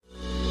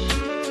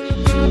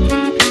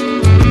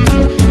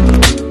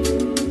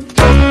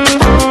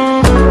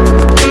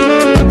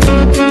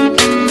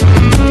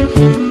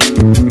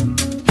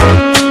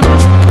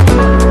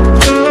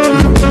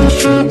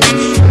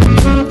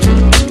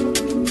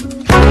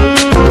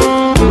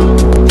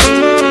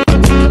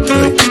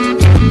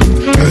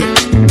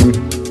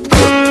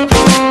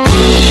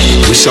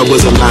I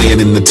was a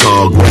lion in the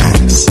tall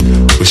grass.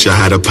 Wish I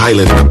had a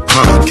pilot and a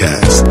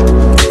podcast.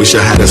 Wish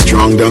I had a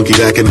strong donkey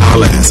that can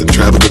holler ass and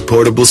travel with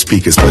portable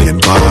speakers playing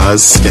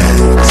bars,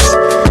 scats.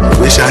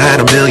 Wish I had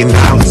 $1 million.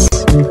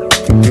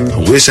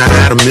 I wish I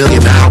had 1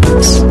 million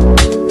albums.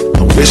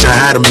 I wish I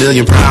had 1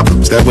 million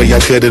problems. That way I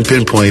couldn't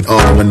pinpoint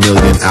all 1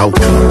 million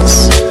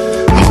outcomes.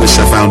 I wish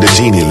I found a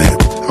genie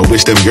lamp. I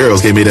wish them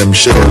girls gave me them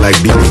sugar like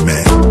Beanie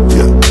Man.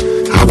 Yeah.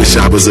 I wish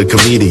I was a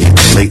comedian.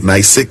 Late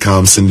night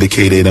sitcom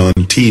syndicated on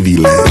TV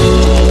Land.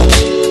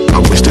 I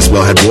wish this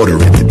well had water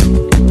in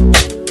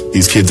it.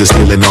 These kids are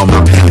stealing all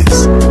my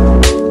pennies.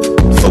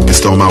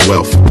 Focused on my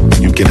wealth.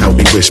 You can help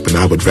me wish, but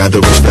I would rather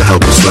wish for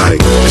help. It's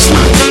like,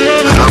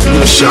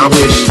 I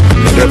wish,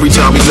 but every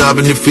time we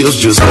loving it feels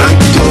just like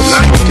this.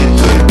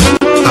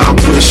 I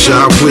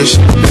wish,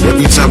 but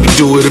every time we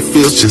do it, it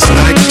feels just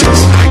like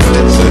this.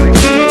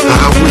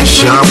 I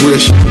wish,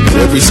 but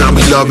every time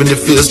we loving it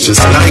feels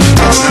just like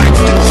this.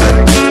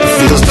 It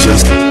feels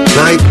just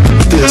like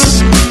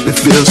this. It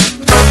feels.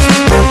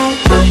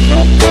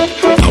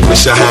 I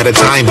wish I had a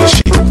time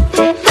machine.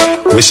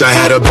 Wish I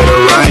had a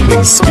better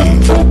rhyming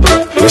speed.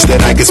 Wish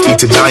that I could speak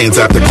to giants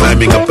after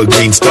climbing up a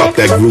green stalk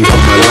that grew from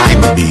a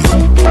lima bean.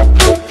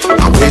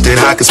 I wish that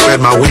I could spread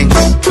my wings.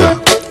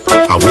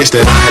 I wish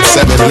that I had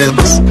 7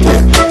 limbs.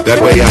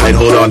 That way I'd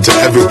hold on to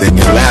everything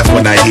and laugh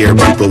when I hear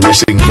people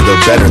wishing for the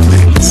better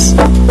things.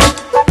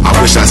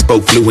 I wish I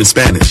spoke fluent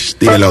Spanish.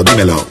 Dímelo,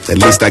 dímelo. At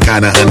least I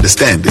kinda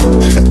understand it.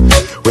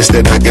 Wish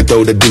that I could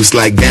throw the deuce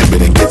like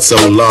Gambit and get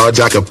so large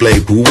I could play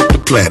Who with the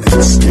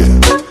Planets.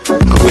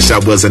 I wish I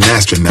was an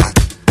astronaut.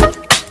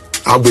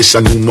 I wish I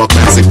knew more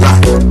classic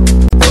rock.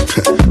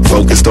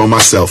 Focused on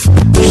myself.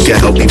 You can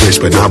help me wish,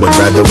 but I would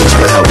rather wish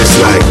for help. It's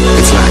like,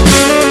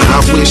 I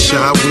wish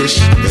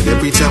that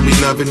every time we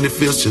love it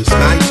feels just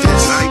like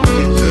this.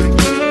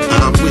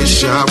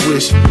 I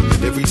wish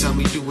that every time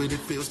we do it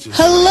feels just.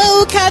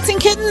 Hello, cats and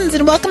kittens,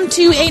 and welcome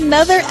to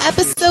another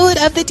episode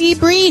of The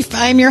Debrief.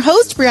 I'm your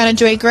host, Brianna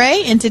Joy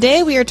Gray, and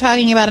today we are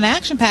talking about an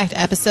action-packed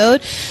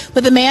episode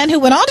with a man who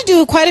went on to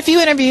do quite a few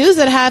interviews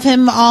that have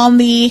him on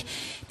the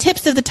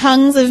tips of the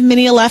tongues of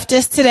many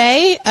leftists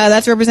today.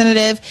 That's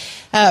Representative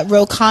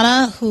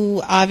Khanna,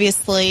 who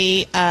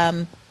obviously...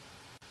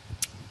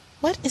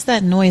 what is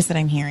that noise that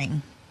I'm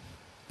hearing?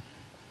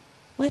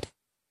 What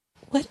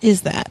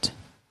is that?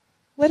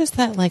 What is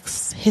that, like,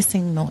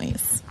 hissing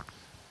noise?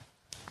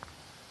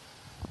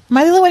 Am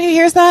I the only one who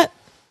hears that?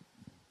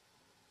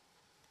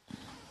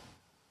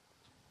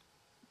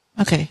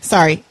 Okay,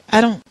 sorry.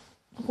 I don't...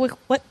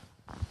 What?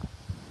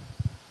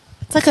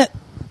 It's like a...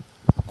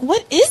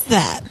 What is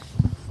that?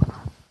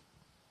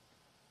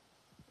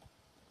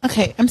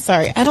 Okay, I'm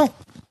sorry. I don't...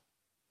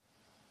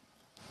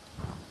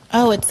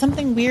 Oh, it's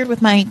something weird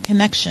with my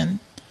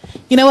connection.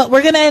 You know what?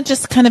 We're going to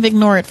just kind of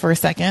ignore it for a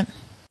second.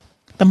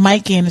 The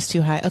mic gain is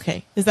too high.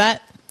 Okay. Is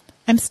that...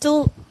 I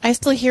still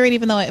hear it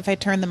even though if I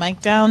turn the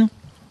mic down.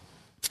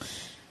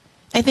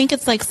 I think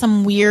it's like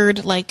some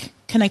weird like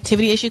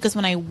connectivity issue because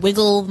when I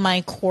wiggle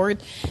my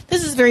cord,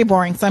 this is very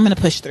boring, so I'm going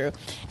to push through.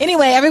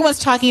 Anyway, everyone's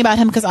talking about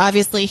him because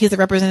obviously he's a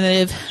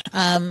representative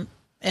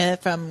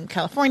from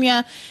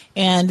California,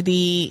 and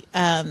the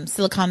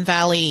Silicon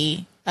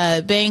Valley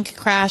bank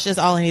crash is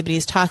all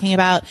anybody's talking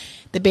about.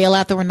 The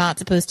bailout that we're not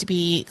supposed to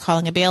be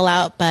calling a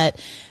bailout, but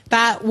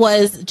that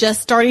was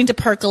just starting to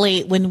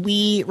percolate when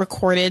we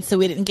recorded, so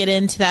we didn't get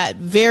into that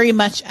very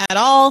much at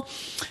all.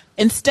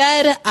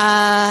 Instead,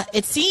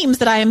 it seems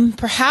that I'm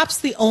perhaps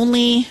the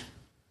only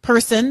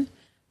person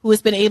who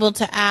has been able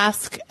to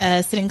ask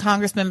a sitting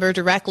Congress member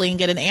directly and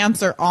get an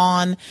answer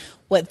on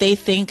what they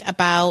think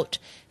about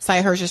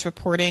Sy Hersh's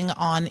reporting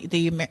on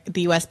the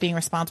U.S. being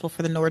responsible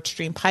for the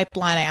Nordstream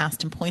pipeline. I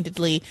asked him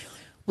pointedly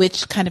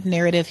which kind of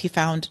narrative he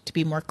found to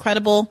be more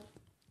credible,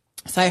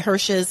 Sy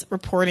Hersh's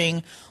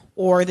reporting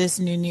or this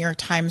new New York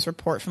Times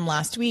report from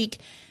last week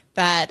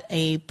that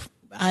a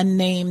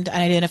unnamed,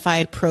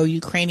 unidentified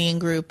pro-Ukrainian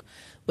group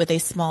with a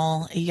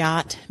small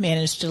yacht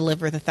managed to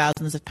deliver the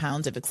thousands of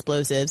pounds of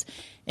explosives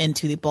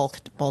into the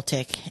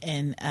Baltic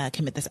and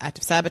commit this act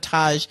of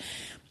sabotage.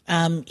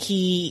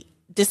 He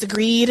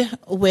disagreed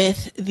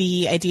with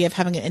the idea of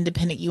having an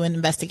independent UN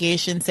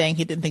investigation, saying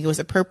he didn't think it was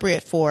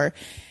appropriate for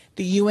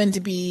the UN to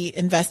be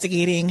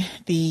investigating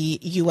the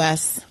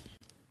U.S.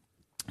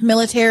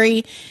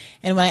 military.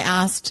 And when I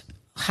asked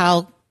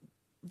how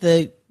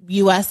the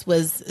U.S.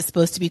 was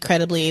supposed to be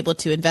credibly able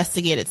to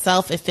investigate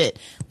itself if it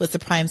was the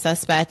prime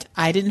suspect,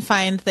 I didn't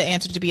find the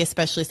answer to be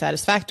especially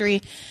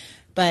satisfactory.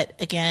 But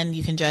again,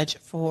 you can judge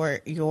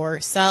for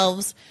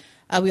yourselves.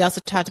 We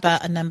also talked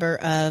about a number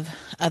of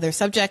other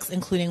subjects,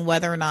 including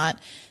whether or not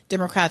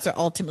Democrats are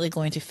ultimately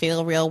going to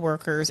fail rail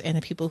workers and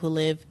the people who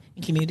live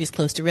in communities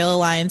close to rail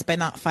lines by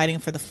not fighting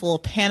for the full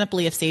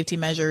panoply of safety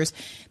measures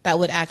that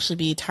would actually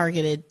be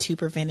targeted to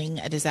preventing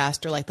a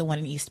disaster like the one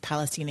in East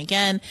Palestine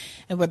again,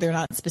 and whether or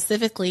not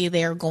specifically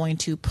they are going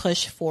to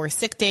push for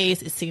sick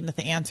days. It seemed that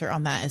the answer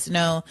on that is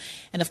no.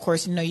 And of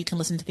course, you know, you can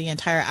listen to the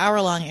entire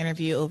hour-long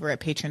interview over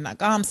at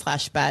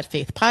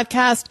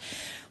patreon.com/badfaithpodcast.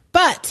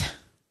 But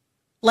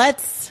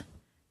let's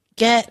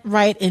get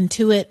right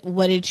into it.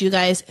 What did you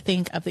guys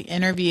think of the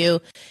interview?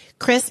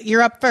 Chris,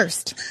 you're up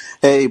first.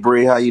 Hey,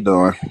 Bree, how you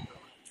doing?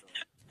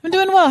 I'm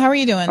doing well. How are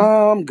you doing?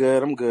 I'm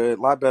good. I'm good.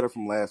 A lot better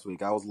from last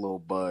week. I was a little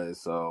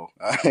buzzed, so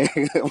That's I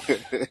funny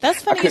you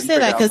couldn't say figure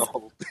that out the because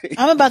whole thing.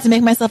 I'm about to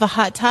make myself a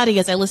hot toddy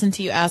as I listen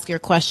to you ask your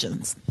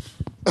questions.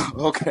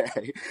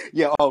 Okay.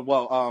 Yeah. Oh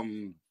well.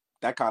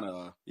 That kind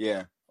of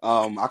yeah.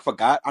 I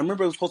forgot. I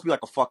remember it was supposed to be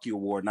like a fuck you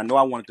award, and I know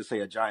I wanted to say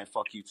a giant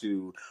fuck you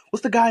to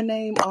what's the guy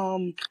name?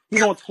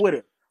 He's on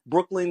Twitter.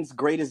 Brooklyn's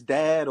greatest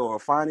dad or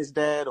finest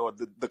dad or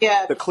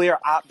Yeah, the clear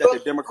op that the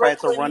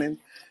Democrats are Brooklyn, running,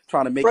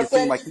 trying to make it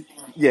seem Brooklyn,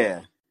 like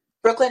yeah.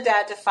 Brooklyn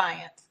Dad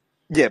Defiant.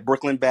 Yeah,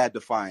 Brooklyn Bad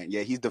Defiant.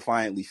 Yeah, he's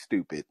defiantly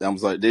stupid. I'm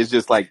like, it's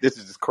just like this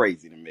is just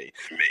crazy to me.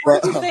 I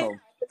But wanted to say I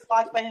was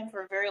blocked by him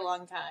for a very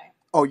long time.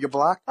 oh, you're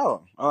blocked.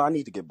 Oh, I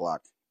need to get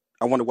blocked.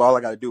 I wonder. Well, all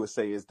I got to do is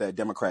say is that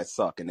Democrats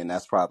suck, and then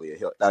that's probably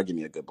that'll give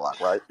me a good block,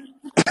 right?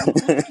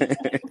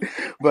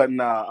 But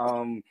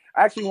nah.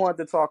 I actually wanted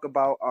to talk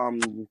about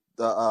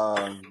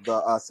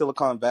the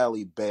Silicon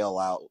Valley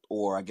bailout,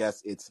 or I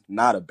guess it's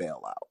not a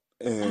bailout.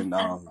 And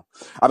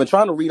I've been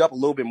trying to read up a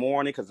little bit more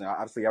on it because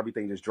obviously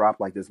everything just dropped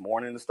like this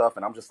morning and stuff,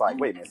 and I'm just like,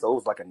 wait a minute, so it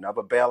was like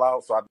another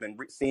bailout. So I've been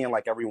seeing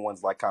like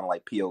everyone's like kind of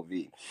like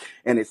POV,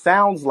 and it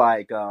sounds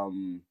like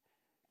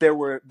there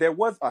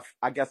was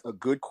I guess a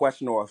good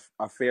question or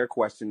a fair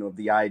question of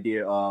the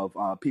idea of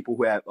people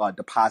who have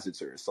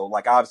depositors. So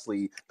like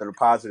obviously the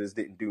depositors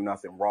didn't do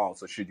nothing wrong,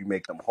 so should you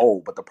make them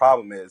whole? But the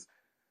problem is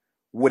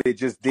what they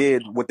just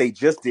did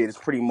is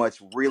pretty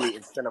much really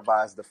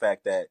incentivize the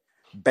fact that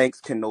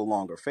banks can no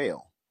longer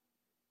fail.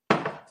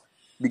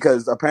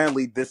 Because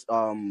apparently this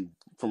from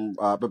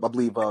I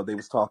believe they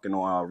was talking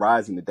on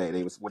Rising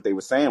today. What they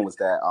were saying was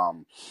that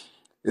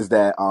is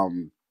that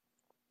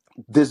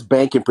this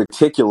bank in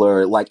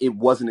particular, like it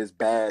wasn't as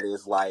bad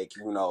as like,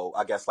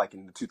 I guess like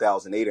in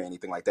 2008 or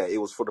anything like that. It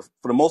was for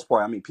the most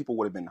part. I mean, people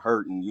would have been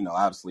hurt, and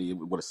obviously it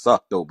would have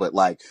sucked though. But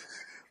like,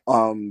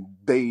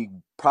 they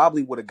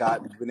probably would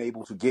have been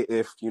able to get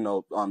if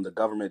the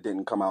government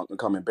didn't come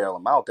and bail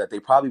them out. That they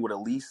probably would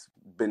at least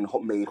been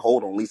made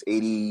whole on at least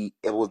 80.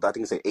 It was I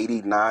think it's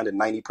 89 to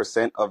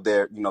 90% of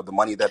their the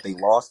money that they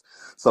lost.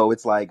 So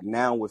it's like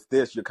now with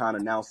this, you're kind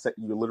of now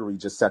you literally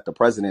just set the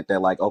precedent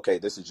that like, okay,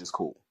 this is just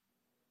cool.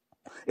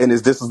 And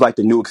this is like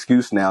the new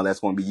excuse now that's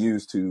going to be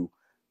used to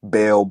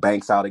bail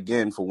banks out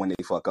again for when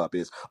they fuck up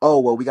is, oh,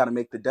 well, we got to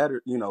make the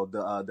debtor,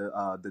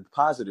 the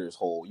depositors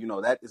whole.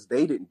 That is,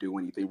 they didn't do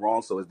anything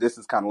wrong. So this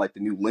is kind of like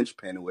the new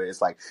linchpin where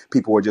it's like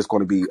people are just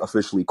going to be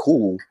officially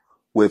cool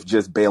with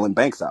just bailing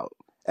banks out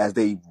as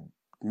they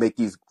make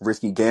these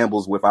risky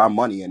gambles with our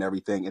money and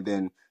everything and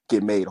then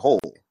get made whole.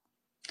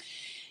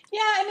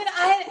 Yeah, I mean,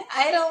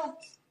 I don't.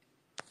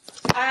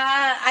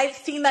 I've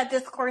seen that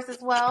discourse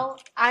as well.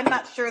 I'm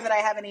not sure that I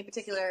have any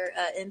particular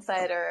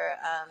insight or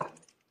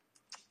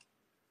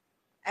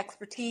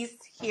expertise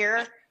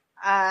here.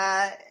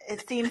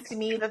 It seems to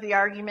me that the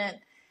argument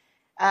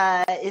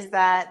is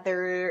that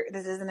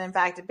this isn't in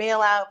fact a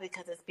bailout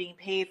because it's being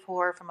paid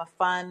for from a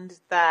fund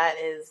that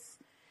is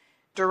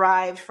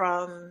derived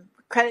from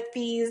credit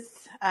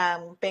fees,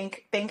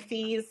 bank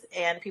fees,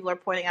 and people are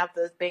pointing out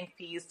those bank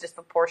fees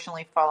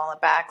disproportionately fall on the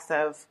backs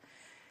of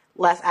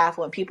less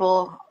affluent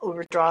people,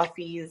 overdraw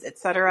fees,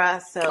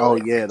 etc. So oh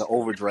yeah, the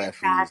overdraft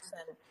fees.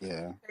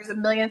 Yeah, there's a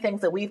million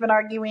things that we've been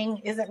arguing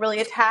isn't really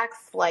a tax,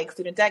 like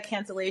student debt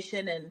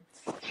cancellation, and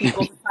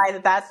people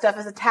decide that stuff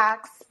is a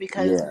tax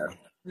because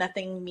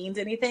nothing means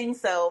anything.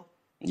 So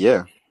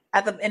yeah,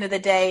 at the end of the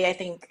day,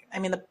 I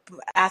mean, the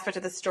aspect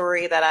of the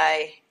story that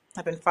I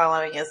have been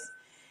following is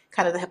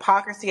kind of the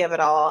hypocrisy of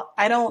it all.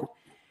 I don't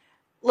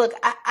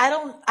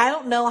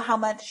know how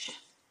much.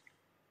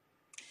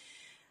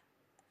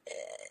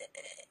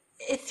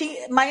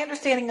 My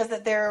understanding is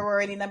that there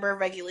were any number of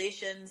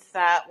regulations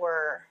that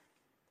were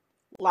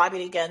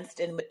lobbied against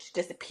and which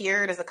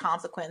disappeared as a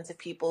consequence of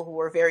people who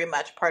were very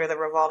much part of the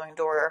revolving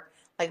door,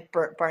 like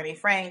Barney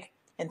Frank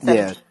and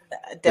 17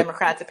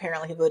 Democrats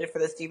apparently who voted for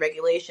this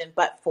deregulation,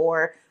 but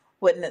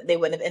they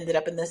wouldn't have ended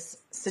up in this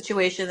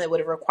situation that would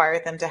have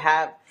required them to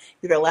have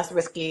either less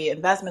risky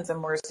investments and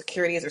more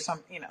securities or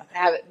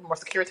have it more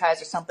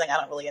securitized or something. I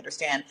don't really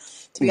understand.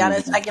 To be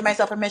honest, I give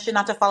myself permission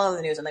not to follow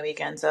the news on the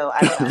weekend, so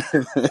I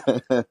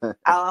don't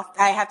know.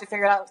 I have to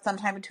figure it out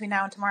sometime between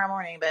now and tomorrow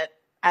morning, but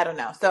I don't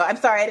know. So I'm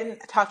sorry I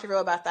didn't talk to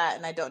Ro about that,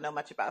 and I don't know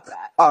much about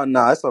that. Oh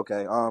no, it's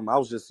okay. I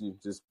was just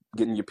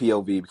getting your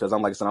POV because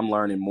like I said, I'm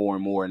learning more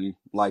and more, and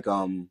like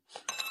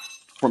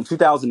from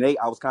 2008,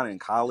 I was kind of in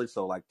college,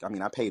 so like I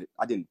mean, I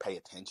didn't pay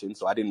attention,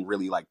 so I didn't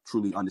really like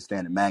truly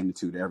understand the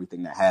magnitude of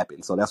everything that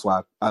happened. So that's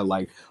why I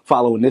like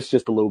following this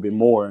just a little bit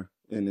more,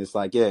 and it's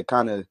like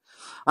kind of,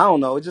 I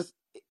don't know, it just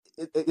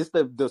it's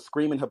the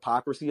screaming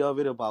hypocrisy of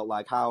it about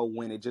like how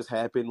when it just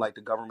happened, like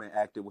the government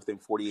acted within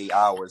 48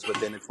 hours, but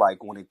then it's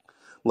like when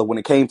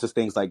it came to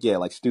things like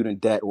like student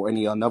debt or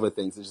any other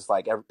things, it's just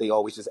like they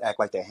always just act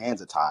like their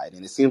hands are tied,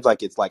 and it seems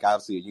like it's like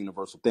obviously a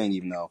universal thing.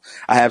 Even though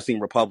I have seen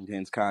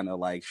Republicans kind of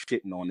like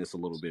shitting on this a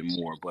little bit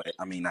more, but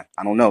I mean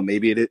I don't know,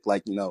 maybe it is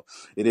like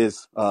it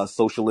is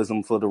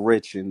socialism for the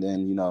rich, and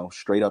then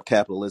straight up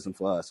capitalism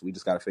for us. We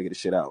just got to figure the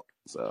shit out.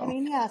 I So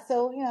mean, yeah.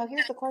 So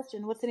here's the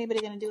question: what's anybody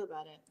going to do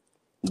about it?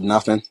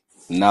 nothing.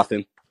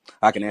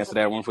 I can answer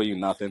that one for you.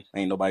 Nothing.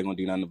 Ain't nobody gonna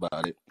do nothing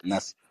about it, and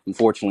that's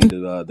unfortunately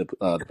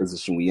the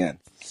position we in.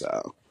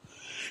 So,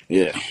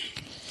 yeah.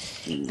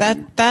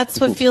 That's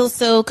what feels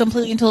so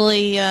completely and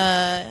totally.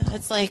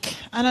 It's like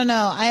I don't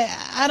know.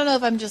 I don't know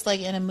if I'm just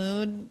like in a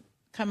mood,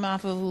 coming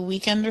off of a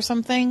weekend or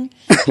something,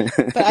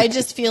 but I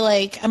just feel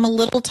like I'm a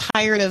little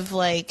tired of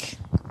like.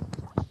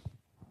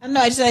 I don't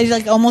know. I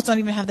like almost don't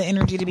even have the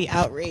energy to be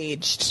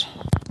outraged.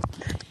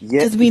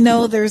 Yeah. Because we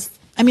know there's.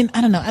 I mean,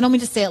 I don't know. I don't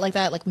mean to say it like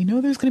that. Like we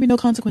know there's going to be no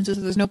consequences.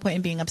 So there's no point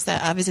in being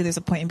upset. Obviously, there's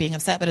a point in being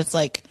upset, but it's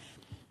like,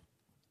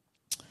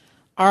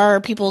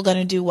 are people going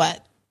to do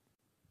what?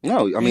 No,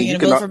 I mean you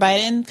going to vote for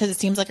Biden? Because it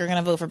seems like you're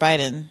going to vote for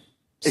Biden.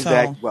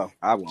 Exactly. So, well,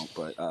 I won't,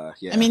 but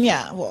yeah. I mean,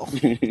 yeah. Well,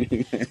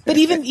 but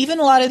even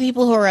a lot of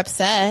people who are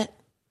upset,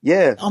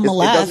 on the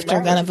left,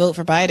 are going to vote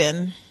for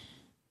Biden.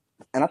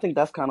 And I think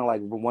that's kind of like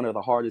one of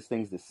the hardest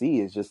things to see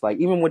is just like,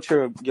 even with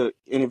your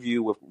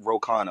interview with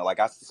Khanna, like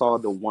I saw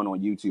the one on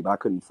YouTube. I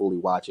couldn't fully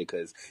watch it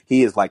because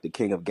he is like the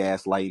king of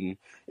gaslighting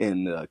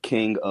and the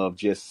king of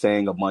just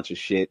saying a bunch of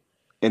shit.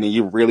 And then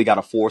you really got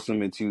to force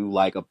him into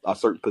like a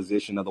certain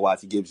position.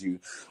 Otherwise he gives you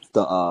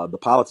the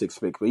politics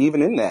fix. But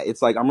even in that,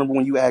 it's like, I remember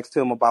when you asked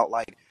him about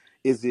like,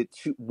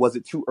 was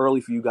it too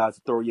early for you guys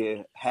to throw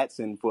your hats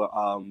in for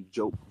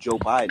Joe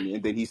Biden?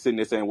 And then he's sitting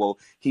there saying, well,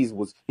 he's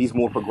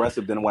more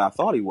progressive than what I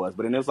thought he was.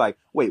 But then it's like,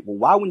 wait, well,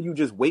 why wouldn't you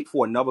just wait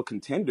for another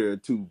contender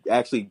to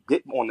actually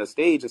get on the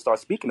stage and start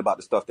speaking about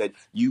the stuff that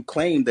you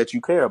claim that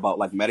you care about,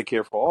 like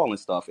Medicare for all and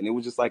stuff? And it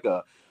was just like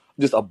a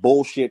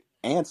bullshit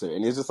answer.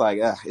 And it's just like,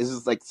 it's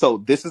just like, so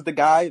this is the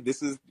guy,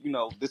 this is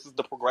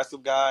the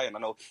progressive guy. And I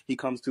know he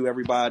comes to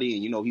everybody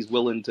and, he's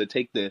willing to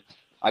take the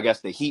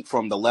heat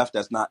from the left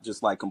that's not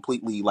just like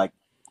completely like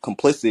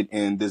complicit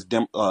in this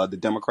the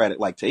Democratic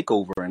like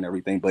takeover and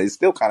everything, but it's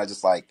still kind of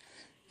just like,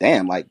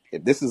 damn, like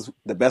if this is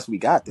the best we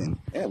got, then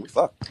we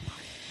fucked.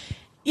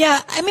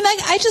 Yeah, I mean,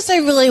 I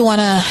really want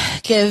to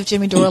give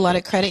Jimmy Dore a lot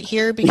of credit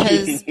here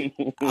because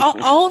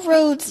all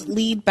roads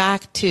lead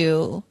back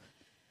to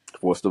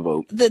force the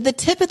vote. The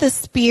tip of the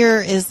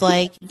spear is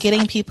like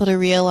getting people to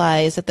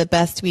realize that the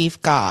best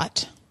we've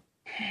got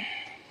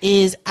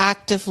is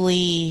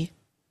actively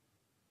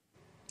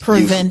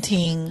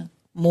preventing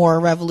more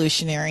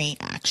revolutionary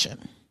action.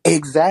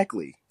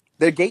 Exactly.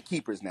 They're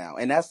gatekeepers now.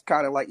 And that's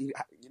kind of like,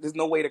 there's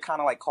no way to kind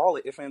of like call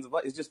it ifs, ands, or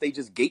buts. It's just, they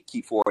just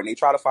gatekeep for it. And they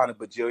try to find a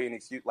bajillion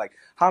excuse. Like,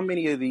 how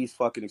many of these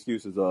fucking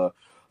excuses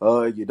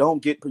are, you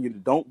don't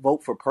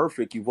vote for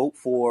perfect, you vote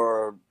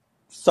for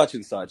such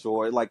and such,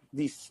 or like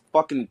these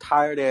fucking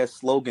tired ass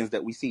slogans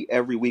that we see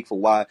every week for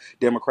why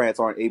Democrats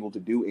aren't able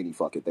to do any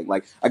fucking thing.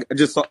 Like I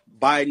just saw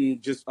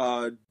Biden just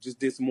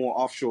did some more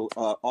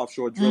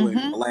offshore drilling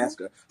in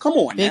Alaska. Come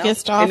on,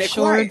 biggest now.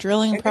 Offshore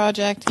drilling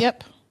project.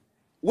 Yep.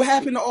 What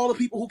happened to all the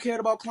people who cared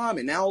about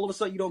climate? Now all of a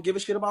sudden you don't give a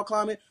shit about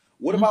climate.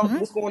 What about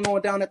what's going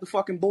on down at the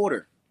fucking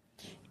border?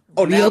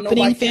 Oh,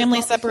 reopening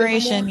family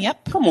separation.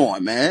 Yep. Come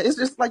on, man. It's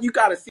just like you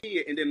got to see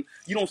it, and then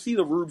you don't see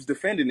the rubes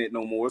defending it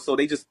no more. So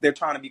they're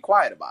trying to be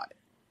quiet about it.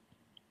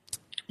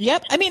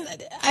 Yep. I mean,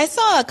 I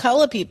saw a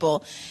couple of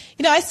people.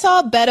 I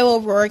saw Beto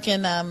O'Rourke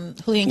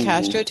and Julian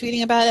Castro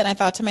tweeting about it, and I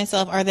thought to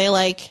myself, are they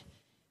like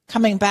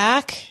coming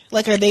back?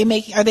 Like, are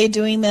they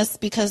doing this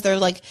because they're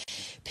like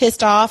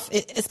pissed off?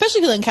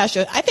 Especially Julian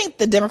Castro. I think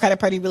the Democratic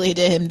Party really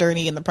did him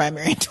dirty in the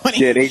primary in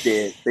 2019. Yeah, they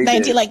did. They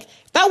did. Like,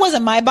 that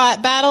wasn't my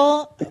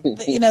battle.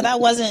 That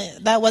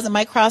wasn't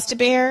my cross to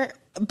bear.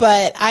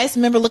 But I just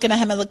remember looking at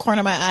him in the corner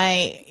of my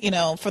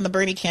eye, from the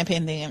Bernie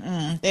campaign,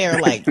 thinking, they are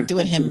like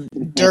doing him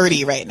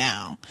dirty right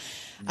now.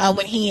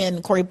 When he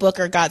and Cory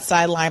Booker got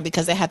sidelined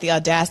because they had the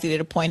audacity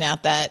to point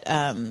out that,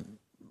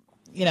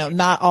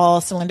 not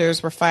all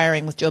cylinders were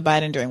firing with Joe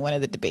Biden during one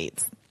of the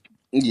debates.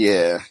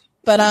 Yeah.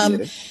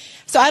 But,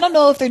 so I don't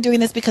know if they're doing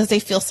this because they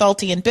feel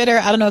salty and bitter.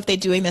 I don't know if they're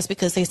doing this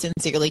because they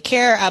sincerely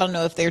care. I don't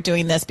know if they're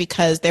doing this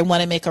because they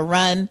want to make a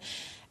run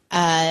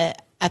at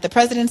the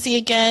presidency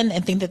again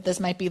and think that this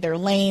might be their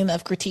lane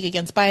of critique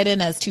against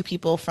Biden as two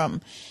people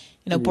from,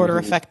 border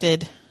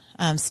affected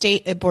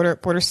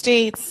border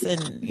states.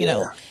 And,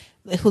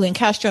 Julian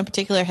Castro in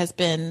particular has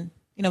been,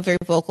 very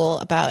vocal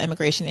about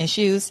immigration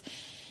issues.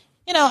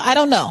 I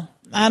don't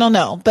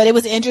know. But it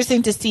was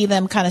interesting to see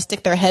them kind of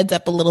stick their heads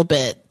up a little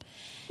bit.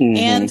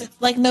 And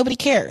like nobody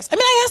cares. I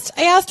mean,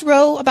 I asked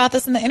Roe about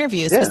this in the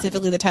interview,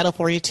 specifically the Title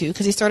 42,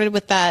 because he started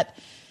with that,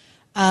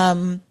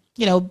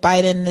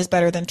 Biden is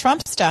better than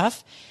Trump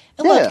stuff.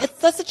 And look,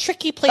 that's a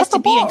tricky place to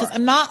be in because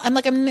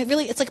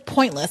it's like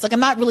pointless. Like I'm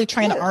not really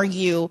trying to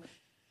argue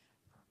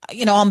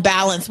on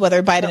balance,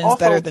 whether Biden is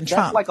better than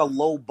Trump. That's like a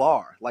low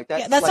bar. Like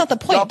that's that's like not the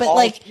point. But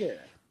like yeah.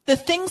 the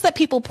things that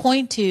people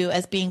point to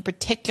as being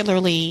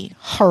particularly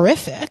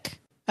horrific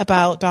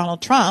about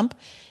Donald Trump,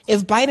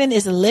 if Biden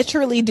is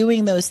literally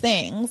doing those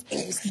things,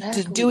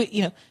 to do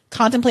it,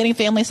 contemplating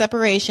family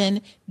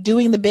separation,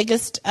 doing the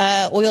biggest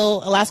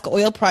Alaska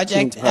oil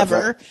project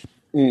ever,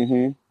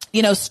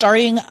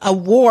 starting a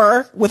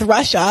war with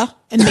Russia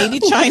and maybe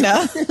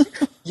China.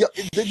 Yeah,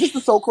 this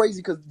is so crazy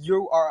because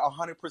you are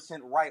 100%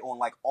 right on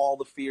like all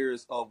the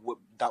fears of what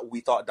we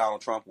thought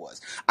Donald Trump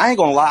was. I ain't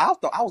gonna lie,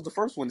 I was the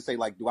first one to say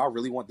like, do I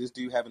really want this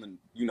dude having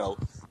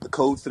the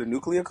codes to the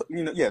nuclear,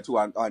 to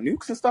our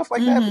nukes and stuff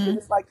like that? But then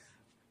it's like,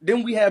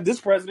 then we have this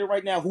president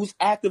right now who's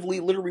actively,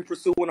 literally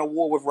pursuing a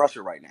war with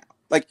Russia right now.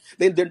 Like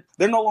they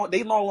no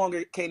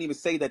longer can't even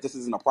say that this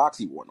isn't a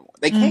proxy war no more.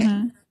 They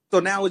can't. So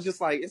now it's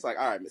just like all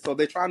right. So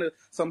they're trying to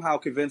somehow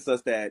convince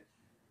us that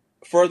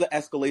further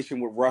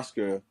escalation with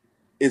Russia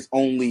is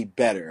only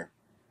better,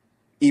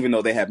 even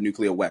though they have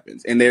nuclear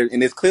weapons, and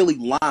there's clearly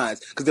lines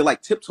because they're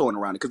like tiptoeing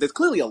around it because there's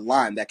clearly a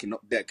line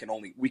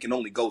we can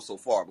only go so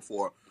far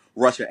before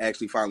Russia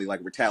actually finally like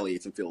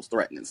retaliates and feels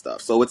threatened and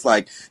stuff. So it's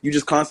like you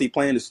just constantly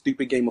playing this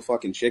stupid game of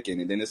fucking chicken,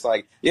 and then it's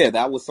like, yeah,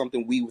 that was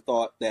something we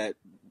thought that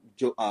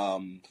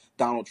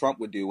Donald Trump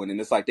would do, and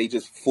then it's like they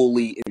just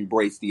fully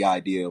embrace the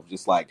idea of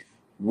just like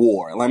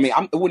war. I mean,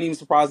 it wouldn't even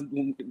surprise.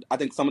 I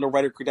think some of the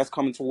rhetoric that's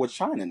coming towards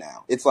China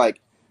now, it's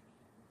like,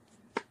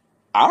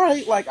 all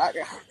right, like,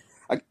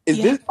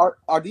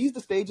 are these the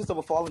stages of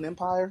a fallen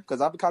empire?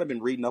 Because I've kind of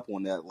been reading up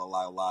on that a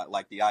lot.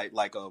 Like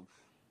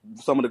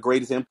some of the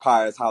greatest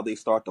empires, how they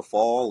start to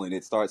fall, and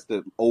it starts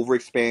to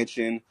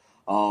overexpansion,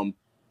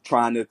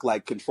 trying to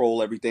like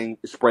control everything,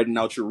 spreading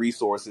out your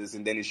resources,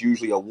 and then it's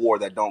usually a war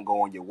that don't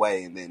go on your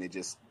way, and then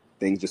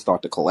things just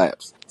start to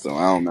collapse. So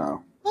I don't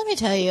know. Let me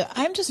tell you,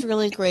 I'm just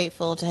really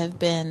grateful to have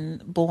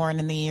been born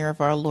in the year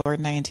of our Lord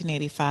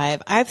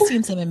 1985. I've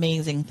seen some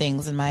amazing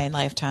things in my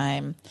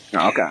lifetime.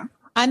 Okay.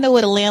 I know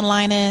what a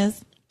landline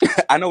is.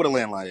 I know what a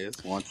landline is.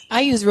 Once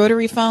I use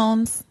rotary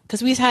phones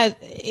because we had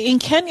in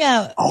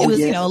Kenya. It was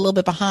a little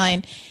bit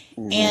behind,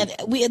 and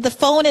the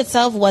phone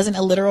itself wasn't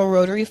a literal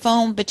rotary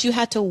phone, but you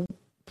had to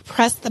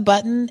press the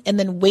button and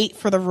then wait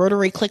for the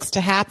rotary clicks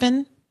to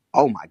happen.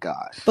 Oh my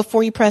gosh!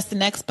 Before you press the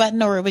next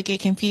button, or it would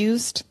get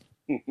confused.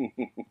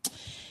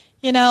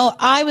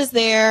 I was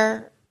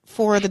there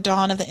for the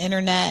dawn of the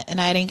internet, and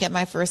I didn't get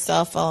my first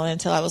cell phone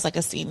until I was like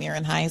a senior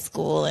in high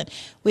school, and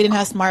we didn't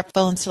have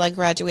smartphones till I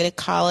graduated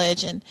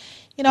college. And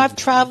I've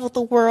traveled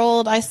the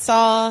world. I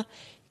saw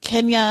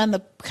Kenya in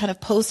the kind of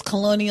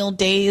post-colonial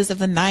days of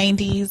the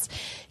 90s.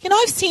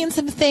 I've seen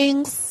some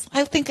things.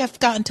 I think I've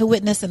gotten to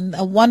witness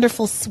a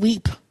wonderful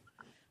sweep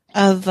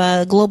of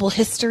global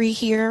history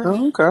here.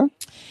 Oh, okay.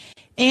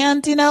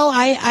 And,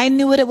 I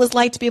knew what it was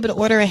like to be able to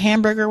order a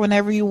hamburger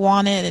whenever you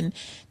wanted and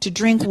to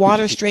drink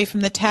water straight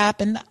from the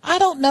tap. And I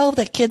don't know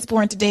that kids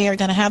born today are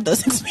going to have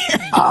those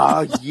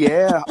experiences.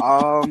 Yeah,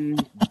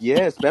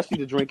 especially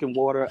the drinking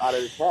water out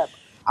of the tap.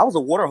 I was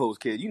a water hose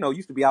kid.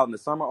 Used to be out in the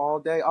summer all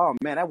day. Oh,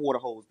 man, that water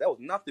hose, that was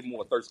nothing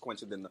more thirst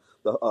quenching than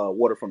the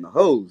water from the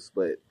hose.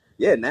 But,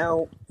 yeah,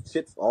 now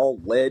shit's all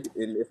lead,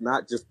 and if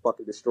not, just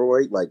fucking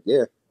destroyed. Like,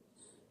 yeah.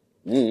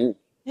 Mm-hmm.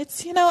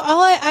 It's,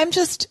 I'm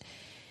just...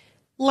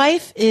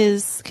 Life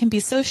can be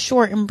so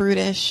short and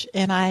brutish,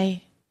 and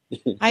I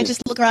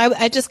just look around.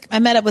 I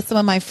met up with some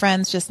of my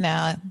friends just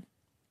now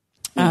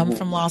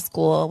from law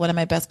school, one of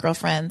my best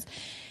girlfriends,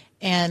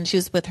 and she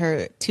was with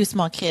her two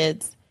small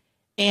kids,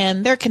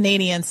 and they're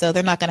Canadian, so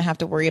they're not going to have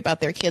to worry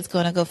about their kids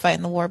going to go fight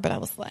in the war. But I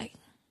was like,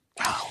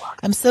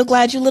 I'm so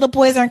glad you little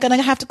boys aren't going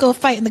to have to go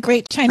fight in the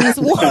Great Chinese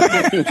War.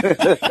 I mean,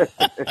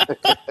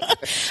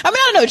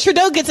 I don't know.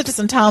 Trudeau gets into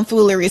some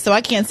tomfoolery, so I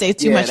can't say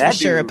too much for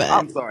sure. But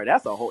I'm sorry,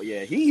 that's a whole.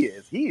 Yeah, he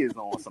is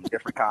on some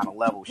different kind of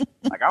level.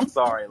 Like, I'm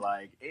sorry,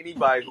 like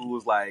anybody who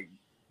was like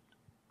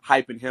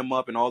hyping him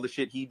up and all the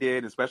shit he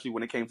did, especially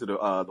when it came to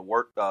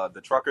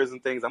the truckers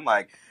and things. I'm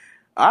like,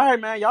 all right,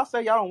 man, y'all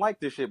say y'all don't like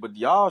this shit, but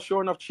y'all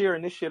sure enough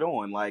cheering this shit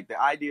on. Like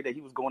the idea that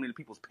he was going into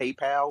people's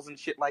PayPals and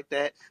shit like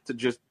that to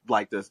just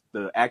like to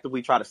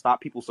actively try to stop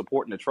people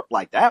supporting the truck,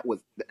 like that was,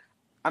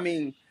 I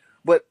mean,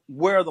 but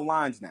where are the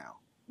lines now?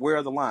 Where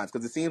are the lines?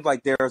 Because it seems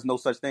like there's no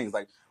such things.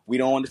 Like we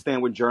don't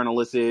understand what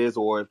journalists is,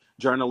 or if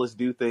journalists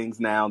do things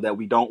now that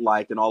we don't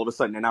like, then all of a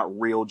sudden they're not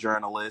real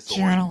journalists.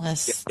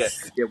 Journalists.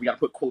 Yeah, we got to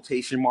put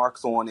quotation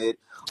marks on it.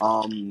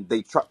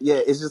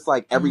 It's just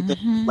like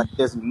everything. Like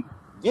there's.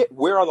 Yeah,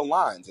 where are the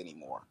lines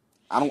anymore?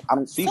 I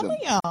don't see them.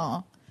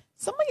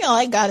 Some of y'all,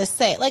 I gotta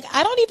say, like,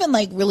 I don't even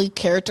like really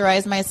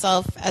characterize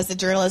myself as a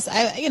journalist.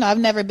 I've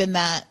never been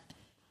that.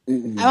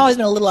 I've always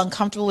been a little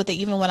uncomfortable with it,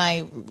 even when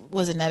I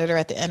was an editor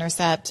at The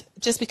Intercept,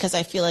 just because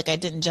I feel like I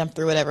didn't jump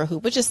through whatever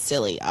hoop, which is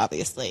silly,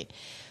 obviously.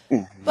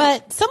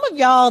 But some of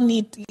y'all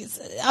need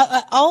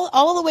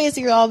all the ways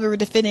that you're all were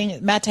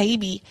defending Matt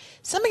Taibbi.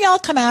 Some of y'all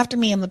come after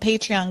me in the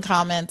Patreon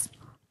comments.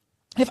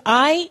 If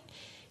I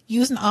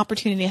use an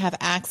opportunity to have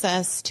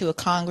access to a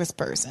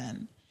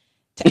congressperson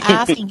to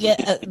ask and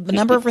get a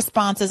number of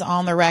responses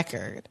on the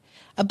record,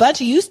 a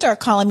bunch of you start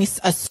calling me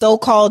a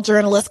so-called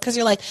journalist because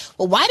you're like,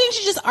 well, why didn't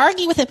you just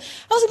argue with him?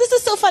 I was like, this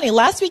is so funny.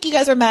 Last week you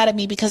guys were mad at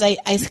me because I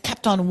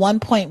kept on one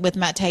point with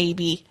Matt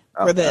Taibbi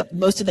for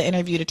most of the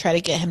interview to try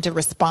to get him to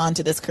respond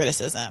to this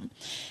criticism.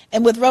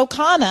 And with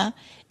Khanna,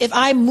 if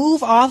I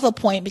move off a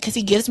point because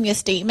he gives me a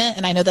statement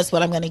and I know that's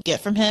what I'm going to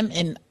get from him,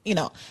 and, you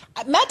know,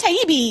 Matt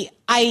Taibbi,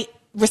 I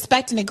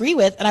respect and agree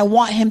with, and I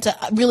want him to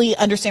really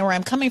understand where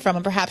I'm coming from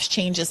and perhaps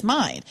change his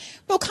mind.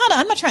 Khanna,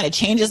 I'm not trying to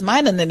change his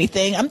mind on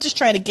anything. I'm just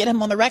trying to get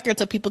him on the record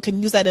so people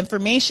can use that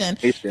information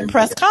and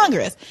press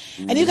Congress.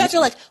 And you guys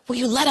are like, well,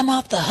 you let him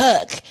off the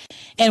hook.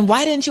 And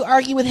why didn't you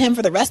argue with him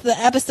for the rest of the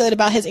episode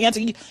about his answer?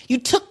 You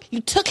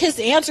took his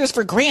answers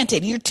for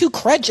granted. You're too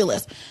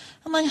credulous.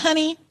 I'm like,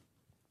 honey,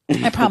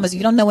 I promise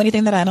you don't know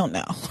anything that I don't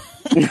know.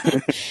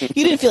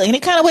 You didn't feel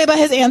any kind of way about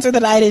his answer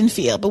that I didn't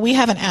feel, but we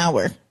have an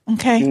hour.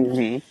 Okay.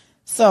 Mm-hmm.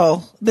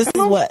 So this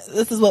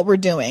is what we're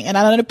doing. And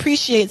I don't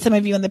appreciate some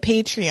of you on the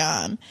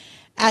Patreon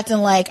acting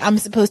like I'm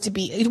supposed to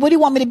be, what do you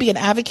want me to be, an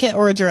advocate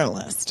or a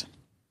journalist?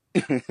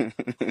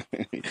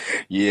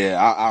 Yeah,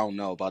 I don't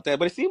know about that,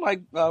 but it seemed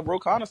like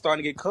Khanna's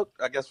starting to get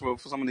cooked, I guess, for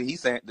some of the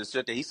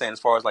shit that he's saying as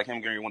far as like him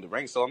getting won the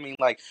ring. So I mean,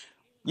 like,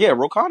 yeah,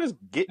 Khanna's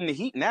getting the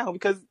heat now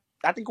because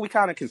I think we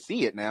kind of can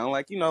see it now.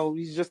 Like, you know,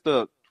 he's just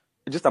a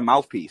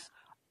mouthpiece.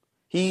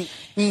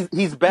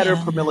 He's better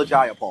Pramila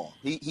Jayapal.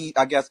 He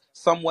I guess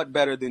somewhat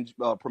better than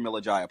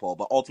Pramila Jayapal,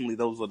 but ultimately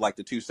those are like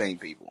the two same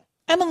people.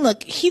 I mean,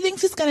 look, he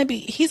thinks he's going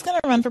to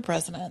run for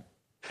president.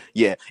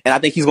 Yeah, and I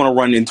think he's going to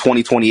run in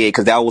 2028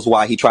 because that was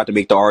why he tried to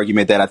make the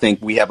argument that I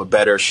think we have a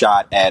better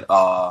shot at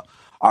our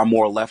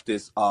more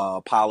leftist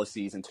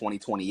policies in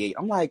 2028.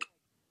 I'm like,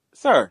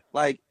 sir,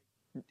 like,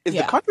 is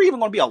the country even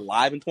going to be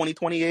alive in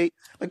 2028?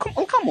 Like,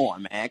 come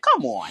on, man,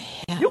 come on.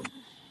 Yeah. You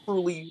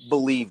truly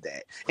believe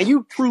that, and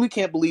you truly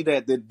can't believe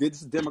that this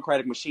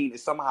Democratic machine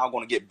is somehow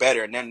going to get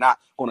better, and they're not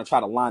going to try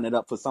to line it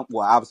up for some.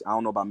 Well, obviously, I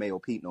don't know about Mayo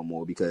Pete no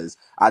more because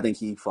I think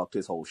he fucked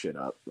his whole shit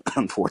up.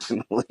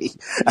 Unfortunately,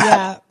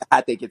 yeah,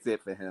 I think it's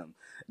it for him.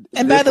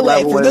 And by the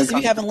way, for those of you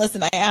who haven't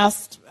listened, I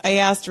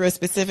asked Rose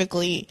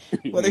specifically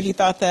whether he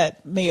thought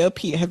that Mayo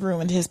Pete had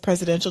ruined his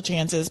presidential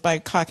chances by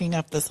cocking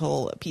up this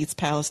whole Peace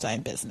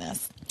Palestine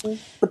business.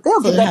 But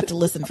they'll have to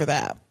listen for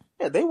that.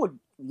 Yeah, they would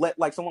let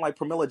like someone like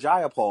Pramila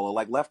Jayapal or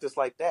like leftists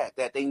like that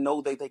they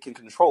know they can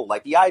control.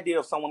 Like the idea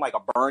of someone like a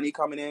Bernie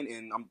coming in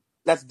and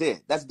that's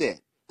dead. That's dead.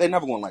 They're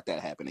never going to let that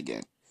happen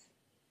again.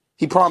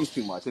 He promised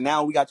too much, and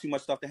now we got too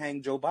much stuff to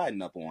hang Joe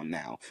Biden up on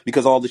now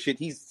because all the shit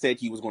he said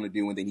he was going to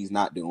do and then he's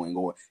not doing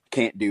or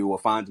can't do or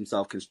finds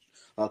himself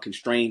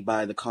constrained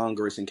by the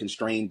Congress and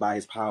constrained by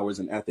his powers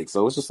and ethics.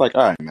 So it's just like,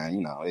 all right, man,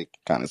 you know, it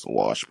kind of is a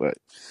wash, but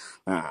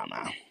I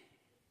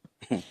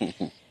don't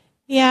know.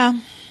 Yeah.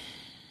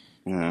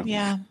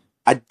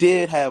 I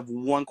did have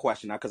one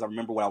question now because I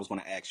remember what I was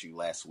going to ask you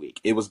last week.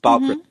 It was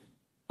about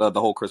the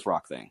whole Chris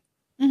Rock thing.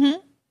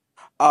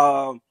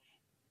 Mm-hmm.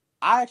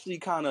 I actually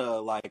kind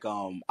of like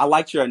I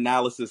liked your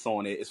analysis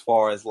on it as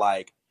far as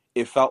like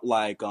it felt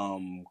like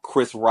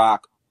Chris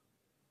Rock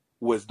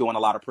was doing a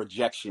lot of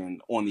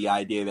projection on the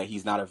idea that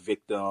he's not a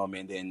victim,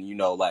 and then, you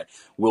know, like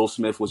Will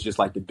Smith was just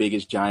like the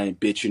biggest giant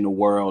bitch in the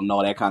world and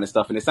all that kind of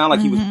stuff. And it sounded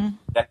like he was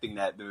projecting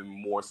that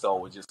more so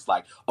was just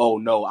like, oh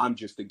no, I'm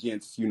just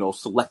against, you know,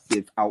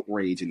 selective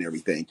outrage and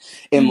everything.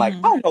 And like,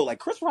 I don't know, like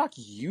Chris Rock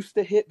used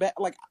to hit back.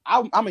 Like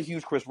I'm a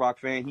huge Chris Rock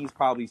fan. He's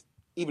probably,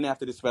 even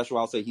after this special,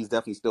 I'll say he's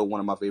definitely still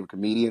one of my favorite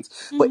comedians.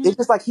 But it's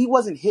just like he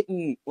wasn't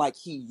hitting like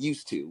he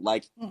used to.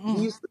 Like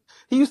he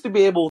used to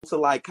be able to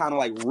like kind of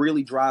like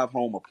really drive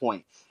home a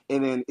point.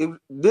 And then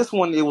this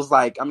one, it was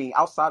like, I mean,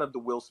 outside of the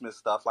Will Smith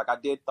stuff, like I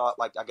did thought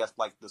like, I guess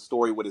like the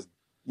story with his,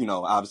 you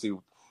know, obviously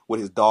with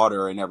his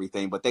daughter and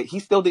everything, but he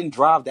still didn't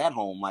drive that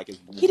home. Like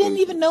he didn't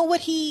even know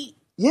what he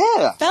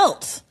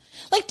felt.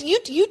 Like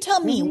you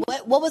tell me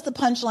what was the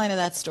punchline of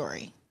that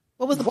story?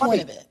 What was the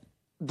point of it?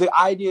 The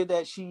idea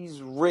that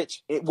she's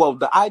rich,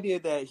 the idea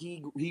that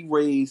he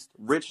raised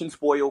rich and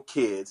spoiled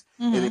kids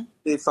and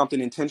did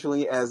something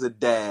intentionally as a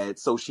dad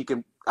so she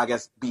can, I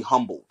guess, be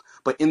humbled.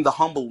 But in the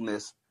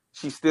humbleness,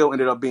 she still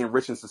ended up being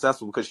rich and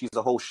successful because she's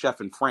a whole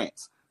chef in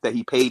France that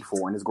he paid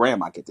for and his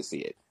grandma get to see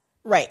it.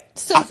 Right.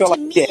 So I feel to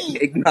like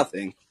me,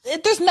 nothing.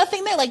 There's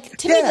nothing there. Like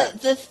to me,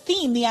 the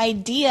theme, the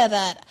idea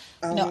that,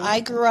 you know,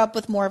 I grew up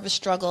with more of a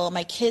struggle,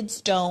 my kids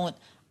don't.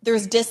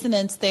 There's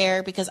dissonance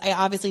there because I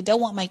obviously don't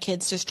want my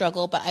kids to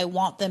struggle, but I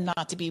want them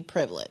not to be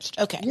privileged.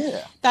 Okay.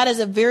 Yeah. That is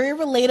a very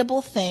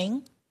relatable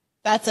thing.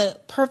 That's a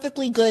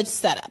perfectly good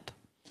setup.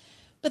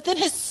 But then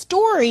his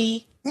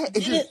story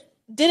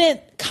didn't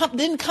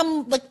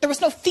come like there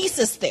was no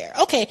thesis there.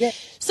 Okay. Yeah.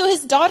 So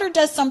his daughter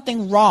does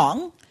something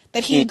wrong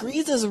that he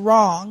agrees is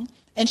wrong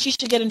and she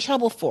should get in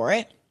trouble for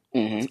it.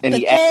 And but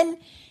then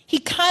he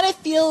kind of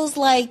feels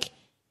like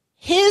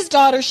his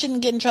daughter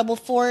shouldn't get in trouble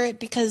for it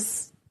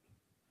because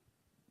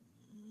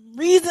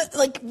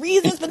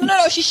reasons, but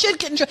no, she should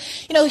get in trouble.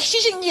 You know,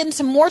 she shouldn't get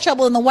into more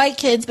trouble than the white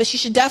kids, but she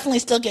should definitely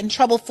still get in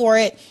trouble for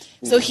it.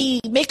 So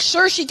he makes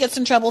sure she gets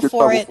in trouble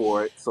for it,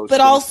 but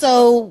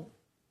also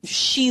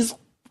she's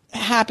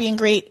happy and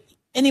great.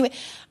 Anyway,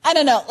 I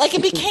don't know. Like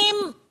it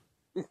became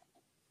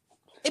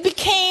it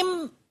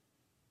became,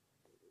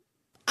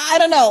 I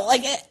don't know,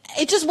 like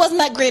it just wasn't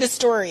that great a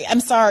story. I'm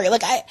sorry.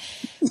 Like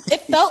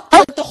it felt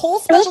like the whole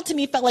special to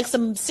me felt like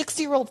some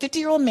 60-year-old,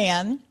 50-year-old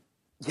man.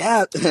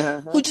 Yeah.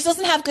 Who just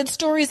doesn't have good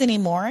stories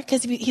anymore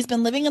because he's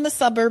been living in the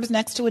suburbs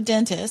next to a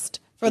dentist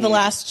for the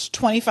last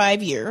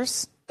 25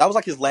 years. That was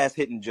like his last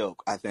hidden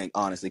joke, I think,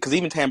 honestly. Because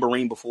even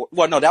Tambourine before...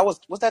 Well, no,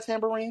 was that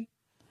Tambourine?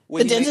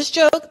 The dentist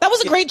joke? That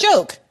was a great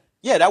joke.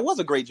 Yeah, that was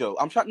a great joke.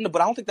 I'm trying,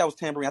 but I don't think that was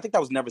Tambourine. I think that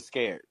was Never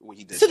Scared when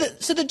he did.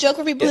 So the joke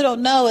for people who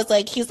don't know is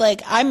like he's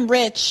like, I'm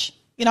rich,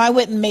 I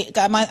wouldn't make.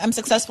 I'm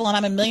successful and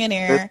I'm a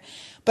millionaire,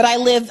 but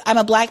I'm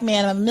a black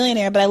man, I'm a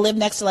millionaire, but I live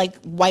next to like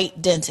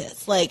white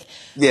dentists. Like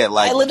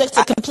I live next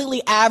to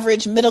completely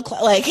average middle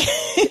class. Like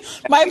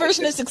my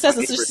version of success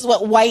is just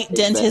what white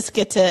dentists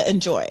get to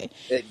enjoy.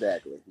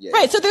 Exactly. Yeah.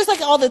 Right. So there's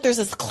like there's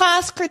this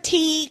class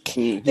critique.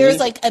 Mm-hmm. There's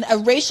like a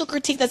racial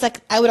critique that's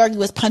like I would argue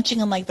was punching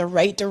in like the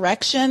right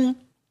direction.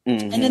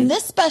 Mm-hmm. And in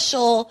this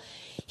special,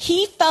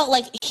 he felt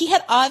like he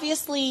had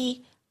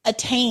obviously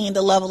attained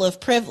a level of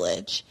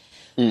privilege,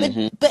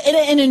 but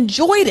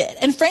enjoyed it,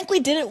 and frankly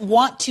didn't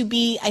want to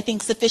be, I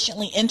think,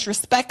 sufficiently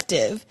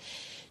introspective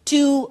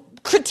to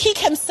critique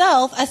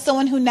himself as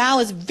someone who now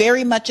is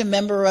very much a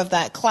member of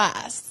that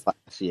class.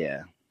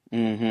 Yeah.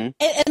 Mm-hmm.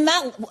 And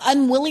that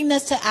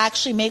unwillingness to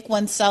actually make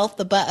oneself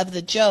the butt of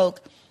the joke,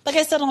 like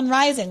I said on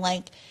Rising,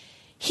 like.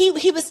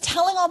 He was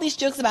telling all these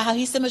jokes about how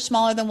he's so much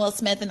smaller than Will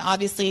Smith, and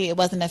obviously it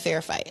wasn't a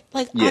fair fight.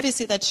 Like,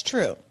 obviously that's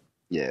true.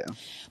 Yeah.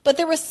 But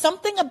there was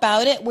something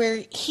about it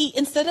where he,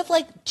 instead of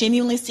like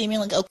genuinely seeming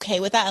like okay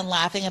with that and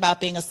laughing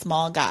about being a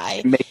small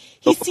guy,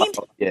 he seemed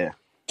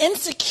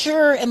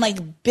insecure and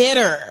like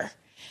bitter.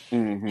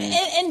 Mm-hmm.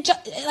 And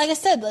like I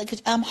said, like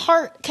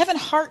Kevin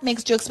Hart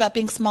makes jokes about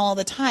being small all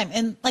the time,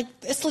 and like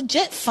it's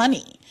legit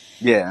funny.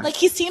 Yeah. Like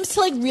he seems to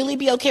like really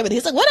be okay with it.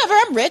 He's like, whatever,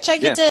 I'm rich. I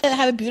get to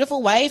have a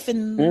beautiful wife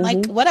and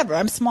like whatever,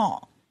 I'm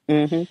small.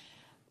 Mm-hmm.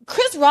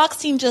 Chris Rock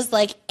seemed just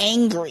like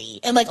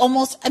angry and like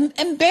almost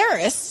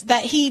embarrassed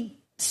that he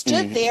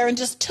stood there and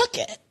just took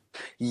it.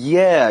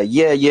 Yeah.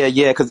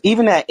 Because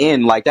even that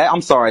end, like that,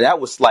 I'm sorry,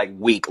 that was like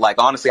weak. Like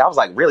honestly, I was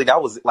like, really?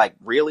 That was like,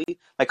 really?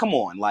 Like, come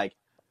on. Like,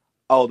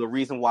 oh, the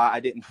reason why I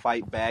didn't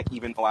fight back,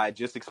 even though I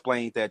just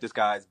explained that this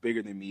guy is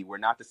bigger than me. We're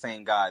not the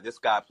same guy. This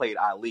guy played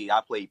Ali.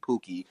 I played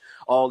Pookie.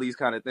 All these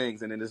kind of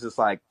things. And then it's just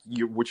like,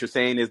 what you're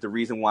saying is the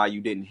reason why you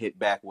didn't hit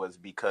back was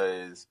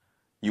because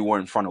you were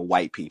in front of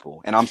white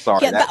people. And I'm sorry.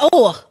 Yeah,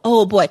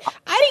 oh boy.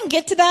 I didn't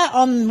get to that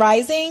on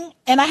Rising.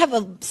 And I have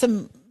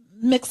some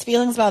mixed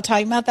feelings about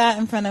talking about that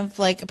in front of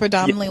like a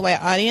predominantly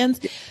white audience.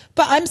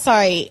 But I'm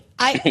sorry.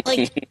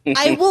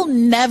 I will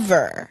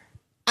never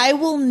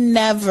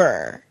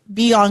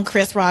be on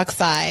Chris Rock's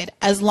side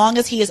as long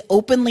as he is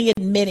openly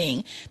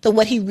admitting that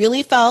what he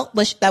really felt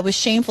that was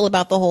shameful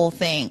about the whole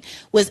thing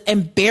was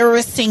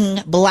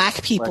embarrassing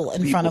black people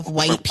in front of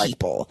white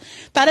people.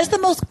 That is the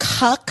most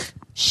cuck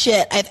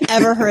shit I've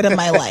ever heard in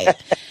my life.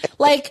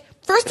 Like,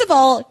 first of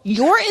all,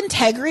 your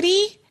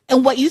integrity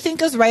and what you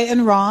think is right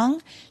and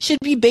wrong should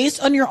be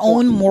based on your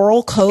own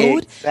moral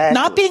code,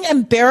 not being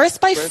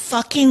embarrassed by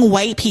fucking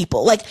white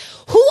people. Like,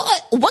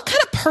 what kind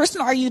of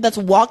person are you that's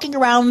walking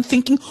around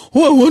thinking,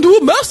 oh, I wonder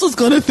what Master's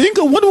gonna think.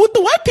 I wonder what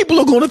the white people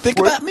are gonna think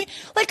about me.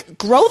 Like,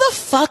 grow the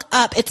fuck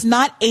up. It's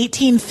not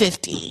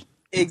 1850.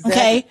 Exactly.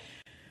 Okay?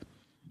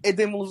 And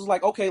then it was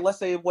like, okay, let's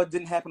say what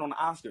didn't happen on the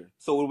Oscar.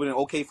 So it would have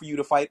been okay for you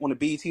to fight on the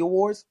BET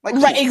Awards? Like,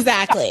 right,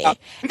 exactly. And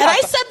I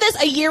said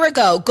this a year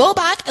ago. Go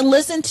back and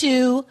listen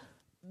to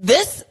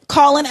this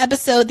call-in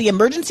episode, the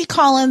emergency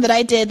call-in that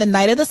I did the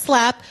night of the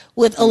slap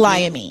with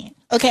Eliami.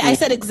 Okay, I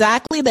said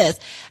exactly this.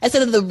 I said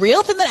that the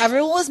real thing that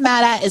everyone was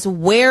mad at is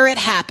where it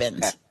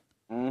happened.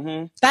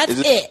 Mm-hmm. That's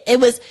it. It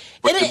was,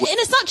 and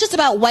it's not just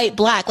about white,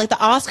 black. Like the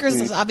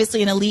Oscars is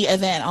obviously an elite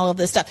event, all of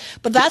this stuff.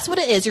 But that's what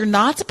it is. You're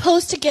not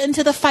supposed to get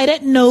into the fight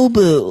at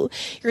Nobu.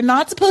 You're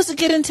not supposed to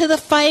get into the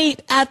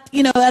fight at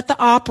the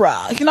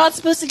opera. You're not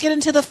supposed to get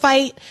into the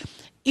fight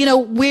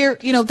where,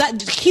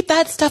 that keep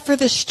that stuff for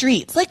the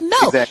streets. Like, no,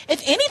 exactly.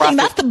 If anything,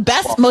 that's the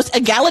best, most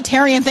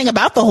egalitarian thing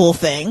about the whole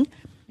thing.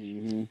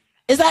 Mm-hmm.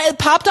 Is that it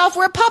popped off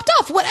where it popped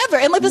off, whatever.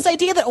 And like this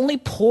idea that only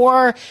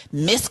poor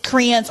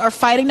miscreants are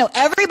fighting. No,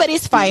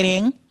 everybody's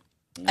fighting.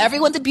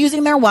 Everyone's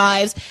abusing their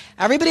wives.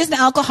 Everybody's an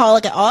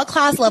alcoholic at all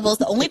class levels.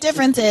 The only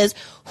difference is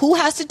who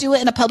has to do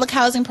it in a public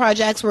housing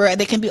projects where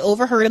they can be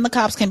overheard and the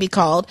cops can be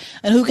called,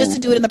 and who gets to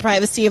do it in the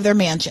privacy of their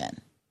mansion.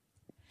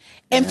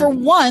 And for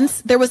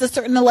once, there was a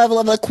certain level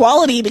of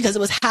equality because it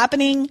was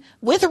happening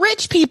with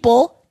rich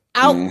people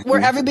out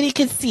where everybody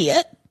could see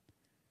it.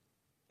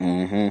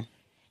 Mm-hmm.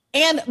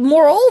 And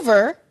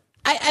moreover,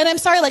 I'm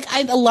sorry,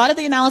 a lot of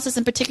the analysis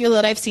in particular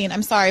that I've seen,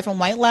 I'm sorry, from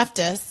white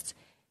leftists,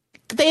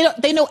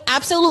 they know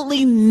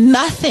absolutely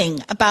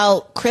nothing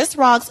about Chris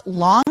Rock's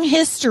long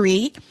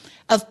history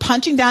of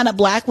punching down at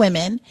black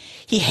women.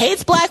 He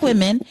hates black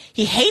women.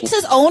 He hates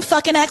his own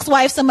fucking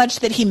ex-wife so much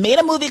that he made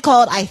a movie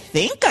called I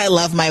Think I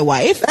Love My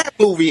Wife. That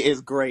movie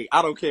is great.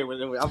 I don't care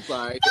what I'm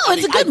sorry. No,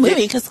 it's a good movie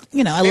because,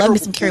 I love me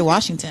some Kerry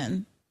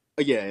Washington.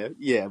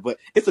 yeah. But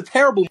it's a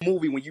terrible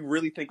movie when you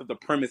really think of the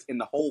premise and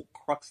the whole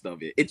crux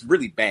of it. It's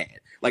really bad.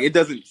 Like, it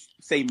doesn't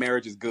say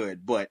marriage is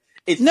good, but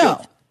it's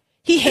No.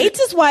 He hates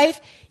his wife.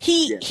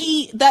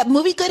 That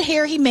movie Good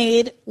Hair he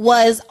made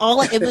was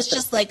it was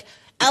just like,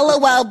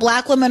 LOL,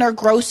 black women are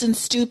gross and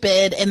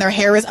stupid and their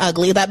hair is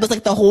ugly. That was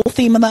like the whole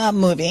theme of the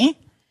movie.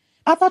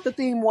 I thought the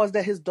theme was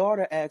that his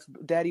daughter asked,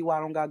 Daddy, why I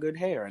don't got good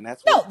hair? And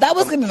that's that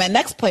was going to be my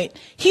next point.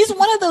 He's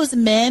one of those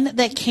men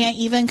that can't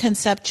even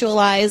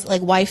conceptualize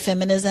like why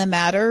feminism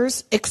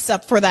matters,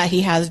 except for that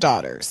he has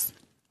daughters.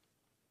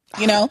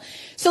 You know?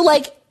 So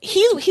like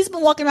he's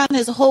been walking around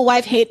his whole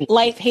life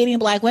hating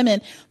black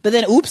women, but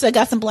then oops, I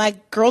got some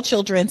black girl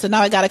children, so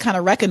now I got to kind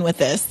of reckon with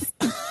this.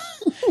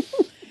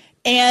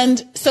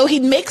 And so he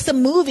makes a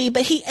movie,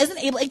 but he isn't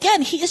able,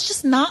 again, he is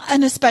just not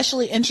an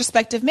especially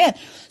introspective man.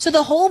 So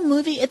the whole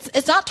movie,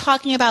 it's not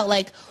talking about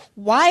like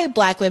why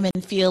black women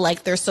feel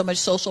like there's so much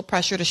social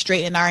pressure to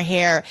straighten our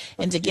hair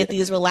and to get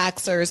these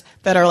relaxers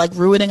that are like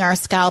ruining our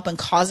scalp and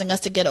causing us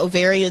to get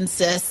ovarian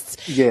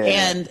cysts. Yeah.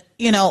 And,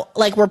 you know,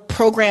 like we're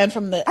programmed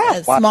from the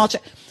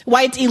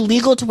why it's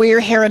illegal to wear your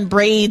hair in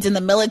braids in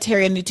the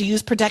military and to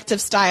use protective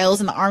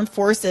styles in the armed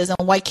forces,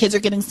 and why kids are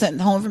getting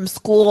sent home from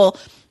school,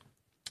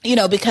 you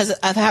know, because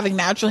of having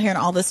natural hair and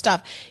all this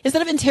stuff.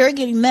 Instead of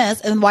interrogating this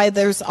and why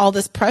there's all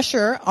this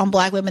pressure on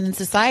black women in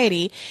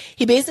society,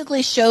 he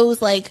basically shows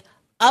like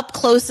up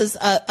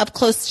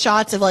close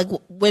shots of like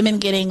women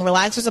getting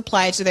relaxers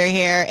applied to their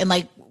hair and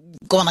like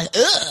going like,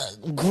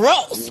 ugh,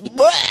 gross.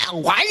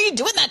 Why are you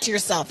doing that to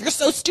yourself? You're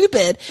so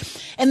stupid.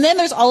 And then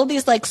there's all of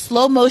these like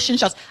slow motion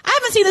shots. I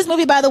haven't seen this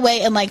movie, by the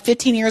way, in like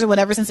 15 years or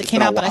whatever since it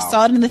came out, but I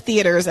saw it in the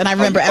theaters and I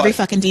remember every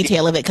fucking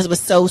detail of it because it was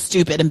so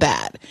stupid and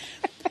bad.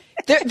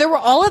 There were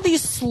all of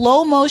these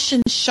slow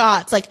motion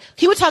shots. Like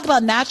he would talk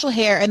about natural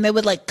hair and they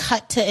would like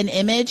cut to an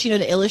image, you know,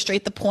 to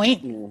illustrate the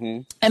point.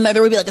 Mm-hmm. And then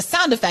there would be like a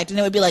sound effect and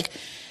it would be like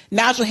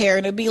natural hair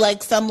and it would be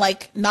like some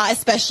like not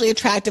especially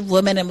attractive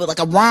woman and with like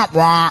a womp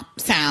womp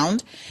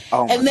sound.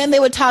 And then they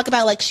would talk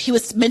about like he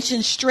was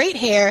mentioning straight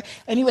hair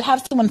and he would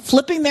have someone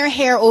flipping their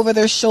hair over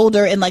their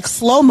shoulder in like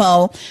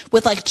slow-mo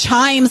with like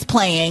chimes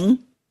playing.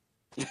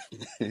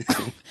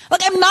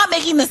 Like I'm not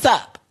making this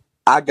up.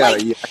 I got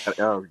it. Yeah.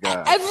 Oh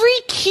god. Every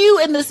cue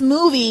in this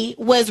movie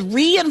was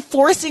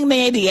reinforcing the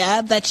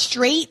idea that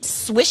straight,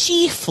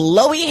 swishy,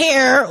 flowy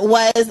hair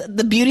was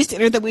the beauty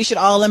standard that we should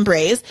all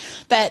embrace.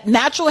 That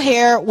natural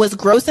hair was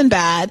gross and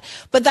bad,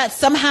 but that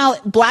somehow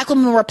black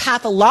women were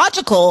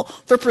pathological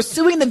for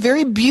pursuing the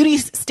very beauty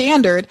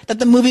standard that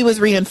the movie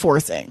was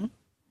reinforcing.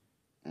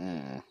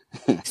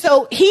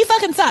 So he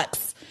fucking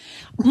sucks.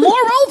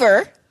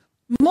 Moreover.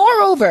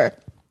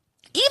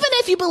 Even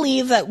if you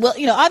believe that,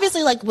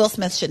 obviously, like, Will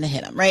Smith shouldn't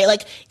have hit him, right?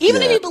 Like,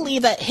 even if you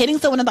believe that hitting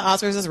someone at the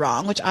Oscars is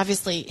wrong, which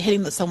obviously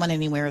hitting someone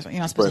anywhere is, you're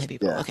not supposed to hit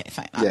people. Yeah. Okay,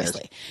 fine,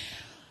 obviously.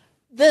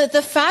 Yes.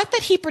 The fact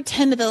that he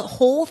pretended the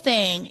whole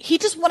thing, he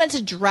just wanted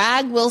to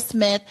drag Will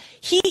Smith,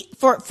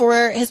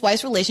 for his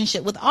wife's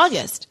relationship with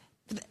August.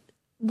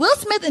 Will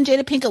Smith and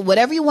Jada Pinkett,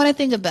 whatever you want to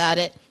think about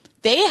it,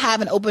 they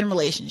have an open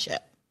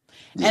relationship.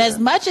 Yeah. And as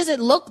much as it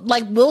looked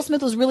like Will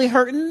Smith was really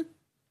hurting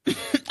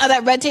at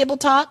that Red Table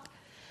Talk,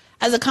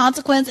 as a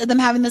consequence of them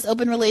having this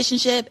open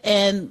relationship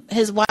and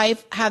his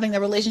wife having a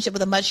relationship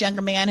with a much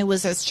younger man who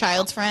was his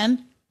child's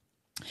friend,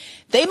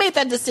 they made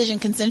that decision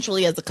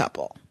consensually as a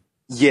couple.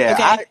 Yeah.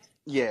 Okay?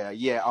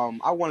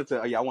 I wanted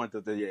to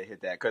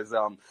hit that because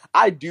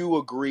I do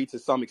agree to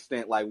some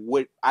extent. Like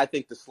what I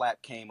think the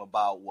slap came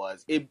about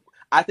was it.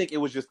 I think it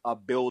was just a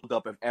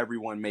buildup of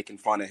everyone making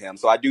fun of him.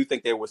 So I do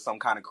think there was some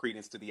kind of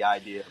credence to the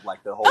idea of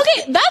like the whole.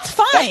 Okay, thing. That's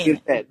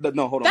fine.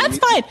 No, hold on. That's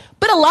fine.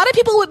 But a lot of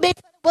people would make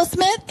fun of Will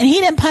Smith, and he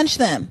didn't punch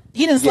them.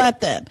 He didn't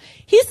slap them.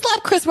 He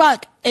slapped Chris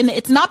Rock, and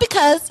it's not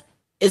because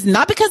of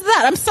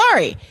that. I'm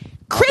sorry.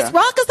 Chris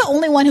Rock is the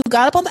only one who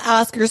got up on the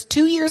Oscars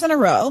 2 years in a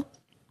row.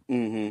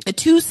 Mm-hmm.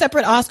 2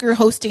 separate Oscar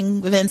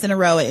hosting events in a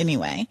row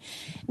anyway,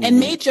 and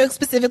made jokes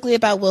specifically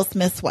about Will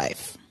Smith's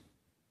wife.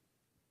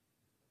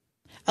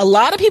 A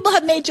lot of people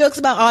have made jokes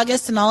about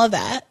August and all of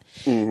that,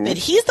 but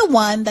he's the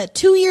one that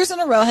 2 years in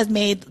a row has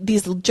made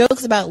these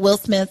jokes about Will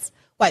Smith's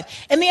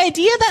wife. And the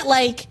idea that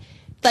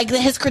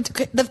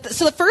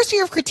so the first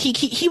year of critique,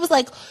 he was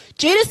like,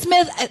 Jada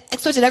Smith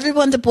expected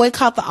everyone to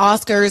boycott the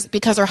Oscars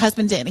because her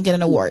husband didn't get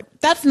an award.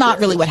 That's not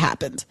really what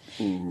happened.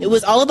 It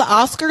was all of the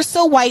Oscars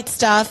so white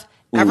stuff.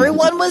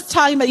 Everyone was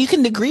talking about, you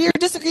can agree or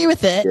disagree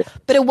with it,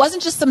 but it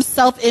wasn't just some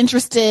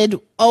self-interested,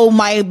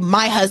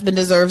 my husband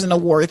deserves an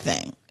award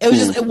thing. It was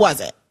just, it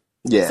wasn't.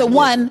 Yeah. So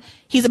one,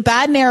 he's a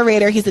bad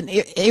narrator. He's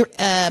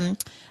an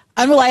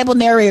unreliable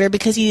narrator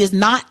because he is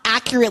not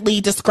accurately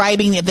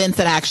describing the events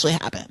that actually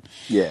happened.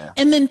 Yeah.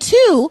 And then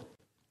 2,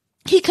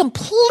 he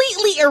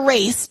completely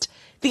erased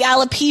the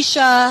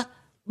alopecia,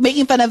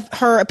 making fun of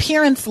her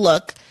appearance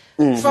look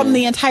from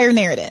the entire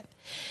narrative.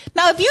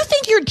 Now, if you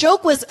think your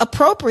joke was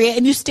appropriate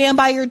and you stand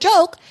by your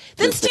joke,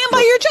 then stand by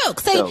your joke.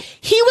 Say,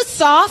 he was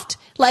soft,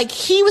 like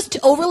he was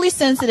overly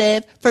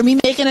sensitive for me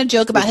making a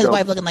joke about his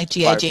wife looking like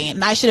G.I. Jane,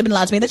 and I should have been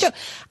allowed to make that joke.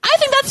 I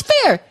think that's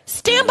fair.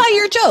 Stand by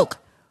your joke.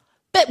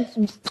 But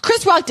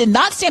Chris Rock did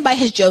not stand by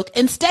his joke.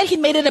 Instead, he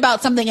made it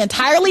about something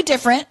entirely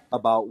different.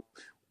 About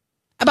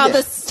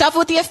the stuff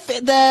with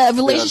the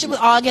relationship with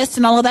August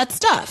and all of that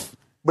stuff.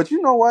 But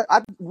you know what? I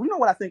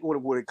think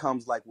what it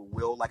comes like with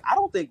Will. Like, I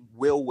don't think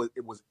Will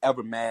was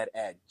ever mad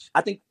at.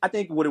 I think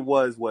what it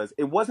was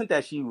it wasn't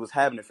that she was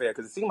having an affair,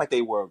 because it seemed like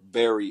they were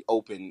very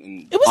open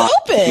and it was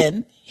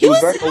open. He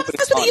was very open.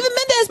 That's what even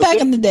Mendez back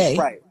in the day,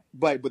 right?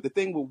 But the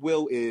thing with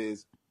Will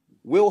is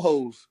Will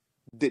hoes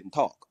didn't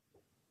talk.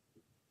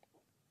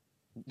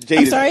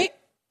 I'm sorry.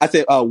 I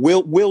said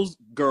Will's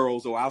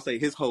girls, or I'll say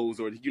his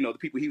hoes, or the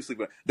people he was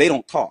sleeping with, they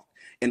don't talk.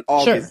 And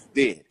August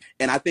did.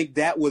 And I think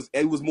it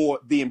was more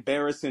the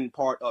embarrassing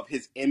part of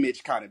his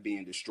image kind of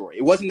being destroyed.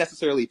 It wasn't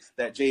necessarily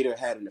that Jada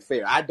had an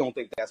affair. I don't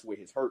think that's where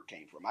his hurt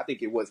came from. I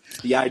think it was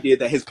the idea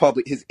that his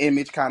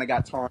image kind of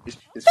got tarnished,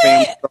 his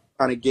family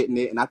kind of getting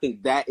it, and I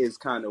think that is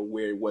kind of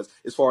where it was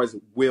as far as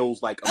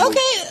Will's like.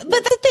 Okay,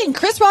 but the thing,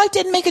 Chris Rock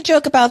didn't make a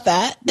joke about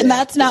that, and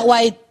that's not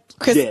why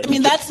Chris. I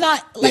mean, that's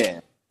not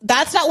like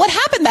that's not what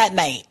happened that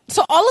night.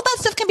 So all of that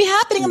stuff can be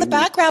happening in the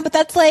background, but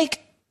that's like.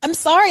 I'm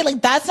sorry,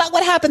 like that's not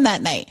what happened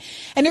that night.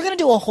 And you're going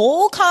to do a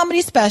whole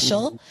comedy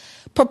special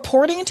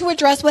purporting to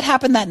address what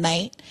happened that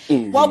night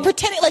while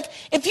pretending like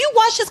if you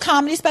watch this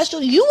comedy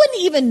special, you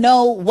wouldn't even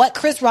know what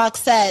Chris Rock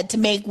said to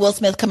make Will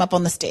Smith come up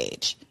on the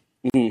stage.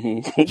 I don't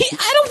even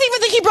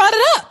think he brought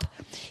it up.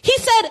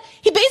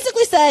 He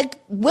basically said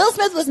Will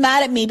Smith was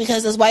mad at me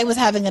because his wife was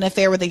having an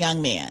affair with a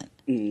young man.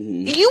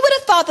 You would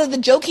have thought that the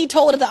joke he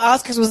told at the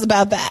Oscars was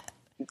about that.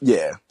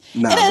 Yeah.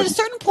 And at a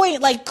certain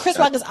point, like Chris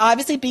Rock is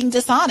obviously being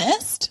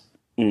dishonest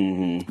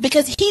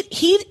because he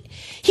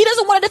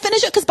doesn't want to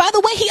finish it. Because by the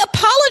way, he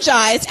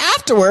apologized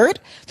afterward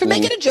for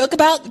making a joke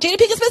about Jada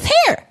Pinkett Smith's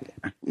hair.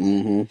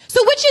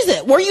 So which is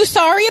it? Were you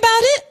sorry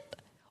about it,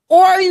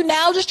 or are you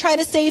now just trying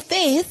to save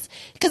face?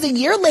 Because a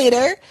year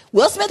later,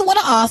 Will Smith won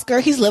an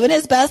Oscar. He's living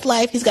his best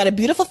life. He's got a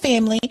beautiful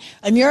family,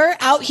 and you're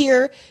out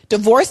here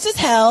divorced as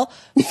hell,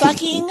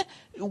 fucking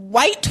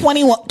white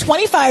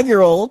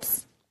 25-year-olds.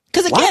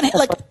 Because again,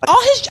 like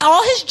all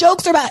his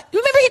jokes are about.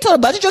 Remember, he told a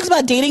bunch of jokes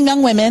about dating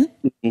young women.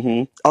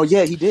 Oh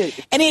yeah, he did.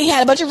 And he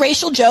had a bunch of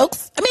racial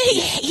jokes. I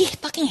mean, he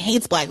fucking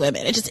hates black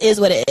women. It just is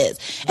what it is.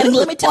 And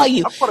let me tell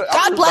you,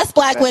 God bless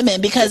black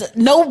women, because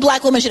no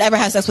black woman should ever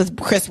have sex with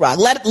Chris Rock.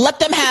 Let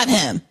them have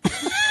him.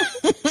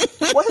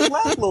 Well, his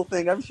last little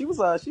thing. I mean, she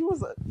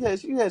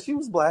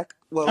was black.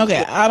 Well,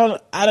 okay, I don't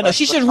know.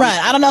 She should run.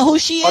 I don't know who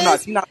she is. Oh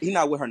no, he's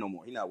not with her no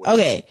more. He's not with her.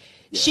 Okay,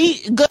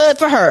 she good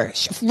for her.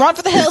 Run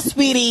for the hills,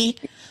 sweetie.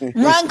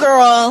 Run,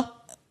 girl.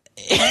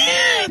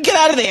 Get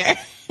out of there.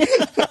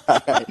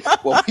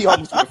 Right. Well, we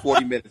almost went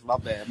 40 minutes. My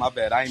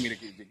bad. I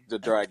didn't mean to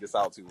drag this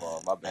out too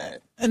long. My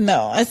bad.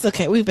 No, it's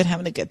okay. We've been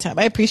having a good time.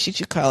 I appreciate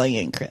you calling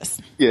in,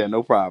 Chris. Yeah,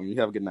 no problem. You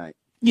have a good night.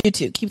 You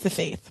too. Keep the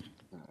faith.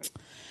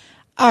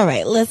 All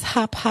right, let's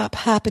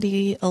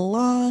hoppity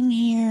along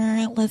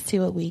here. Let's see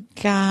what we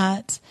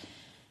got.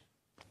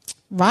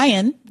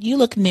 Ryan, you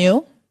look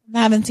new.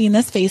 I haven't seen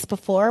this face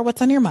before.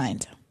 What's on your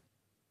mind?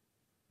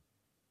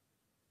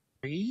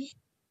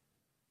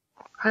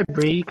 Hi,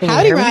 Bree.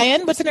 Howdy,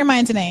 Ryan. What's on your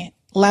mind tonight?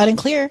 Loud and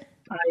clear.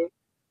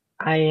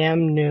 I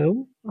am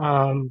new,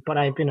 but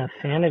I've been a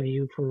fan of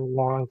you for a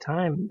long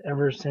time,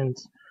 ever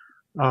since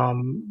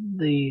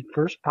the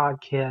first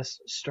podcast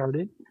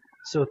started.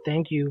 So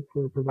thank you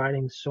for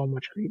providing so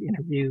much great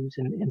interviews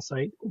and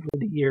insight over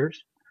the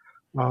years.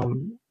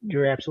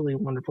 You're absolutely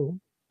wonderful.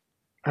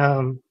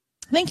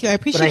 Thank you. I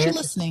appreciate you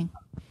listening.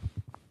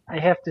 I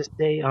have to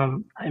say,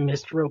 I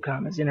missed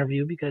Rokan's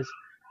interview because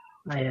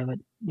I have a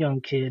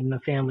young kid and a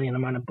family, and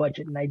I'm on a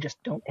budget, and I just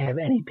don't have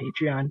any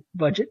Patreon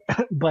budget.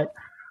 But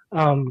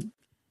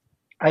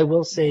I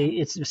will say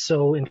it's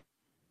so in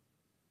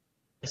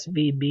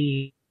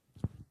SVB.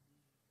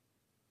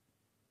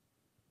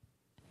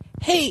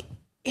 Hey,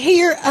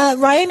 you're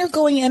Ryan, you're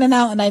going in and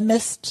out, and I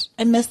missed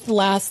the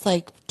last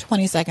like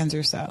 20 seconds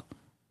or so.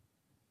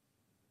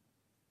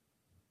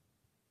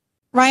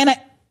 Ryan,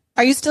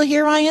 are you still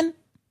here, Ryan?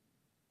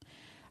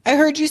 I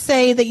heard you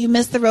say that you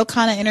missed the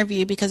Rokana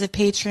interview because of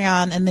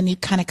Patreon, and then you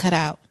kind of cut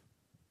out.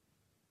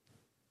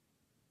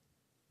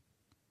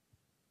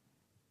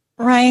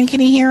 Ryan,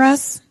 can you hear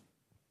us?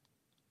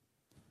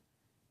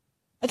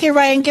 Okay,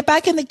 Ryan, get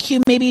back in the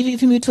queue. Maybe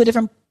if you move to a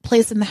different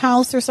place in the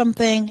house or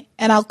something,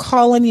 and I'll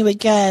call on you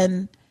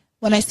again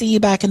when I see you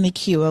back in the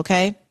queue,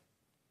 okay?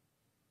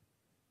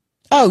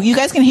 Oh, you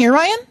guys can hear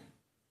Ryan?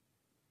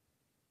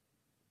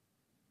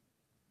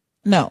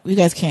 No, you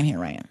guys can't hear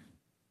Ryan.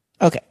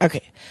 Okay,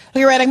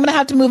 right, I'm going to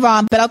have to move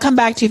on, but I'll come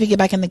back to you if you get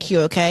back in the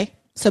queue, okay?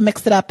 So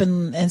mix it up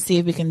and see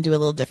if we can do a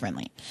little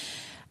differently.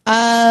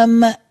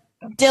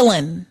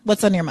 Dylan,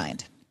 what's on your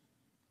mind?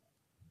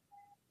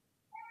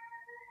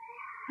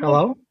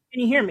 Hello?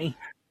 Can you hear me?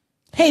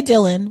 Hey,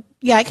 Dylan.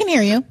 Yeah, I can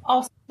hear you.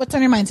 Awesome. What's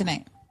on your mind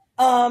tonight?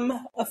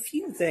 A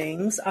few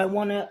things. I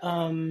want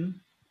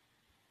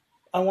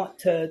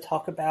to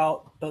talk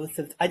about both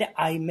of.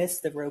 I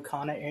missed the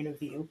Rokana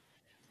interview.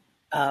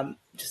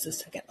 Just a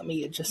second. Let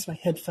me adjust my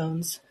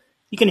headphones.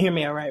 You can hear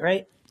me all right,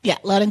 right? Yeah,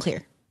 loud and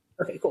clear.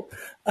 Okay, cool.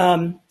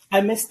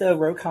 I missed the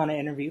Ro Khanna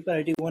interview, but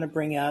I do want to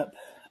bring up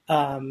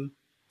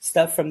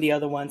stuff from the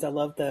other ones. I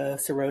love the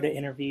Sirota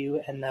interview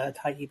and the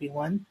Taibbi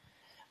one.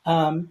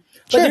 But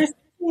Sure.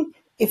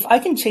 if I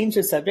can change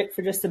the subject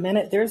for just a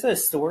minute, there's a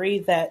story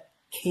that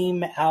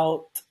came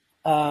out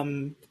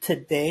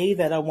today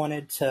that I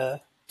wanted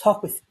to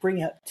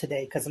bring up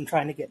today because I'm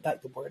trying to get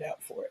the word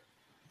out for it.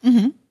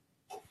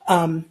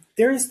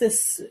 There's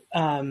this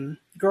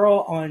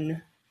girl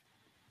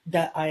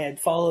that I had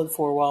followed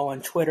for a while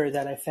on Twitter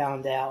that I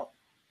found out.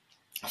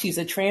 She's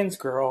a trans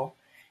girl,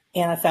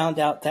 and I found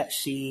out that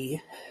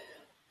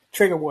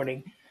trigger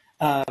warning,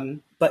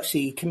 but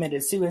she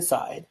committed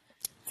suicide.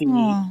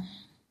 I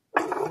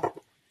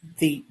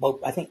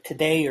think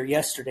today or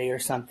yesterday or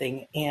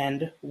something.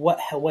 And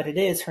what it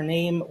is, her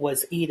name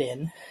was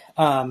Eden.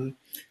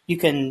 You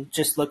can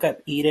just look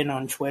up Eden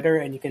on Twitter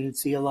and you can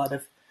see a lot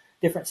of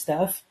different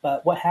stuff.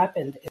 But what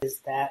happened is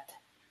that,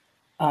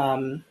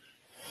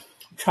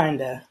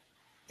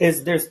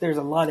 there's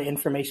a lot of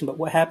information, but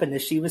what happened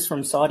is she was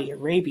from Saudi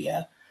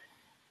Arabia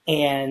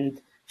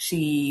and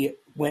she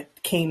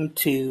came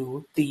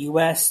to the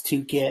U.S.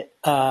 to get,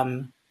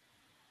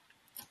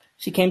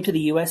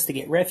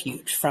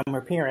 refuge from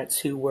her parents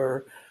who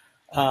were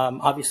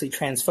obviously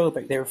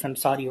transphobic. They were from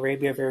Saudi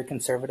Arabia, a very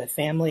conservative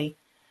family.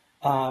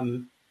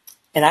 And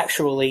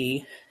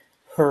actually,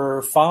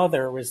 her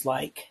father was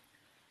like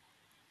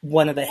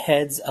one of the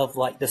heads of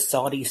like the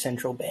Saudi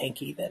central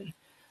bank even.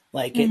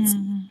 Like it's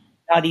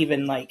not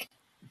even like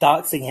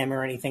doxing him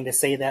or anything to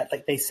say that.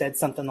 Like they said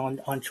something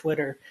on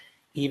Twitter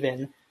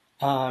even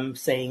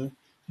saying,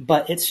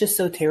 but it's just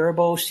so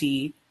terrible.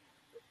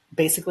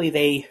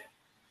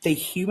 They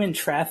human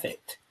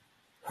trafficked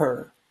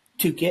her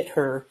to get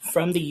her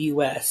from the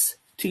U.S.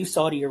 to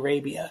Saudi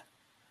Arabia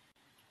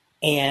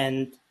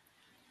and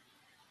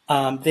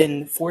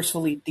then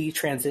forcefully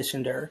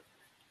detransitioned her.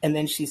 And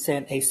then she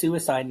sent a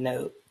suicide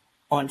note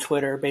on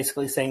Twitter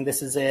basically saying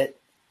this is it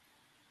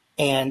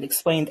and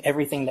explained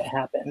everything that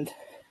happened.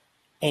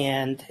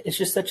 And it's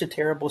just such a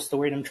terrible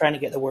story and I'm trying to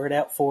get the word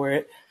out for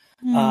it.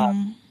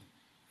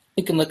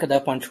 You can look it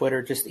up on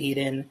Twitter, just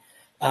Eden.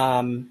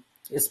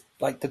 Is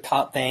like the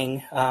top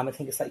thing. I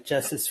think it's like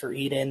Justice for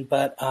Eden.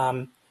 But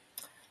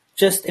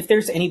just if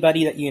there's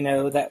anybody that you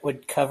know that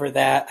would cover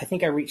that, I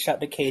think I reached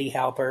out to Katie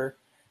Halper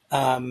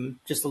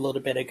just a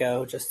little bit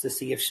ago just to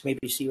see if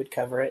maybe she would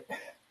cover it.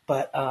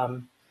 But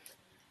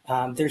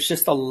there's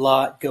just a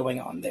lot going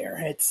on there.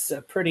 It's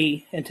a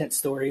pretty intense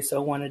story, so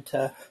I wanted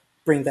to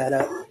bring that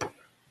up.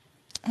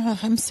 Oh,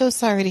 I'm so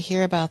sorry to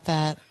hear about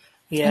that.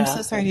 Yeah. I'm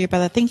so sorry to hear about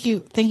that. Thank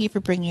you for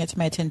bringing it to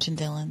my attention,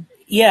 Dylan.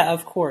 Yeah,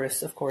 of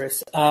course.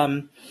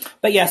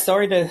 But yeah,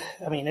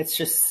 it's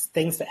just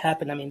things that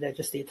happen. I mean,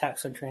 just the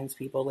attacks on trans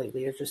people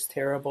lately are just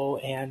terrible.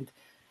 And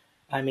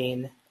I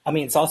mean,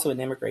 it's also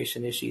an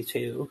immigration issue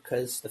too,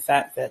 because the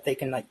fact that they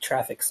can like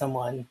traffic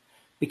someone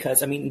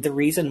because, I mean, the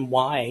reason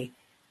why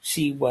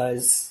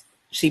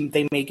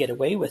they may get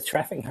away with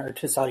trafficking her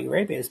to Saudi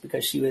Arabia is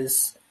because she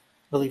was,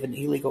 I believe, an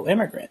illegal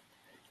immigrant.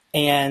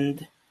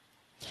 And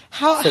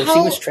how she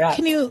was trapped.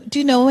 Do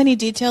you know any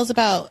details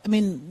about, I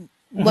mean,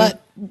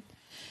 what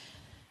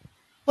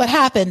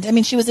happened? I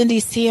mean, she was in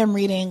DC, I'm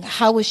reading.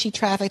 How was she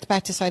trafficked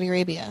back to Saudi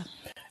Arabia?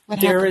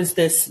 There was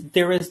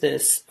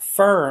this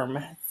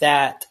firm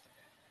that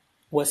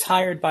was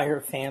hired by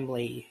her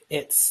family.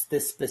 It's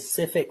this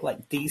specific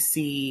like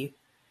DC.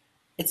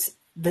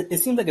 It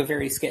seems like a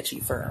very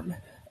sketchy firm.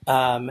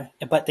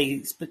 But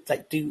they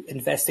like do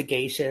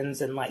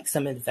investigations and like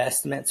some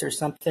investments or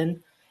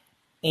something.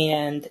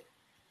 And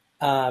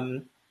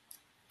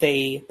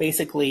they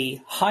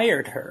basically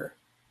hired her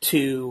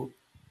to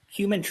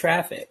human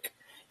traffic.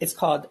 It's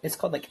called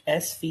like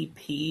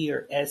SVP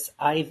or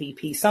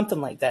SIVP, something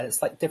like that.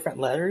 It's like different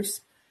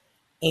letters.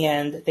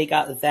 And they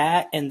got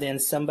that and then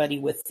somebody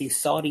with the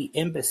Saudi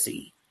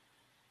embassy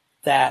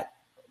that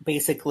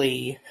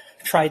basically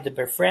tried to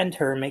befriend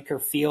her, make her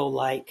feel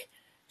like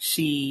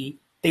they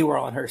were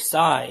on her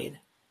side,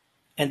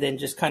 and then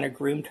just kind of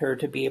groomed her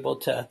to be able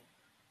to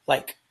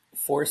like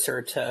force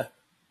her to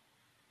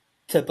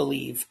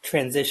believe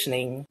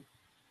detransitioning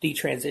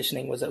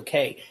was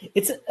okay.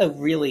 It's a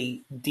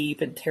really deep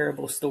and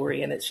terrible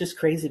story, and it's just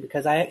crazy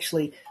because I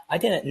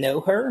didn't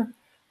know her,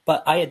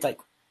 but I had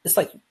it's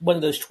like one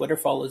of those Twitter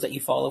follows that you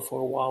follow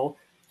for a while.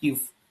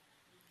 You've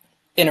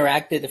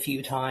interacted a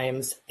few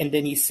times, and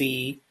then you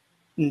see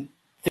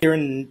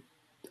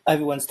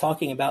everyone's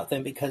talking about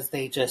them because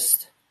they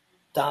just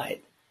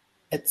died.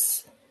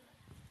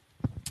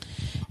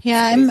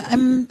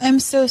 I'm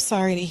so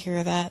sorry to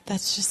hear that.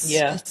 That's just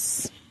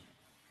It's...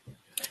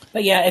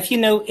 But yeah, if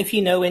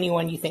you know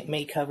anyone you think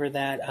may cover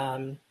that,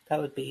 that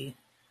would be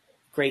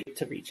great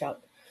to reach out.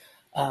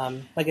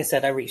 Like I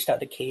said, I reached out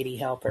to Katie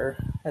Halper.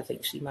 I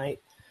think she might.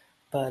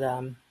 But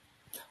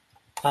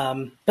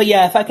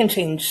yeah, if I can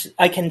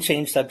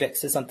change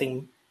subjects to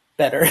something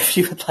better if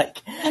you would like.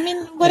 I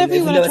mean, whatever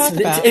you want to talk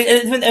about.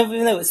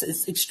 Even though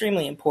it's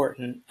extremely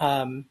important.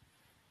 But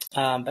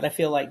I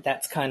feel like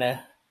that's kind of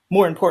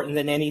more important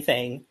than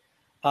anything.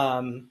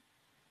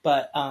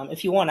 But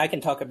if you want, I can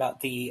talk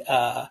about the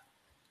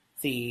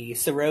the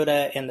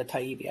Sirota and the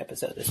Taibbi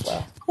episode as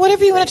well.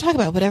 Whatever you want to talk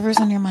about, whatever's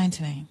on your mind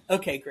tonight.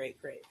 Okay, great.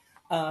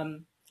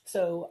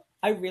 So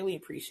I really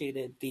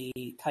appreciated the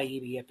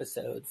Taibbi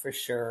episode for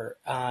sure.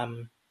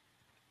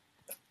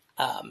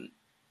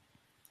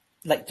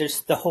 Like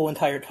there's the whole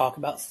entire talk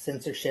about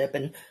censorship,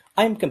 and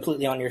I'm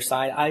completely on your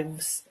side.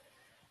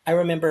 I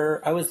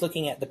remember I was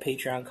looking at the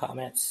Patreon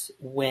comments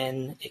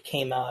when it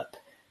came up,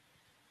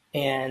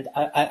 and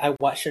I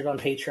watched it on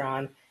Patreon,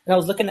 and I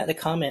was looking at the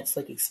comments,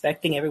 like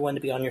expecting everyone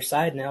to be on your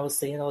side, and I was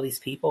seeing all these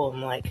people.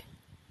 I'm like,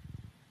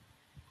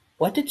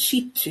 what did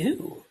she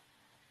do?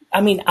 I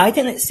mean, I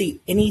didn't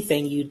see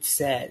anything you'd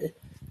said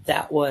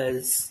that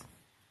was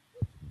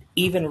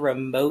even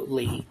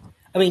remotely.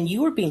 I mean,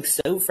 you were being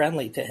so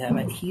friendly to him,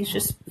 and he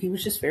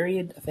was just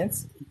very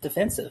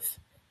defensive.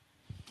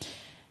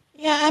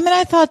 Yeah, I mean,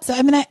 I thought so.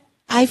 I mean,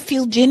 I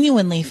feel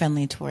genuinely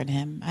friendly toward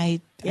him.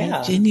 I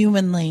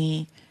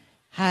genuinely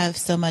have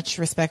so much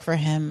respect for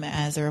him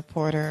as a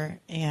reporter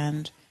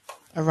and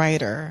a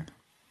writer.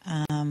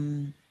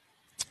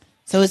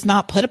 So it's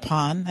not put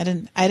upon. I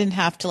didn't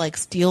have to like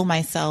steel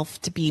myself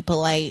to be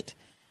polite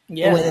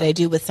the way that I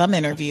do with some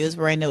interviews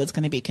where I know it's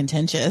going to be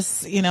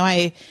contentious. You know,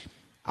 I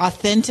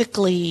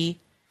authentically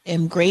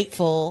am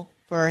grateful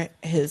for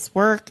his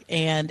work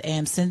and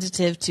am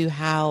sensitive to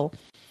how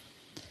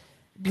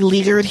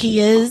beleaguered he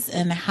is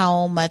and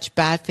how much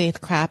bad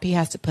faith crap he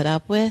has to put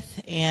up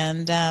with.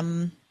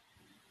 And,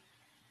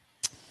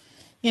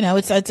 you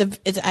know,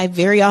 I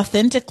very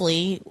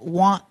authentically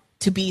want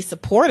to be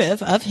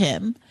supportive of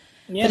him.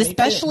 Yeah, but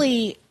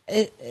especially,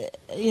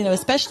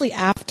 especially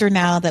after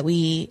now that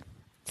we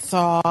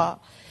saw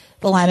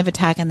the line of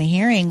attack in the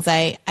hearings,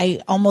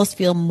 I almost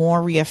feel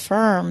more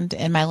reaffirmed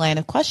in my line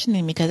of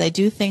questioning, because I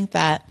do think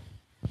that,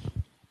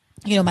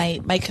 you know,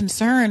 my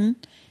concern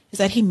is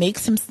that he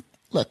makes him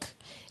look.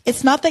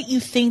 It's not that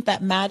you think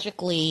that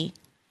magically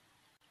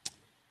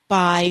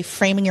by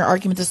framing your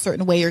arguments a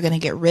certain way you're going to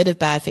get rid of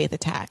bad faith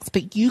attacks,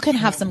 but you can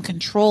have some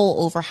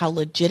control over how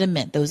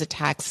legitimate those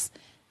attacks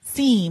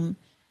seem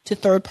to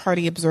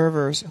third-party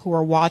observers who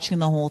are watching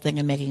the whole thing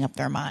and making up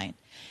their mind.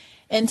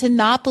 And to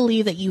not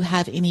believe that you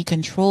have any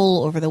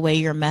control over the way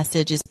your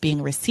message is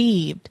being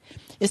received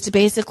is to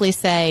basically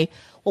say,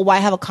 well, why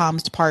have a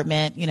comms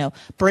department? You know,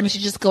 Bernie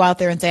should just go out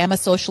there and say, I'm a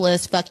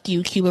socialist, fuck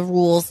you, Cuba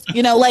rules.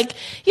 You know, like,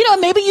 you know,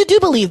 maybe you do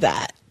believe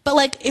that. But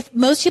like, if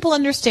most people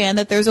understand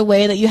that there's a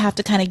way that you have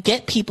to kind of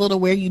get people to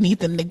where you need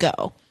them to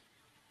go.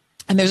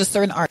 And there's a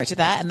certain art to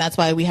that, and that's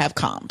why we have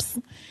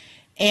comms.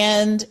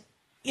 And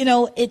you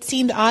know, it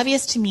seemed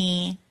obvious to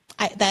me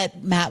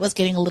that Matt was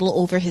getting a little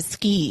over his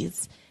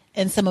skis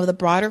in some of the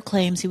broader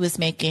claims he was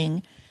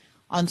making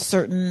on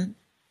certain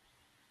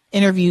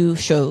interview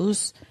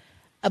shows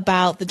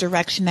about the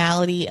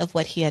directionality of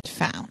what he had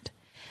found,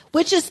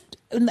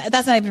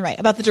 that's not even right,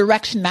 about the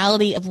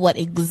directionality of what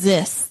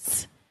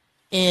exists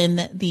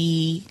in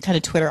the kind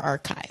of Twitter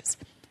archives.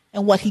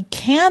 And what he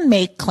can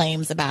make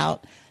claims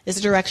about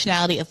is the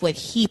directionality of what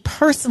he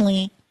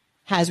personally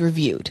has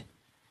reviewed,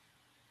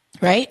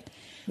 right?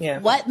 Yeah.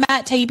 What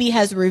Matt Taibbi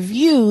has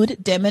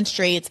reviewed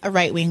demonstrates a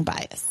right-wing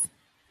bias.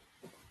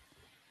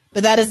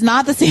 But that is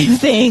not the same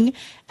thing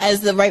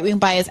as the right-wing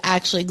bias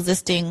actually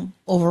existing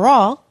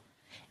overall.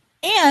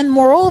 And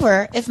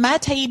moreover, if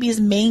Matt Taibbi's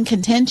main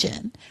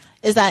contention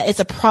is that it's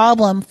a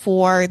problem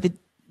for the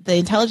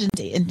intelligence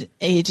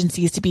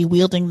agencies to be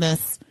wielding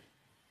this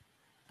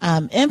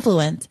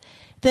influence,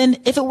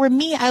 then if it were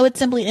me, I would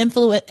simply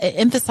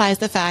emphasize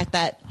the fact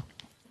that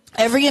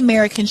every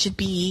American should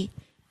be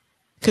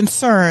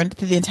concerned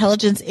that the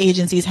intelligence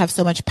agencies have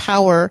so much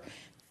power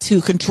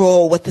to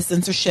control what the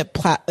censorship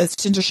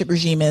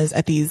regime is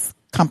at these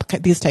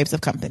types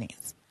of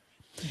companies.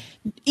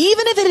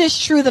 Even if it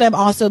is true that I'm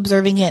also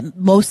observing it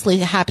mostly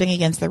happening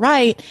against the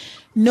right,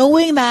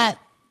 knowing that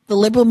the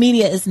liberal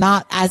media is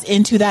not as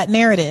into that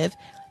narrative,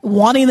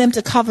 wanting them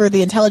to cover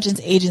the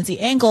intelligence agency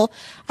angle,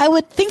 I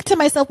would think to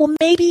myself, well,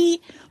 maybe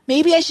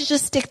I should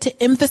just stick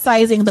to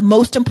emphasizing the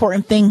most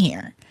important thing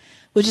here,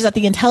 which is that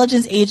the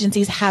intelligence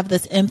agencies have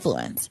this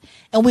influence.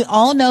 And we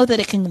all know that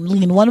it can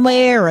lean one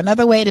way or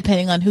another way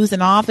depending on who's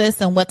in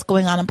office and what's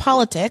going on in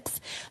politics.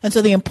 And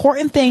so the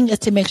important thing is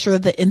to make sure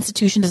the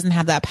institution doesn't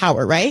have that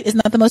power, right?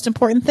 Isn't that the most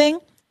important thing?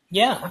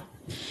 Yeah.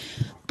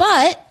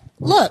 But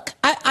look,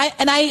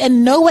 I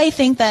in no way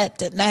think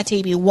that Matt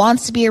Taibbi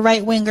wants to be a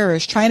right-winger or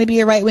is trying to be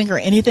a right-winger or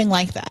anything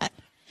like that.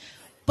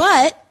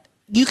 But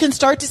you can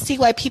start to see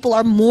why people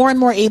are more and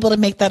more able to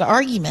make that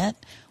argument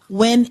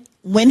when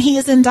he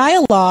is in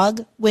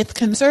dialogue with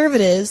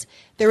conservatives.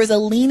 There is a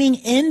leaning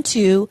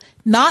into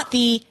not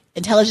the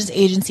intelligence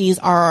agencies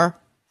are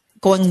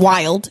going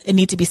wild and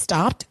need to be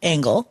stopped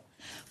angle,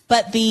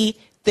 but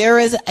there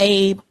is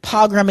a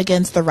pogrom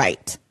against the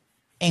right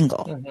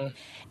angle. Mm-hmm.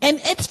 And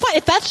it's fine.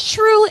 If that's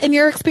true in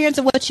your experience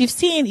of what you've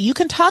seen, you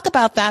can talk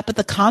about that, but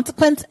the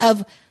consequence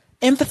of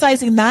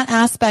emphasizing that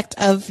aspect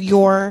of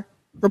your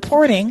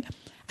reporting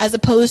as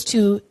opposed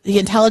to the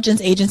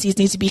intelligence agencies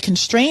need to be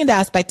constrained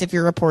aspect of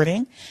your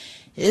reporting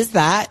is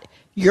that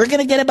you're going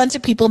to get a bunch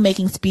of people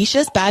making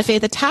specious bad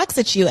faith attacks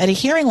at you at a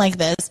hearing like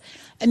this.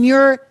 and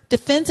your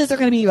defenses are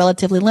going to be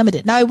relatively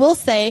limited. Now, I will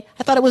say,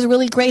 I thought it was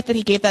really great that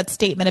he gave that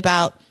statement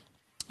about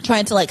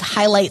trying to like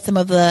highlight some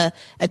of the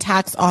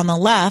attacks on the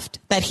left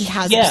that he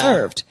has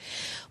observed.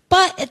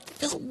 But it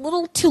feels a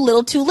little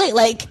too late.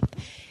 Like,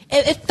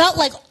 it felt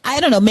like, I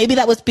don't know, maybe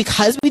that was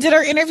because we did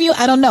our interview.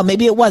 I don't know.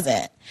 Maybe it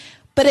wasn't.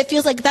 But it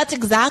feels like that's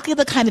exactly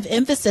the kind of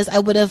emphasis I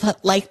would have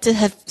liked to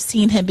have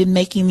seen him been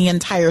making the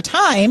entire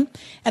time.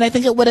 And I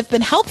think it would have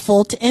been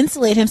helpful to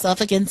insulate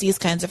himself against these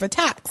kinds of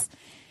attacks.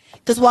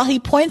 Because while he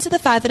points to the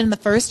fact that in the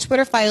first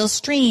Twitter Files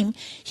stream,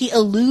 he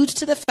alludes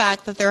to the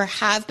fact that there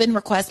have been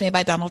requests made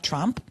by Donald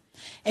Trump.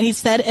 And he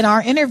said in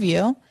our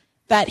interview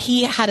that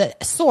he had a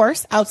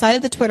source outside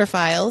of the Twitter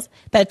Files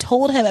that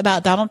told him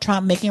about Donald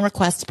Trump making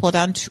requests to pull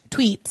down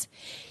tweets.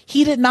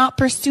 He did not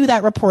pursue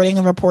that reporting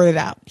and report it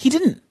out. He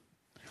didn't.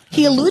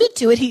 He alluded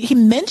to it. He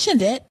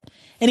mentioned it.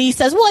 And he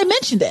says, well, I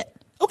mentioned it.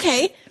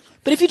 Okay.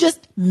 But if you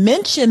just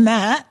mention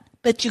that,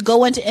 but you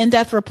go into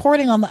in-depth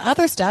reporting on the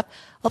other stuff,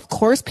 of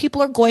course,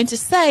 people are going to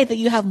say that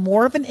you have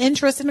more of an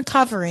interest in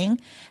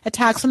covering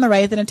attacks on the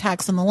right than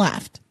attacks on the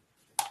left.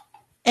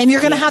 And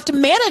you're going to have to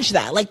manage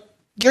that. Like,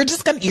 you're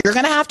going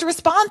to have to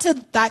respond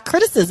to that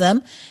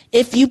criticism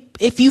if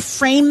you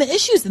frame the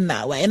issues in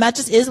that way. And that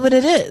just is what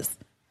it is.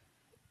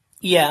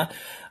 Yeah.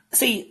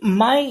 See,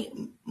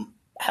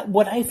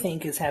 what I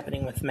think is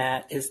happening with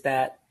Matt is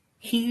that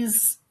he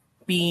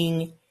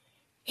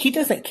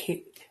doesn't care.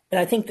 And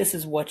I think this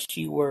is what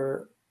you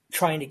were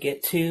trying to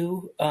get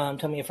to.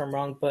 Tell me if I'm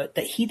wrong, but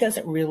that he's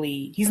not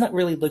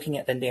really looking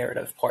at the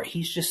narrative part.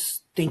 He's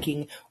just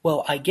thinking,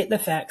 well, I get the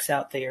facts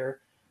out there,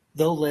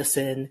 they'll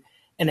listen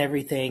and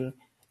everything.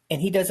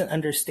 And he doesn't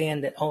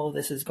understand that all of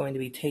this is going to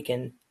be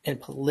taken in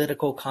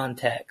political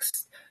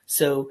context.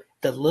 So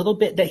the little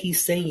bit that he's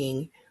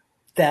saying,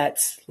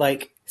 that's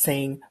like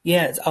saying,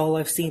 yeah, it's all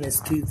I've seen is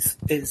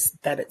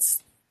that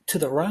it's to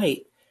the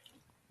right.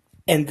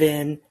 And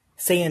then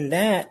saying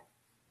that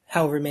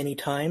however many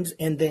times,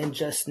 and then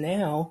just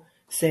now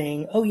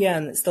saying, oh yeah,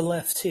 and it's the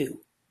left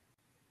too.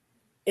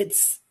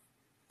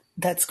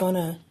 That's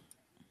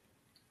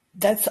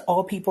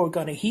all people are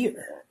gonna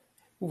hear,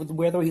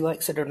 whether he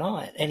likes it or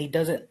not. And he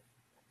doesn't,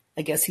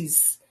 I guess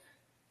he's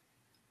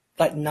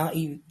like not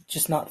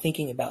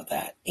thinking about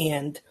that.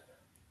 And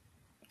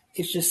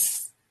it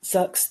just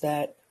sucks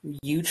that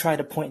you try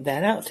to point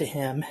that out to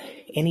him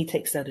and he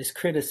takes that as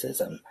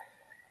criticism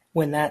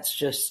when that's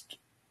just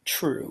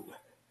true.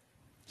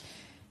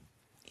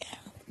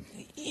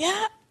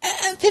 Yeah.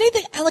 If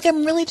anything,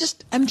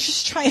 I'm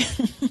just trying,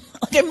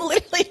 like, I'm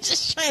literally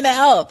just trying to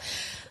help.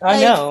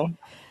 I know.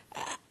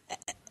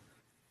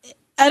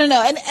 I don't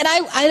know. And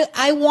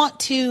I want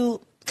to,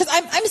 cause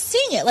I'm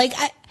seeing it. Like,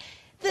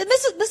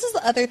 this is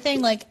the other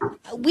thing. Like,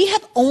 we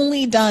have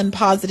only done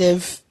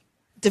positive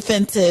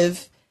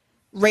defensive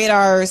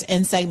radars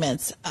and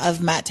segments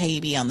of Matt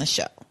Taibbi on the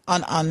show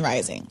on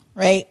Rising,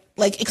 right?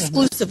 Like,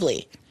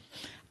 exclusively.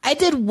 I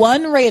did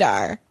one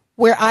radar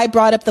where I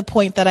brought up the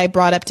point that I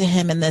brought up to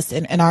him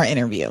in our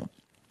interview.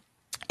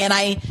 And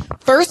I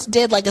first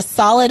did like a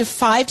solid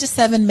 5 to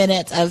 7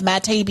 minutes of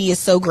Matt Taibbi is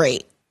so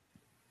great,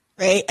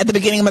 right? At the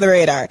beginning of the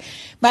radar.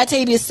 Matt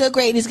Taibbi is so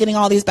great. He's getting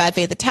all these bad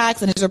faith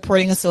attacks and his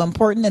reporting is so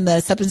important and the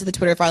acceptance of the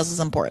Twitter Files is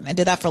important. I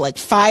did that for like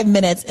 5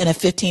 minutes in a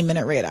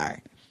 15-minute radar.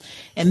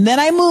 And then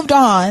I moved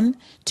on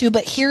to,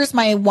 but here's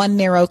my one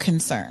narrow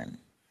concern.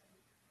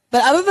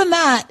 But other than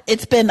that,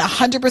 it's been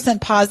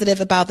 100%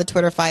 positive about the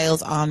Twitter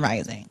Files on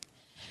Rising.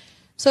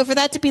 So for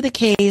that to be the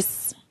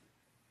case,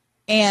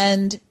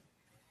 and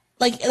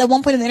like at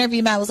one point in the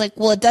interview, Matt was like,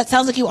 well, that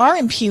sounds like you are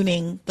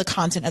impugning the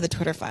content of the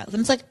Twitter Files.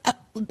 And it's like,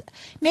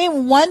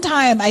 name one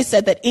time I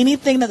said that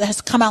anything that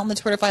has come out in the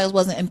Twitter Files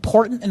wasn't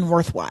important and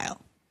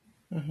worthwhile.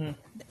 Mm-hmm.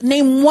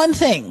 Name one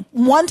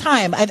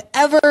time I've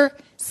ever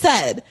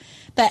said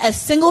that a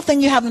single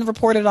thing you haven't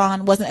reported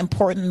on wasn't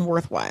important and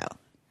worthwhile.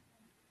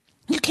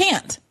 You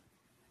can't.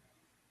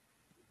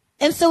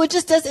 And so it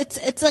just does,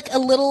 it's like a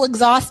little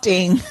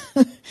exhausting.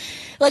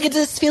 Like, it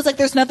just feels like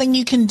there's nothing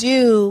you can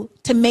do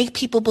to make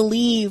people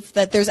believe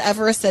that there's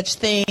ever a such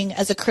thing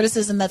as a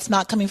criticism that's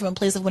not coming from a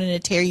place of wanting to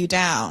tear you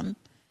down.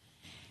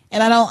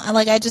 And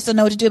I just don't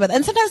know what to do about that.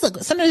 And sometimes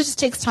it just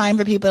takes time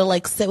for people to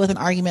like sit with an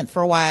argument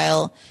for a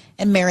while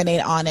and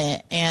marinate on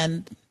it.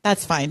 And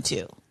that's fine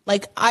too.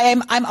 Like,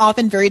 I'm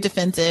often very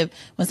defensive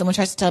when someone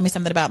tries to tell me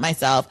something about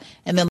myself.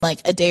 And then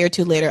like a day or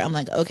two later, I'm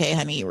like, okay,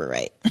 honey, you were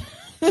right.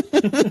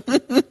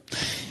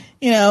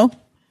 You know?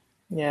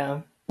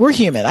 Yeah. We're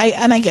human.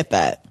 I get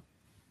that.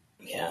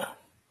 Yeah.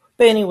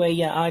 But anyway,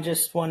 yeah, I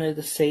just wanted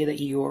to say that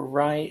you were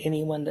right.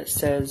 Anyone that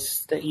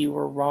says that you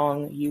were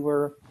wrong,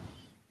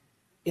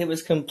 it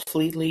was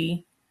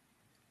completely,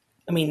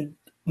 I mean,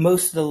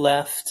 most of the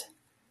left,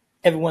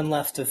 everyone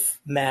left of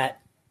Matt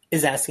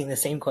is asking the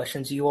same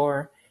questions you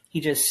are.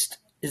 He just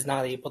is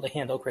not able to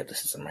handle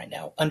criticism right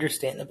now,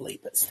 understandably,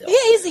 but still.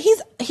 Yeah,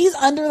 he's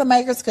under the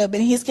microscope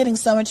and he's getting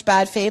so much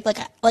bad faith. Like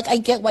I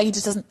get why he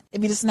doesn't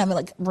have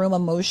like room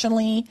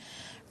emotionally,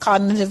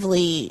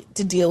 cognitively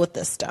to deal with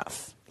this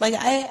stuff. Like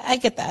I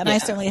get that. And I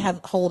certainly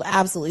hold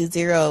absolutely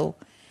zero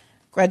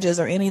grudges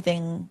or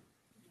anything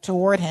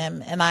toward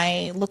him. And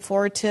I look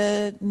forward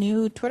to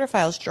new Twitter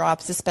Files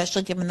drops,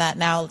 especially given that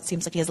now it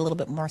seems like he has a little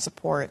bit more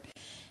support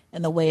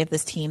in the way of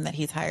this team that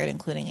he's hired,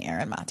 including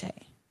Aaron Mate.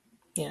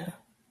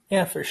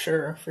 Yeah, for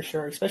sure.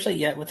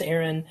 Especially, with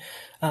Aaron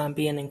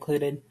being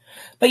included.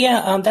 But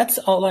that's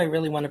all I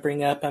really want to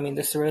bring up. I mean,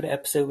 the Sirota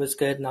episode was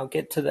good, and I'll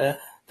get to the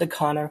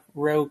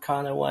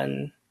Khanna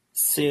one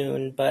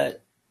soon.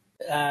 But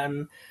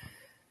I'm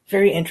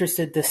very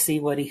interested to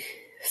see what he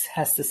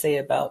has to say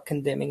about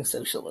condemning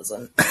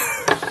socialism.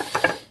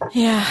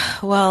 Yeah,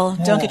 well,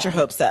 don't get your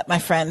hopes up, my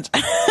friend.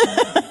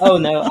 Oh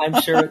no,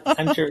 I'm sure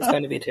it's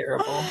going to be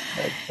terrible.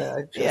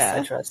 But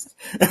I trust.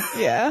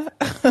 Yeah.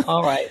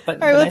 All right. All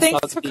right. Well,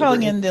 thanks for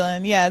calling in,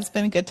 Dylan. Yeah, it's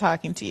been good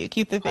talking to you.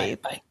 Keep the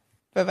faith. Bye.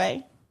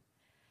 Bye.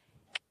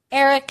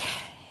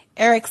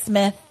 Eric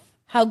Smith,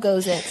 how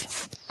goes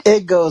it?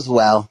 It goes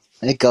well.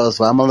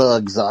 I'm a little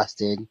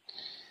exhausted.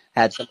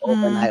 Had some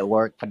overnight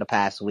work for the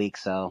past week,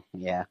 so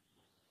yeah.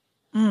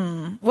 Do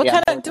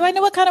I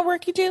know what kind of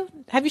work you do?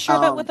 Have you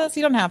shared that with us?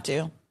 You don't have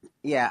to.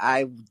 Yeah,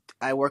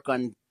 I work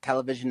on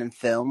television and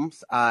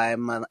films.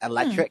 I'm an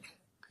electric,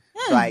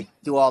 so I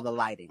do all the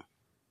lighting.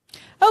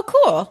 Oh,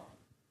 cool.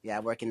 Yeah, I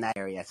work in that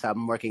area. So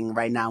I'm working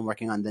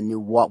on the new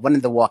one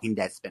of the Walking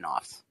Dead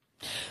spinoffs.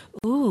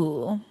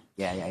 Ooh.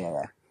 Yeah.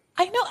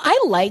 I know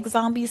I like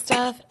zombie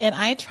stuff, and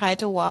I tried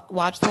to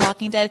watch The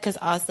Walking Dead because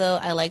also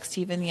I like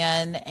Steven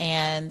Yeun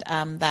and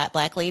that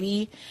black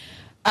lady.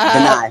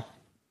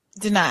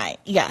 Deny,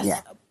 yes.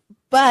 Yeah.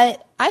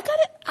 But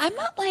I'm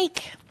not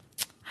like,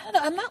 I don't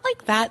know, I'm not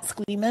like that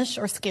squeamish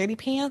or scaredy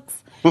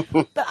pants.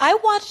 But I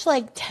watched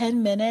like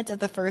 10 minutes of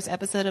the first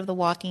episode of The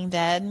Walking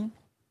Dead,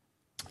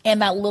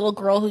 and that little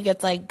girl who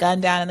gets like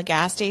gunned down in the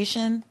gas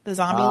station, the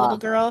zombie little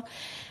girl.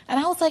 And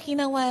I was like, you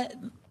know what?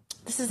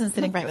 This isn't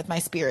sitting right with my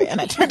spirit. And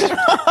I turned it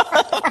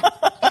off.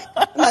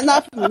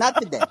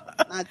 Not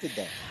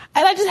today.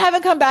 And I just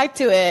haven't come back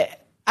to it.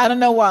 I don't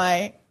know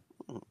why.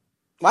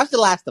 Watch The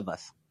Last of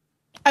Us.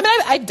 I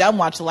mean, I done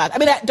watch The Last. I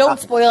mean, don't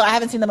spoil. I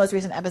haven't seen the most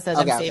recent episodes.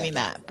 I'm saving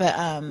that. But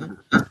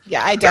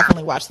yeah, I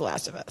definitely watched The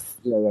Last of Us.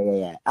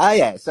 Yeah. Oh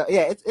yeah. So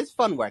yeah, it's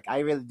fun work. I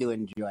really do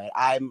enjoy it.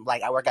 I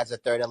work as a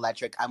third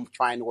electric. I'm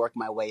trying to work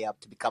my way up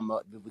to become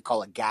what we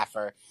call a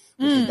gaffer,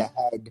 which is the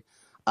head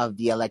of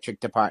the electric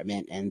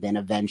department, and then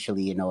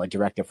eventually, a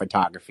director of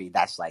photography.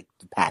 That's like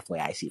the pathway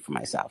I see for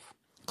myself.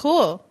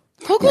 Cool.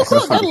 Good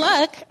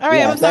luck. All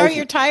right. I'm sorry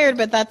you're tired,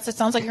 but it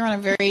sounds like you're on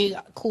a very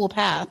cool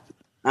path.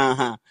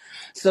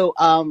 So,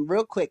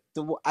 real quick,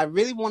 I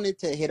really wanted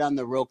to hit on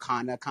the real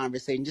Khanna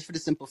conversation, just for the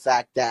simple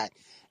fact that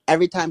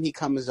every time he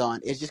comes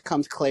on, it just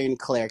comes clear and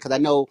clear. Because I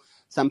know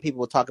some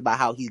people will talk about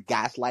how he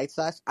gaslights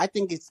us. I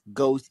think it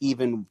goes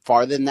even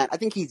farther than that. I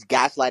think he's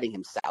gaslighting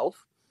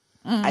himself.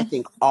 I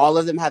think all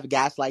of them have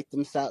gaslit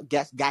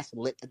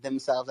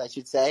themselves, I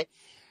should say,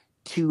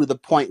 to the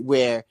point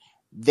where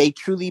they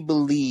truly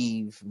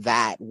believe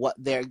that what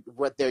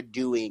they're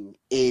doing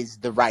is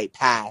the right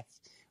path,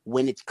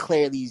 when it's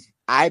clearly,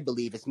 I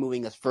believe, it's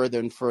moving us further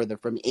and further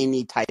from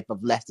any type of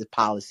leftist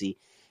policy.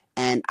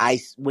 And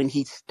when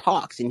he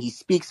talks and he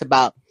speaks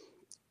about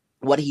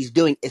what he's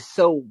doing, is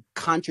so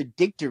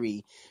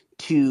contradictory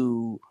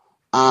to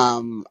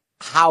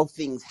how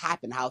things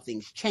happen, how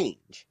things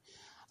change.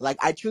 Like,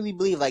 I truly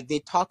believe, like, they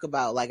talk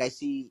about, like, I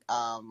see,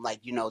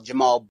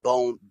 Jamal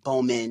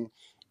Bowman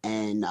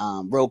and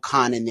Ro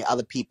Khanna and the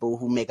other people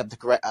who make up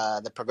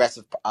the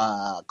progressive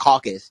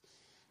caucus.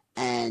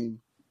 And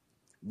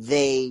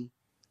they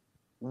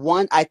just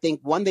won't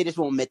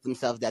admit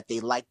themselves that they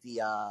like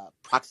the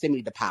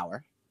proximity to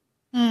power.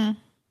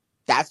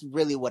 That's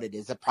really what it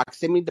is, a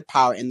proximity to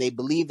power. And they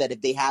believe that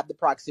if they have the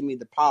proximity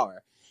to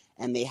power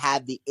and they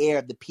have the ear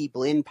of the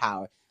people in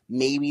power,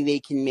 maybe they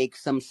can make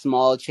some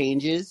small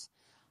changes.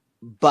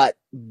 But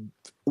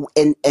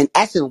in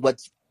essence, what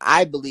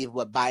I believe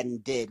what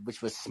Biden did,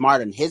 which was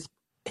smart on his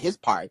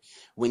part,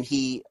 when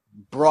he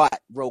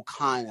brought Ro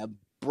Khanna,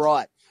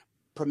 brought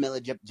Pramila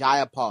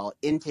Jayapal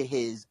into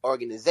his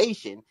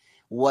organization,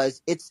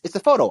 was it's a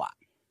photo op.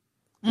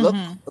 Look,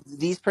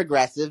 these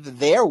progressives,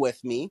 they're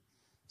with me.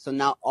 So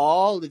now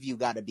all of you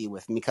got to be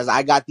with me because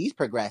I got these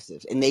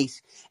progressives, and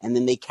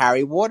then they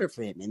carry water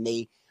for him and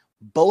they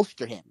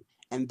bolster him.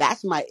 And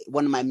that's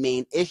one of my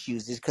main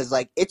issues, is because,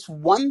 like, it's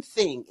one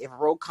thing if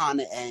Ro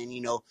Khanna and,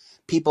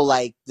 people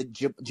like the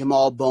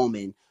Jamal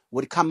Bowman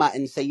would come out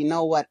and say, you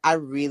know what, I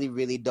really,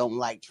 really don't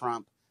like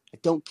Trump. I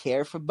don't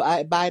care for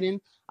Biden.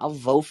 I'll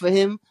vote for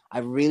him. I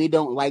really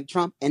don't like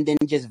Trump. And then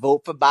just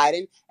vote for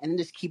Biden and then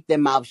just keep their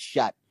mouths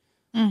shut,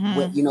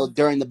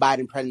 during the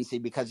Biden presidency,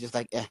 because just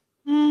like,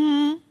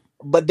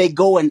 But they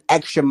go an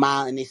extra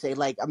mile and they say,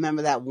 like, I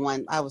remember that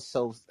one. I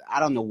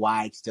don't know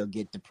why I still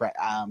get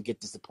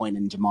disappointed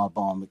in Jamal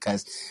Bowman,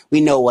 because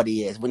we know what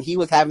he is. When he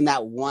was having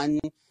that one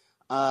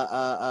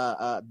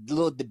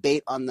little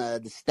debate on the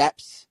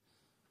steps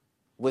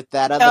with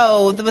that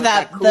other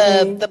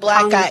the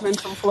black guy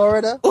from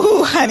Florida.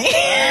 Ooh, honey.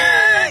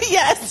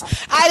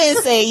 Yes, I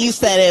didn't say it, you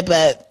said it,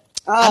 but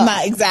I'm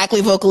not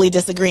exactly vocally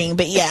disagreeing.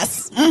 But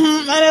yes,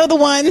 I know the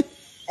one.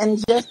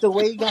 And just the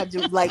way you got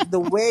to, like, the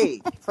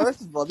way,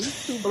 first of all,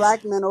 these two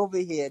black men over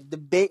here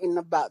debating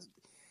about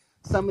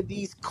some of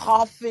these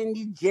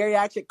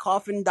geriatric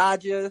coffin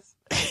dodgers.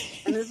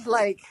 And it's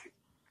like,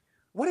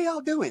 what are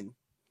y'all doing?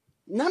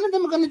 None of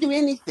them are going to do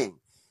anything.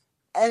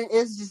 And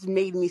it's just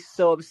made me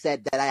so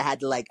upset that I had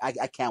to, like,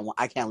 I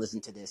can't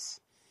listen to this.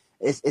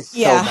 It's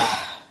so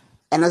bad.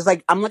 And it's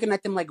like, I'm looking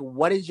at them like,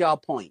 what is y'all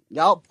point?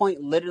 Y'all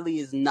point literally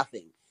is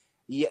nothing.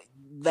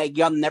 Like,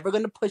 y'all never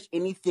going to push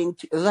anything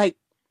to, like,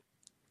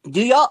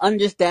 do y'all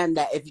understand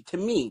that to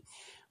me,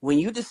 when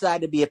you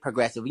decide to be a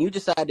progressive, when you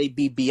decide to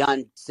be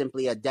beyond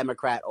simply a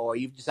Democrat or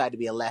you decide to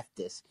be a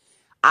leftist,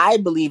 I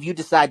believe you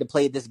decide to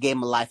play this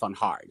game of life on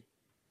hard.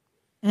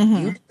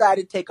 Mm-hmm. You decide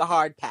to take a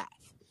hard path.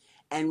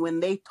 And when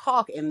they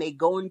talk and they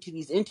go into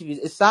these interviews,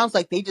 it sounds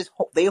like they just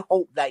hope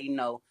that,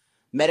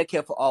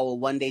 Medicare for all will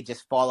one day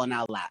just fall on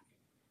our lap.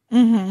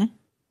 Mm-hmm.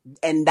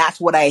 And that's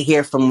what I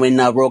hear from when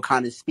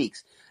Khanna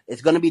speaks.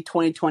 It's going to be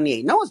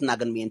 2028. No, it's not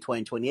going to be in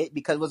 2028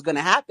 because what's going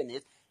to happen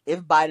is if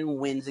Biden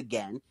wins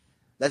again,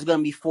 that's going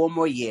to be 4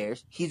 more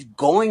years. He's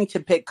going to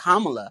pick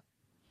Kamala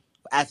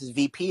as his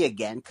VP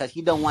again because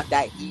he don't want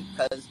that heat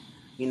because,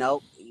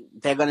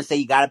 they're going to say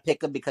you got to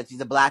pick her because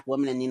she's a black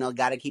woman and,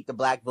 got to keep the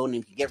black vote.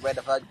 And if you get rid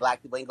of her,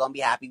 black people ain't going to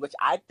be happy, which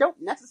I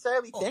don't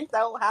necessarily think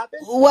that will happen.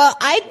 Well,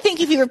 I think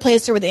if you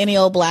replaced her with any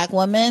old black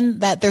woman,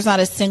 that there's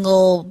not a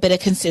single bit of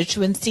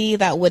constituency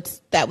that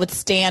would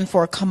stand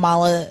for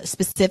Kamala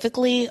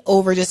specifically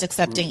over just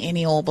accepting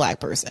any old black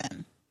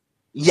person.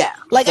 Yeah.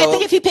 I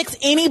think if he picks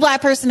any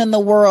black person in the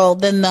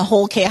world, then the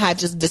whole K-Hive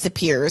just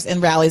disappears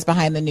and rallies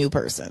behind the new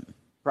person.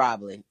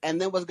 Probably.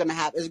 And then what's going to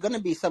happen is going to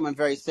be someone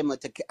very similar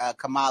to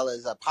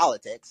Kamala's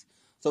politics.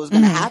 So what's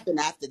going to happen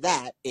after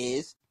that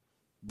is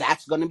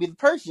that's going to be the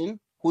person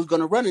who's going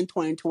to run in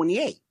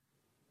 2028.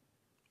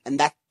 And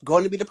that's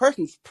going to be the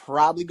person who's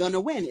probably going to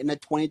win in a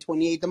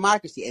 2028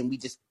 democracy. And we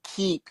just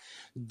keep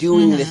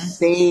doing the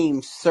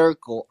same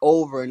circle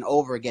over and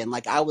over again.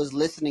 Like I was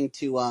listening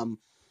to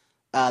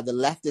the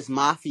leftist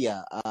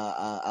mafia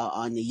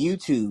on the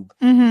YouTube,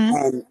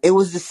 and it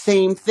was the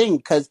same thing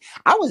because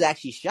I was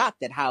actually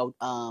shocked at how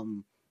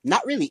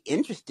not really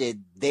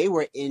interested they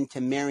were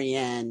into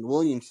Marianne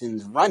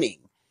Williamson's running.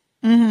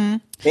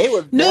 They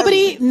were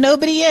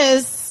nobody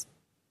is.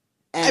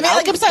 And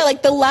I'm sorry,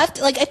 like the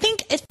left, like I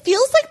think it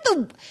feels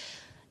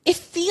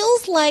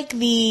like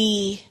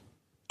the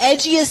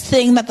edgiest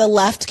thing that the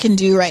left can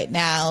do right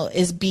now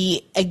is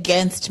be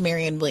against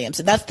Marianne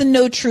Williamson. That's the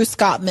no true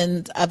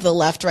Scotsman of the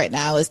left right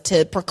now, is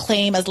to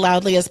proclaim as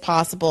loudly as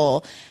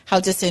possible how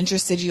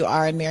disinterested you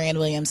are in Marianne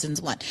Williamson's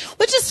one,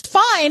 which is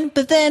fine.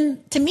 But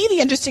then to me,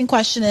 the interesting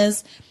question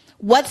is,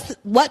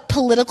 what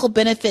political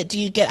benefit do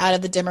you get out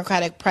of the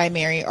Democratic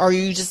primary? Or are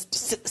you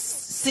just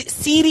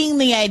seeding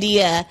the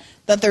idea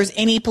that there's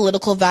any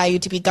political value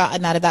to be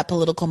gotten out of that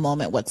political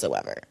moment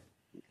whatsoever?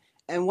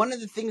 And one of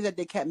the things that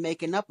they kept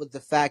making up was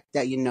the fact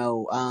that,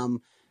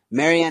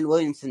 Marianne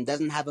Williamson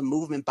doesn't have a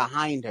movement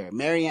behind her.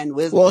 Marianne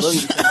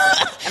Williamson.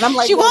 And I'm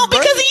like, she won't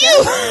because of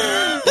you.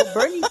 Well,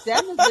 Bernie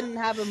Sanders didn't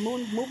have a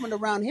movement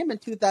around him in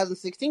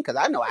 2016 because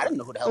I didn't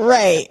know who the hell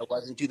Bernie Sanders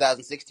was in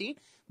 2016,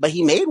 but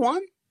he made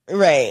one.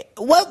 Right.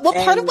 What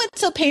part of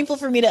what's so painful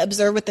for me to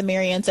observe with the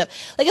Marianne stuff?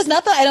 Like, it's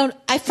not that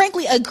I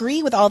frankly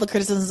agree with all the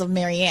criticisms of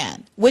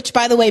Marianne, which,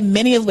 by the way,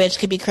 many of which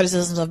could be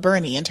criticisms of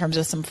Bernie in terms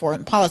of some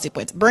foreign policy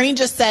points. Bernie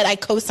just said, I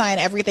co-sign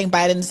everything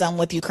Biden's done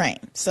with Ukraine.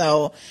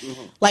 So,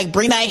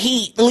 bring that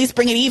heat, at least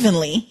bring it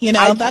evenly.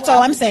 That's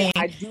all I'm saying.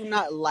 I do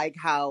not like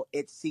how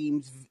it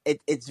seems,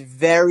 it's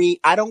very,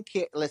 I don't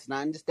care. Listen,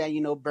 I understand,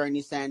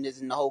 Bernie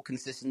Sanders and the whole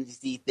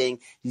consistency thing.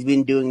 He's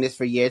been doing this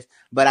for years,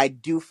 but I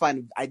do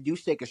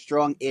take a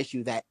strong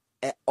issue that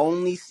it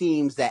only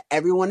seems that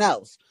everyone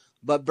else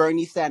but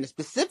Bernie Sanders,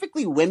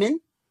 specifically women,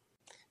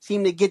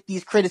 seem to get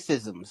these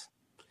criticisms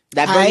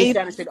that Bernie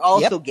Sanders should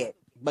also get,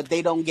 but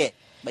they don't get,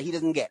 but he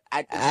doesn't get.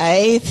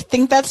 I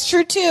think that's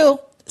true too.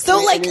 So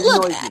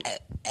look,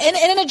 and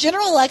in a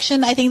general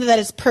election, I think that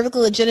it's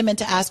perfectly legitimate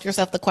to ask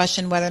yourself the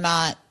question whether or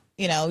not,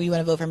 you want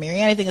to vote for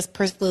Marianne. I think it's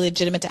perfectly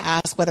legitimate to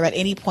ask whether at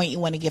any point you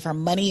want to give her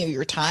money or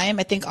your time.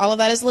 I think all of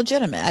that is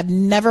legitimate. I've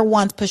never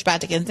once pushed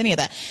back against any of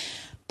that.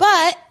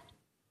 But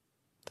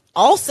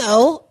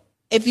also,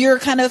 if you're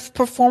kind of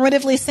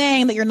performatively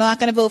saying that you're not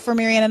going to vote for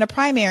Marianne in a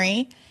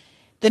primary,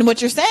 then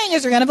what you're saying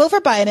is you're going to vote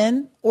for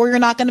Biden or you're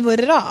not going to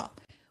vote at all,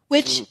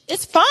 which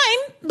is fine.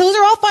 Those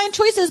are all fine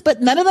choices,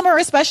 but none of them are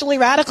especially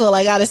radical,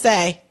 I got to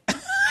say.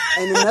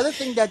 And another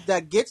thing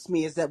that gets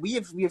me is that we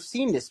have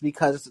seen this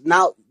because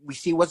now we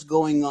see what's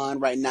going on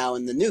right now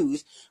in the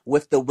news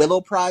with the Willow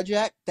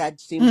Project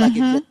that seems like it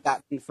just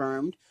got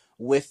confirmed,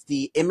 with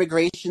the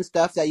immigration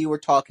stuff that you were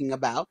talking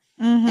about.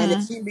 And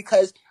it seemed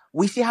because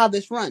we see how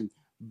this runs.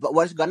 But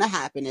what's going to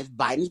happen is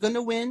Biden's going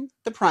to win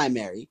the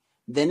primary.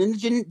 Then in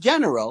the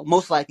general,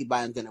 most likely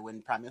Biden's going to win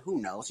the primary.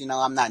 Who knows?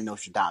 I'm not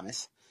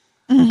Nostradamus.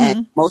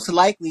 And most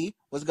likely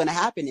what's going to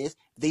happen is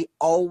they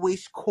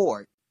always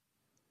court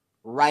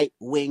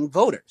right-wing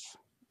voters.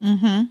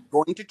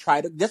 Going to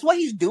try to, that's why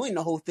he's doing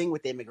the whole thing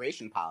with the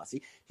immigration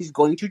policy. He's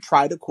going to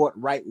try to court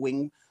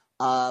right-wing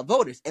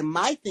voters. And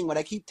my thing, what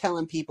I keep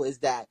telling people is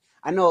that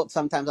I know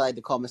sometimes I like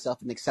to call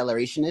myself an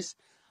accelerationist,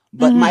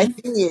 but my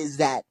thing is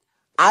that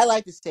I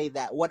like to say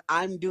that what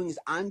I'm doing is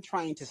I'm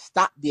trying to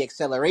stop the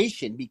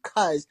acceleration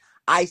because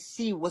I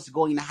see what's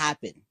going to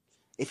happen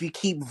if you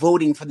keep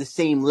voting for the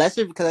same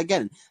lesser, because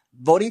again,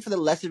 voting for the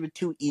lesser of the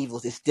two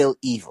evils is still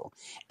evil.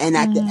 And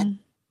at the end of the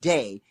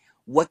day,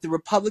 what the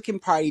Republican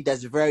Party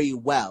does very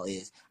well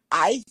is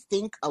I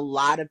think a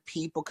lot of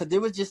people, because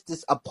there was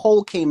just a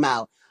poll came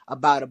out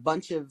about a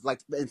bunch of, like,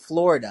 in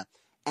Florida,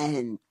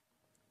 and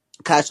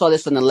because I saw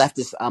this on the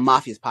leftist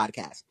Mafia's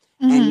podcast,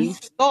 and you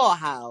saw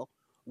how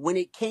when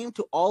it came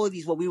to all of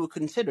these, what we would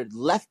consider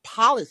left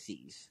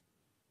policies,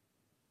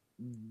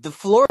 the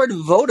Florida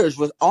voters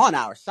was on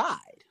our side.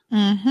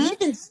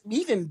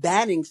 Even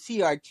banning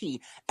CRT,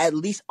 at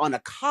least on a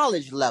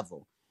college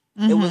level,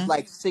 it was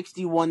like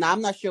 61. Now,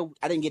 I'm not sure.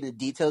 I didn't get into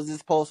details of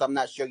this poll, so I'm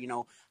not sure,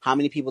 how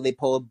many people they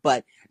polled,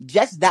 but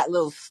just that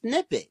little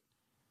snippet.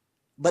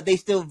 But they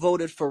still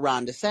voted for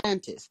Ron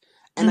DeSantis.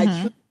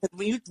 And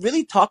when you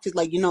really talk to,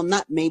 like,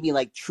 not maybe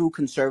like true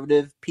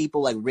conservative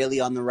people, like really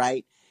on the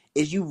right,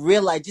 is you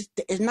realize just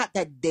it's not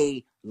that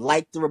they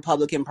like the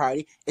Republican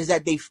Party, is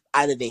that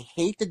either they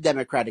hate the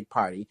Democratic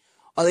Party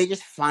or they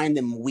just find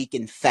them weak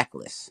and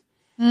feckless.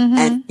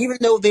 And even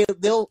though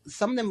they'll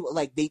some of them,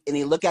 like,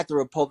 they look at the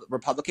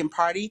Republican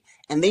Party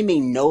and they may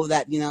know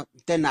that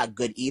they're not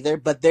good either,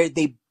 but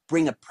they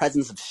bring a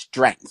presence of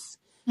strength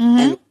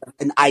and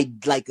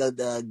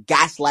the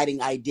gaslighting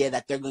idea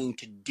that they're going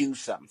to do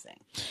something,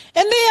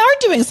 and they are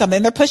doing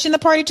something. They're pushing the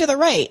party to the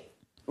right,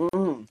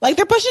 like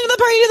they're pushing the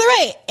party to the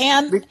right.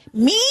 And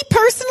me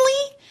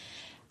personally,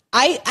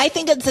 I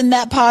think it's a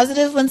net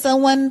positive when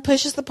someone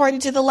pushes the party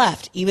to the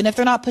left, even if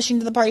they're not pushing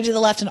the party to the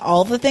left and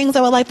all the things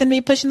I would like them to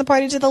be pushing the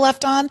party to the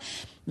left on.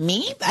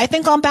 I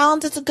think on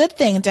balance, it's a good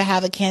thing to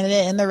have a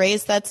candidate in the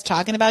race that's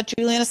talking about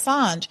Julian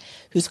Assange,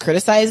 who's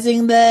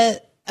criticizing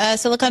the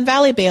Silicon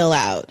Valley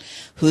bailout,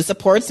 who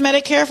supports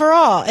Medicare for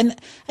all. And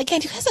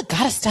again, you guys have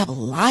got to stop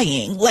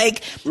lying.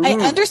 Like, I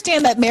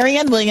understand that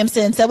Marianne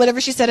Williamson said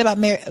whatever she said about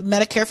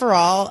Medicare for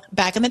all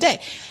back in the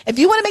day. If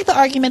you want to make the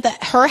argument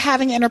that her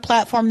having it in her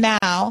platform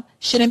now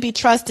shouldn't be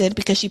trusted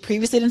because she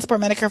previously didn't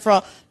support Medicare for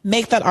all,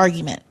 make that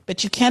argument.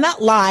 But you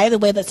cannot lie the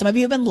way that some of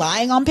you have been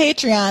lying on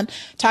Patreon,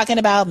 talking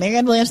about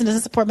Marianne Williamson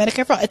doesn't support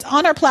Medicare for all. It's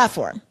on her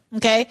platform.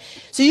 Okay.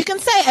 So you can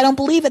say, I don't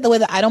believe it, the way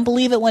that I don't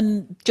believe it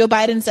when Joe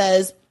Biden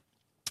says,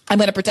 I'm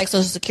going to protect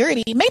Social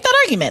Security. Make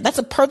that argument. That's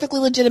a perfectly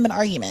legitimate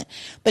argument.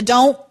 But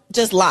don't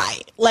just lie.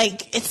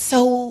 Like, it's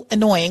so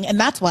annoying. And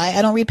that's why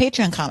I don't read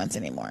Patreon comments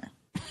anymore.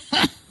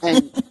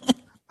 And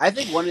I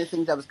think one of the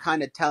things that was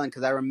kind of telling,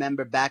 because I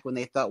remember back when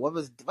they thought,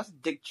 what's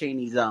Dick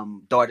Cheney's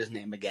daughter's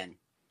name again?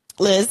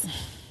 Liz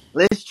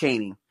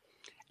Cheney.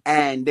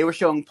 And they were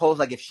showing polls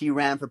like if she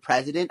ran for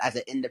president as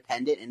an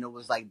independent and it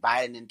was like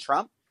Biden and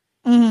Trump.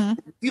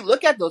 If you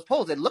look at those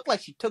polls, it looked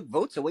like she took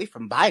votes away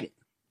from Biden.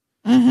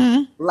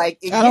 Like,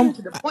 it came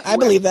to the point I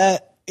believe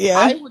that. Yeah.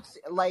 I would say,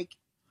 like,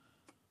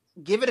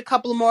 give it a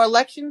couple of more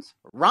elections,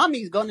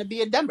 Romney's going to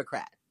be a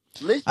Democrat.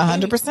 100%.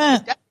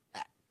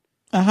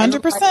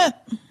 100%.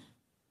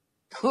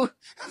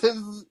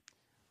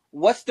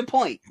 What's the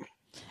point?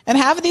 And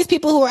half of these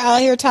people who are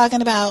out here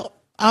talking about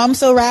I'm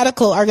so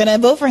radical are going to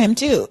vote for him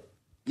too.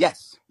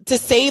 Yes. To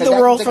save the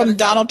world from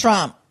Donald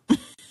Trump.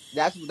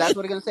 That's what they're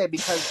going to say,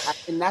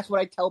 and that's what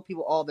I tell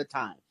people all the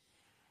time.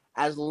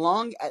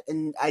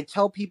 And I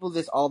tell people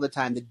this all the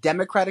time, the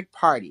Democratic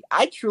Party,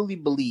 I truly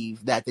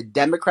believe that the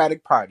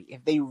Democratic Party,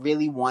 if they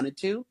really wanted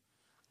to,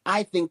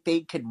 I think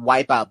they could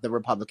wipe out the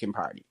Republican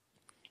Party,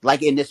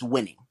 like in this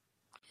winning.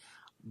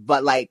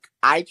 But, like,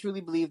 I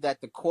truly believe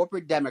that the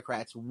corporate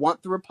Democrats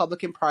want the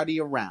Republican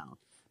Party around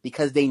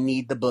because they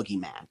need the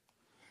boogeyman.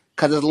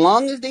 Because as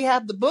long as they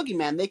have the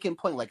boogeyman, they can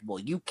point like, well,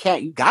 you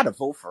got to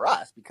vote for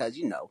us because,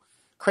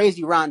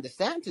 crazy Ron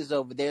DeSantis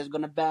over there is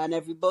going to ban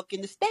every book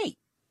in the state.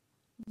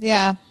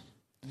 Yeah.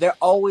 They're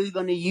always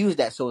going to use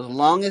that. So as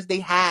long as they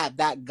have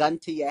that gun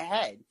to your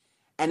head,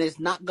 and it's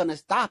not going to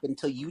stop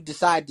until you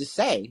decide to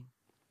say,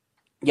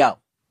 yo,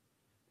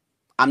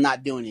 I'm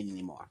not doing it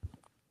anymore.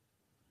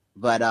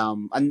 But,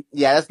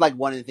 yeah, that's like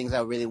one of the things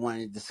I really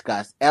wanted to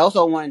discuss. I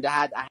also wanted to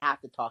I have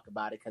to talk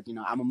about it because,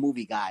 I'm a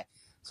movie guy.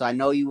 So I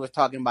know you were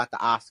talking about the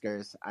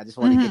Oscars. I just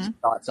want to get your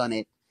thoughts on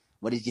it.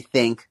 What did you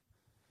think?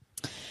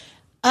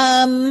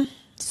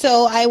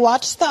 So I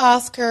watched the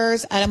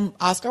Oscars at an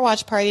Oscar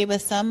watch party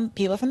with some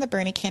people from the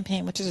Bernie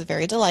campaign, which is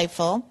very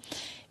delightful.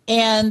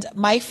 And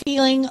my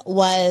feeling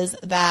was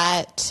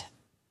that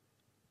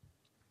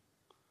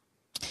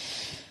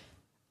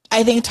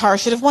I think Tar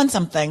should have won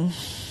something.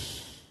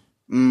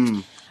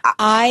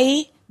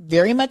 I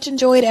very much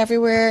enjoyed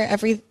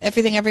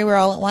Everything Everywhere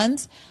All at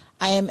Once.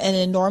 I am an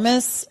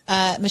enormous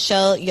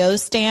Michelle Yeoh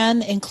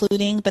stan,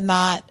 including but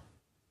not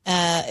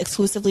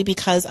exclusively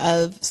because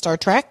of Star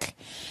Trek.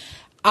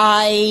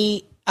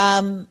 I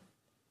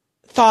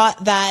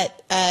thought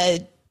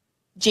that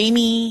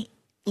Jamie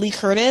Lee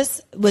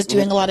Curtis was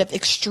doing a lot of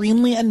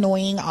extremely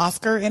annoying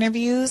pre-Oscar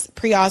interviews.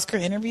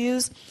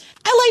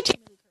 I like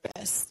Jamie Lee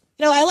Curtis.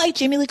 I like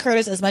Jamie Lee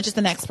Curtis as much as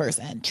the next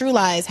person. True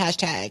Lies,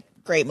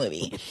 # great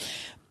movie.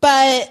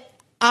 But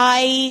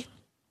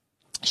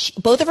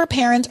both of her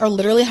parents are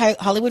literally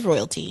Hollywood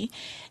royalty.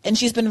 And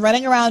she's been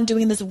running around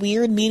doing this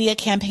weird media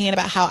campaign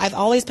about how I've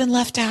always been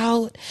left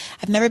out.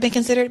 I've never been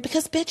considered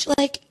because bitch,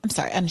 I'm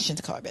sorry, I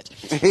shouldn't call her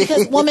bitch.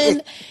 Because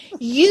woman,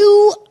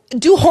 you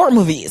do horror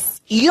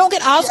movies. You don't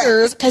get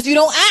Oscars because you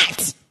don't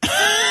act.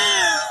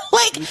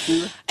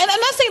 And I'm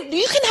not saying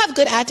you can have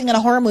good acting in a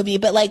horror movie,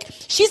 but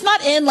she's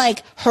not in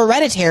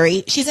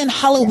Hereditary. She's in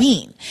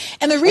Halloween.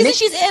 And the reason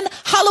she's in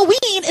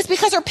Halloween is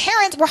because her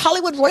parents were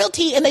Hollywood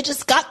royalty and they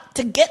just got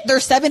to get their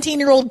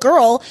 17-year-old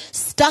girl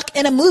stuck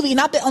in a movie,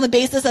 not on the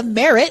basis of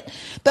merit,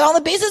 but on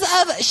the basis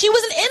of she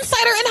was an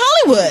insider in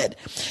Hollywood.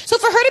 So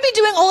for her to be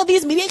doing all of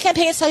these media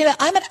campaigns telling you that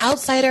I'm an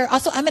outsider,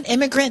 also I'm an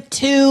immigrant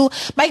too,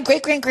 my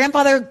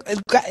great-great-grandfather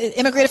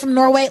immigrated from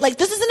Norway,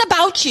 this isn't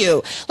about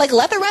you.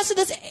 Let the rest of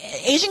this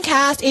Asian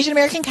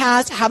American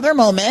cast have their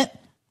moment.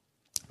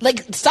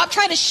 Stop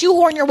trying to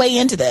shoehorn your way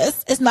into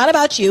this. It's not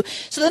about you.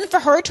 So then for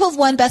her to have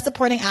won Best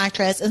Supporting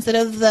Actress instead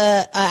of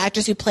the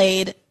actress who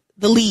played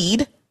the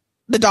lead,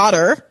 the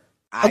daughter,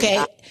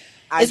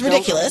 is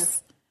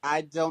ridiculous.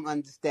 I don't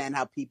understand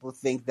how people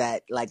think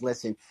that,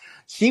 listen,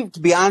 to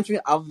be honest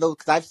with you,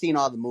 because I've seen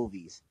all the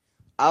movies,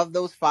 of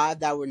those 5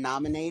 that were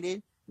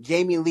nominated,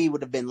 Jamie Lee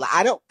would have been,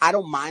 I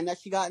don't mind that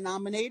she got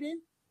nominated.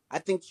 I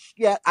think,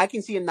 I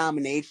can see a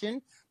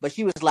nomination, but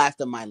she was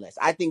last on my list.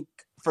 I think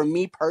for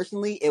me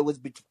personally, it was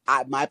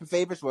my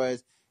favorites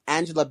was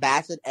Angela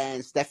Bassett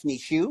and Stephanie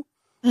Hsu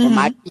were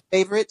my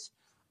favorites.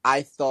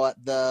 I thought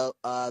the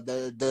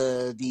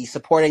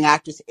supporting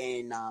actress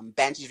in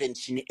Banshees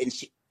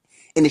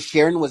in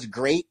Sharon was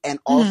great, and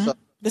also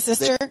the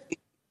sister.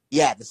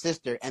 The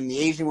sister and the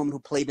Asian woman who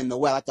played in The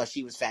Well. I thought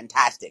she was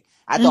fantastic.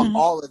 I thought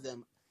all of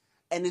them.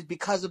 And it's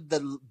because of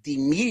the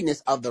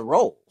meatiness of the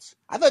roles.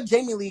 I thought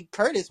Jamie Lee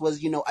Curtis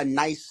was, a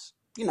nice,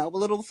 a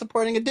little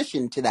supporting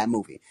addition to that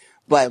movie.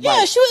 But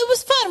yeah, it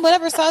was fun.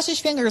 Whatever,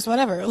 sausage fingers,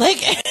 whatever. But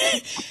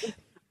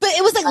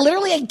it was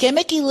literally a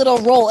gimmicky little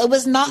role. It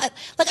was not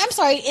I'm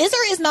sorry. Is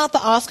or is not the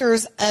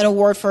Oscars an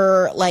award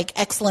for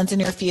excellence in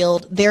your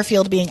field? Their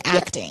field being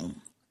acting.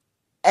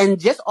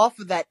 And just off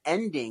of that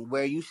ending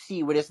where you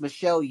see where it's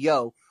Michelle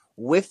Yeoh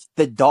with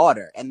the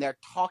daughter and they're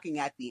talking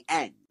at the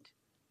end.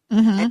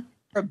 And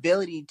her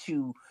ability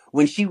to,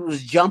 when she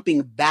was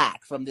jumping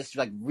back from this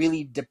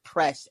really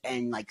depressed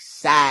and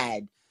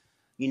sad,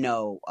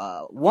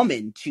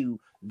 woman to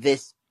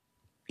this,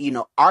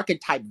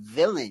 archetype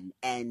villain,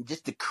 and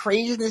just the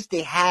craziness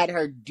they had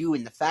her do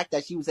and the fact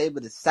that she was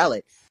able to sell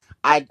it.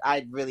 I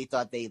really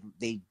thought they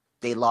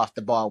lost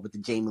the ball with the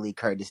Jamie Lee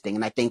Curtis thing.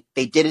 And I think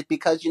they did it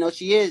because,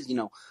 she is,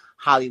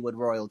 Hollywood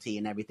royalty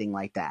and everything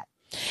like that.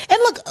 And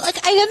look,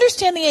 I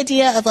understand the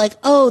idea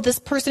of this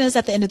person is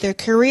at the end of their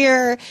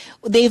career.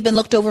 They've been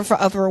looked over for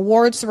other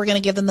awards, so we're going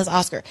to give them this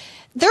Oscar.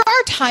 There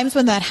are times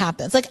when that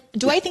happens.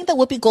 Do I think that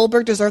Whoopi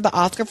Goldberg deserved the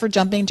Oscar for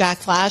jumping Jack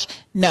Flash?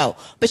 No.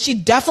 But she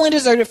definitely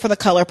deserved it for The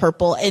Color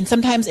Purple, and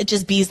sometimes it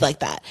just bees like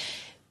that.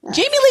 Yeah.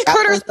 Jamie Lee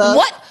Curtis,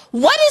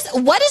 what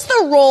is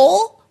the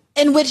role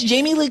in which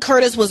Jamie Lee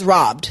Curtis was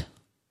robbed?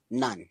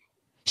 None.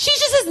 She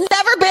just has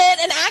never been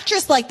an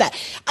actress like that.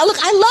 Look,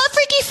 I love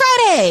Freaky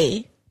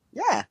Friday.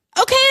 Yeah.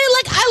 Okay,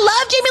 I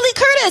love Jamie Lee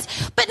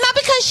Curtis, but not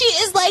because she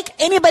is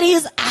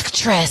anybody's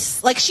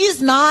actress.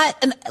 She's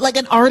not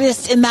an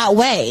artist in that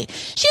way.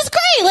 She's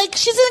great.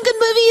 She's in good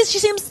movies. She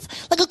seems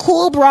like a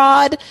cool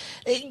broad.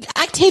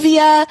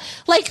 Activia,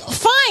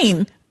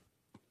 fine.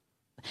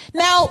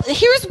 Now,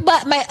 here's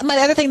my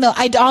other thing though.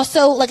 I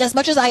also, as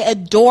much as I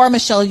adore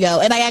Michelle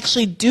Yeoh, and I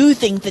actually do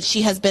think that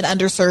she has been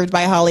underserved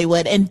by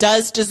Hollywood and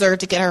does deserve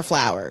to get her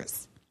flowers.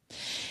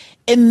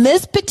 In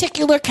this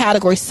particular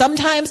category,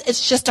 sometimes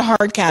it's just a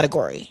hard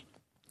category.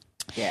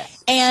 Yeah.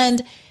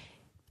 And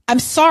I'm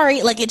sorry,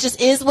 it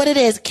just is what it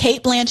is.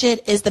 Cate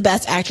Blanchett is the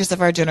best actress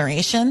of our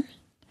generation.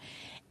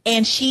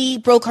 And she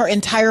broke her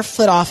entire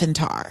foot off in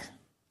Tar.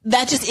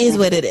 That just is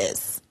what it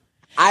is.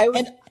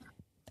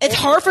 It's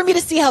hard for me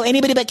to see how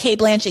anybody but Cate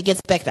Blanchett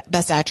gets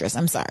best actress.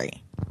 I'm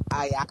sorry.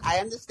 I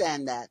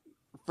understand that.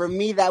 For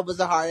me, that was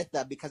the hardest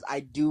stuff because I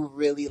do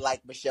really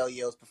like Michelle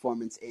Yeoh's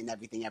performance in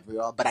Everything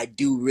Everywhere, but I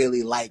do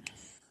really like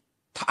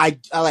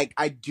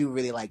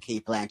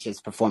Cate Blanchett's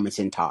performance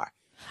in Tar.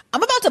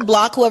 I'm about to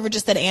block whoever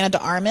just said Anna de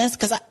Armas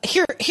because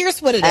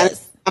here's what it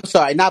is. I'm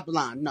sorry, not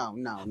Blonde. No.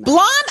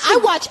 Blonde,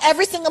 I watch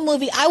every single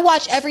movie. I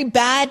watch every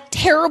bad,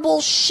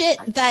 terrible shit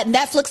that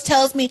Netflix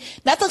tells me.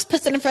 Netflix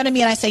puts it in front of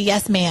me and I say,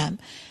 yes, ma'am.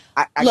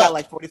 I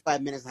got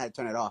 45 minutes and I had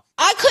to turn it off.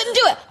 I couldn't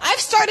do it.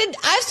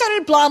 I've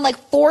started Blonde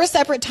 4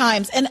 separate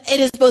times, and it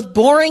is both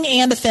boring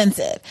and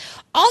offensive.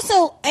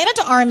 Also, Anna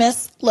de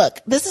Armas, look,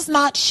 this is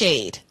not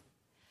shade.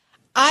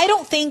 I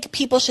don't think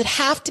people should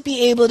have to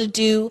be able to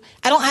do,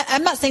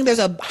 I'm not saying there's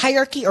a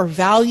hierarchy or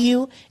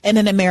value in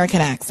an American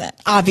accent,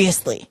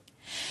 obviously.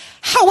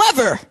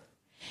 However,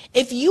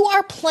 if you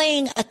are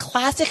playing a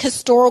classic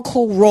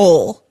historical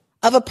role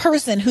of a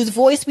person whose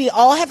voice we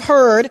all have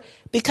heard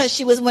because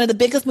she was one of the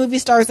biggest movie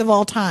stars of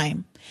all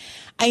time,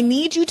 I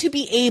need you to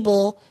be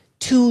able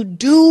to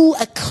do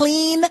a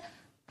clean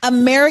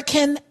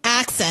American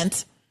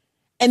accent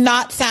and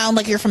not sound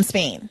like you're from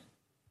Spain.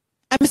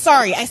 I'm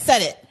sorry, I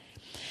said it.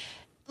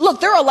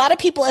 Look, there are a lot of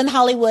people in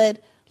Hollywood.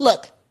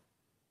 Look,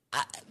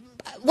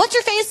 what's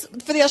her face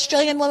for the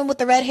Australian woman with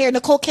the red hair,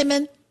 Nicole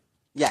Kidman?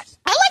 Yes.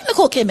 I like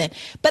Nicole Kidman,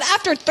 but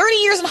after 30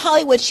 years in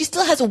Hollywood, she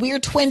still has a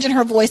weird twinge in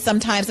her voice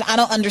sometimes, and I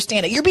don't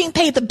understand it. You're being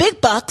paid the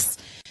big bucks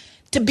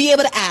to be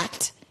able to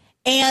act,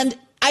 and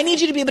I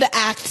need you to be able to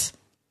act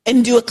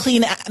and do a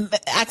clean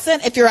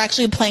accent if you're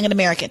actually playing an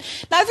American.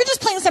 Now, if you're just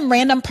playing some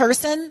random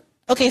person,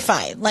 okay,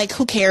 fine. Like,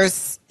 who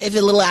cares if a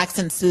little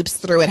accent swoops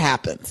through, it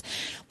happens.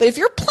 But if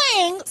you're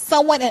playing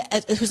someone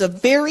who's a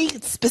very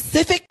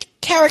specific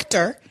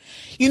character,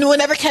 you will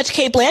never catch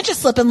Cate Blanchett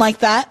slipping like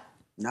that.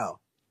 No.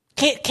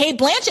 Cate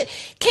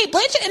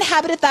Blanchett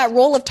inhabited that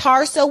role of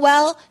Tar so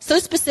well, so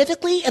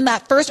specifically in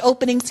that first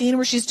opening scene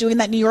where she's doing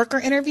that New Yorker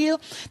interview,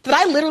 that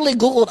I literally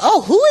Googled,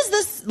 oh, who is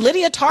this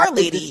Lydia Tar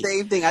lady? The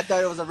same thing. I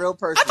thought it was a real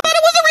person. I thought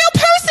it was a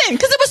real person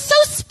because it was so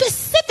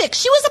specific.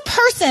 She was a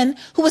person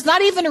who was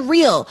not even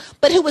real,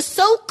 but who was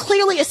so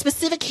clearly a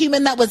specific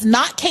human that was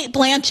not Cate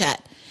Blanchett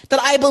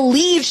that I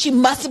believe she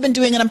must have been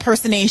doing an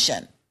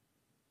impersonation.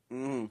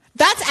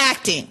 That's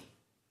acting,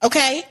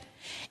 okay?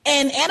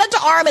 And Ana de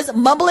Armas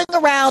mumbling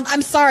around.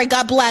 I'm sorry,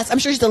 God bless. I'm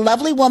sure she's a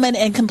lovely woman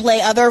and can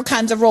play other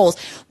kinds of roles.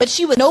 But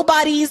she was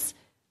nobody's,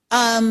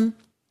 what's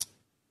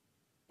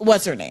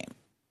her name?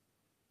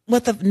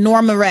 What the,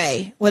 Norma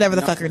Ray, whatever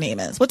the fuck her name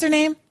is. What's her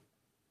name?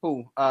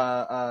 Who?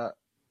 What's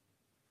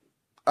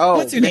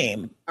her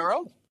name?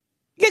 Monroe?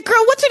 Yeah,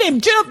 girl, what's her name?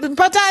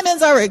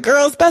 Diamonds are a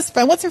girl's best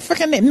friend. What's her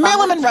freaking name?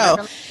 Marilyn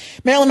Monroe.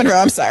 Marilyn Monroe,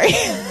 I'm sorry.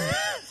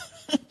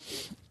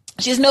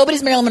 She's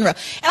nobody's Marilyn Monroe.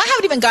 And I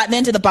haven't even gotten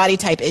into the body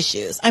type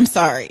issues. I'm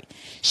sorry.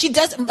 She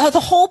does. The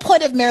whole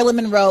point of Marilyn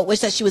Monroe was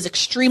that she was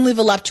extremely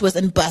voluptuous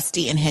and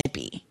busty and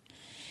hippie.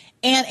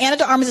 And Ana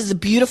de Armas is a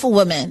beautiful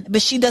woman,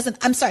 but she doesn't.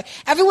 I'm sorry.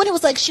 Everyone who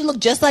was like, she looked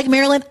just like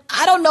Marilyn.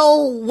 I don't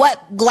know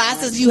what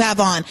glasses you have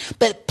on,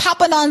 but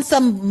popping on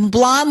some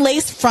blonde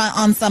lace front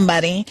on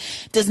somebody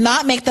does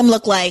not make them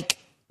look like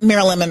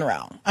Marilyn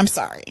Monroe. I'm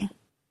sorry.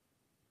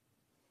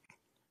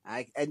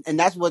 And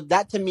that's what,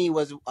 that to me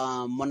was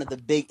one of the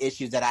big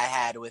issues that I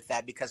had with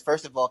that, because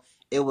first of all,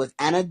 it was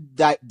Ana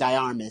de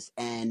Armas,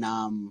 and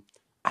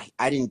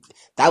I didn't,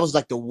 that was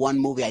like the one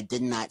movie I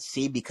did not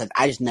see because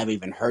I just never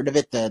even heard of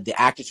it. The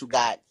actress who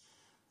got,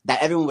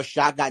 that everyone was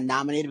shocked got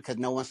nominated because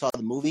no one saw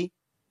the movie.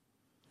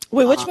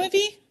 Wait, which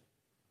movie?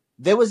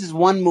 There was this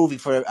one movie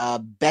for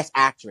Best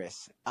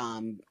Actress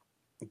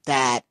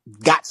that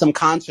got some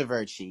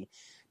controversy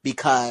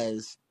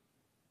because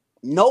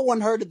no one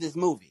heard of this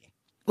movie.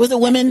 Was it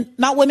women,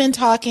 not women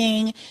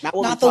talking,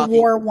 not the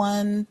war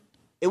one?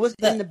 It was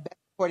in the Best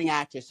Supporting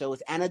Actress, so it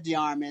was Ana de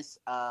Armas,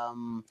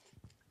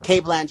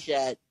 Cate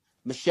Blanchett,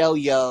 Michelle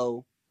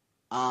Yeoh,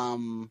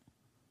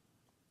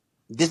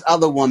 this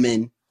other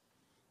woman,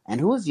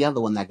 and who was the other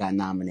one that got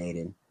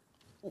nominated?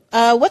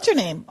 What's her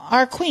name?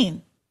 Our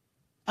queen.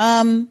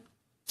 From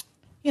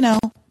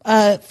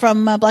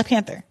Black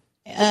Panther,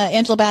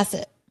 Angela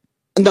Bassett.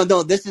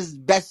 No, this is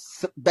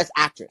Best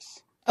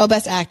Actress. Oh,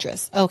 Best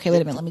Actress. Okay,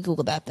 wait a minute. Let me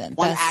Google that then.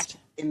 One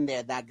actress in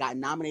there that got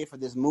nominated for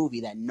this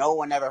movie that no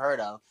one ever heard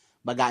of,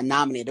 but got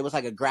nominated. It was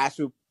like a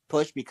grassroots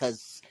push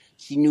because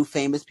she knew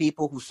famous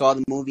people who saw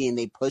the movie and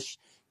they pushed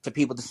for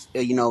people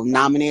to,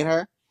 nominate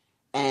her.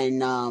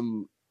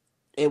 And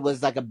it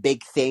was like a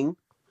big thing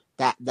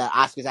that the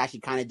Oscars actually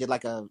kind of did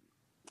like a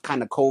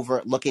kind of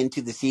covert look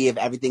into to see if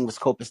everything was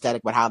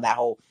copacetic with how that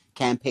whole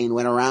campaign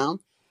went around.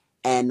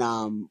 And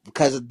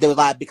because a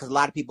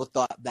lot of people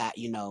thought that,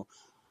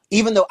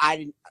 even though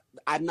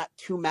I'm not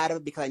too mad at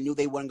it because I knew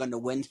they weren't going to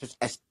win,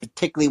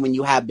 particularly when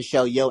you have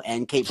Michelle Yeoh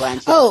and Cate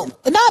Blanchett. Oh,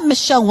 not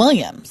Michelle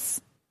Williams.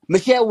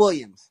 Michelle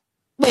Williams.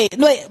 Wait.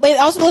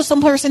 Also, there's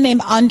some person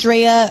named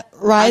Andrea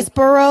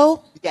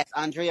Riseborough. Yes,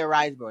 Andrea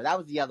Riseborough. That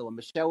was the other one.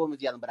 Michelle Williams was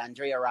the other one, but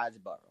Andrea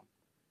Riseborough.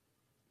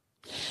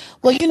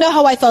 Well, you know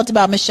how I felt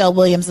about Michelle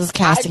Williams'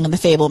 casting in The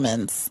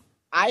Fabelmans.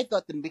 I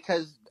thought them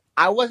because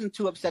I wasn't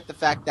too upset the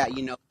fact that,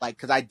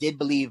 because I did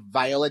believe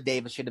Viola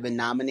Davis should have been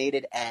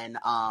nominated, and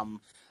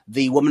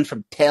the woman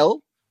from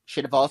Till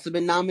should have also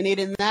been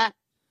nominated in that.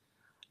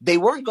 They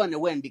weren't going to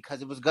win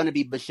because it was going to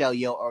be Michelle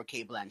Yeoh or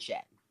Cate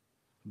Blanchett.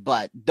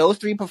 But those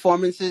three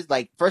performances,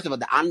 first of all,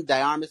 the Ana de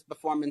Armas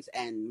performance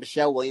and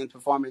Michelle Williams'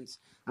 performance,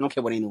 I don't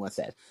care what anyone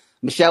says.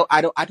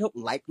 I don't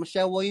like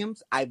Michelle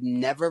Williams. I've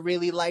never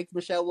really liked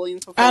Michelle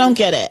Williams' performance. I don't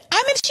get it.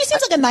 I mean, she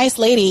seems like a nice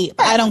lady,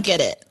 but I don't get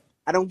it.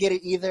 I don't get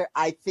it either.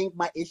 I think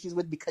my issues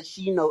with, because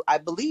she, I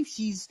believe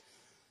she's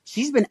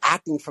been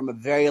acting from a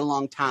very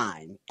long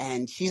time,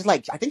 and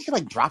I think she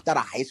dropped out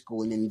of high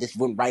school and then just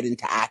went right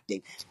into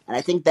acting. And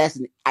I think that's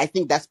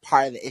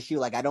part of the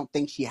issue. I don't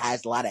think she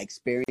has a lot of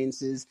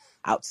experiences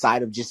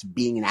outside of just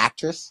being an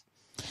actress.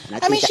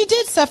 I mean, she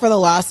did suffer the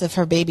loss of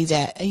her baby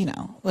dad,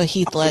 with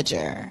Heath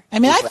Ledger. I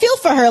mean, I feel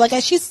for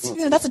her. She's,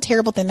 that's a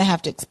terrible thing to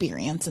have to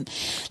experience. And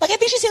I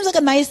think she seems like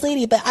a nice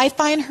lady, but I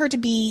find her to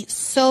be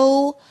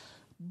so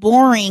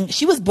boring.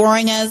 She was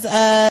boring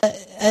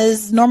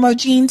as Norma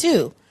Jean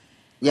too.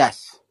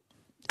 Yes.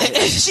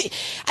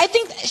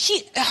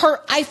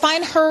 I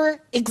find her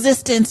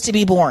existence to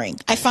be boring.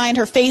 I find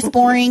her face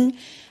boring.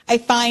 I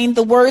find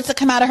the words that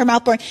come out of her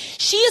mouth boring.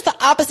 She is the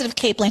opposite of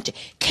Cate Blanchett.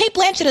 Cate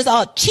Blanchett is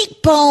all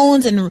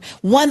cheekbones and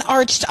one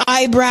arched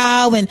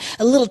eyebrow and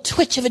a little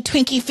twitch of a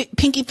pinky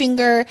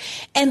finger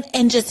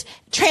and just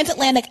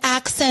transatlantic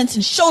accents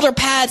and shoulder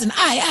pads and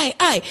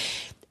I.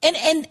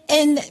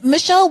 And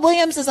Michelle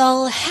Williams is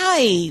all,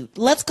 hi,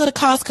 let's go to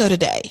Costco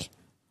today.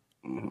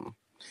 Mm-hmm.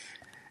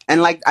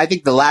 And like, I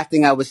think the last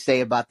thing I would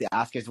say about the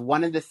Oscars,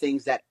 one of the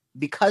things that,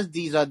 because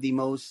these are the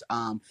most,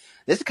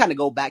 this is kind of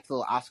go back to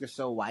the Oscar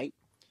So White.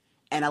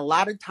 And a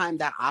lot of time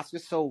that Oscar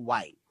So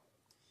White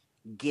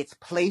gets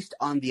placed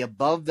on the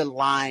above the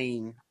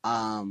line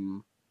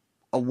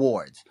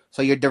awards.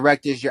 So your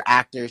directors, your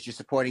actors, your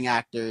supporting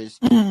actors,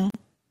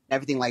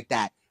 everything like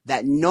that.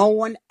 That no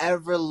one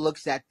ever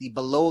looks at the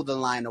below the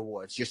line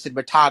awards, your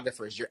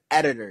cinematographers, your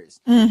editors,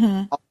 all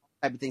that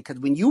type of thing. Because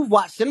when you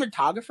watch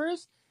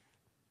cinematographers,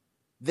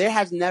 there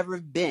has never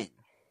been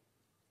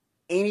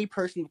any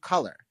person of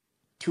color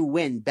to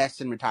win Best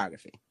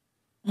Cinematography.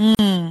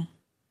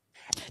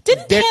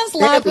 Didn't Pan's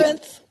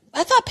Labyrinth?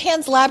 I thought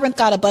Pan's Labyrinth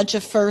got a bunch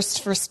of firsts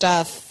for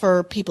stuff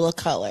for people of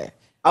color.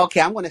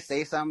 Okay, I'm going to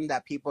say something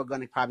that people are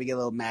going to probably get a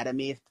little mad at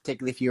me,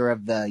 particularly if you're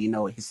of the,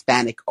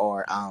 Hispanic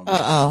or...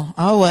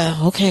 Oh,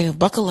 well, okay,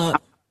 buckle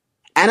up.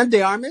 Ana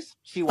de Armas,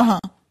 she white.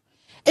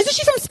 Isn't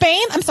she from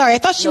Spain? I'm sorry, I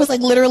thought she was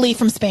like literally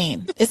from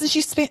Spain. Isn't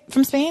she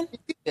from Spain?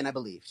 She's Cuban, I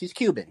believe. She's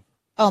Cuban.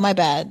 Oh, my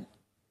bad.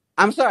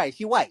 I'm sorry,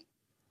 she white.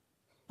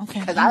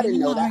 Okay. Because I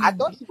didn't know that. I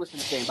thought she was from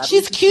Spain. But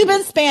she's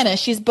Cuban, Spanish.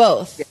 She's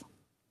both. Yeah.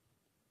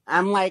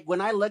 I'm like, when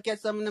I look at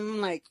some of them,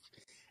 I'm like,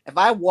 if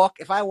I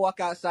walk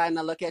outside and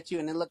I look at you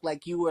and it look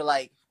like you were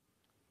like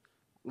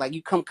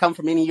you come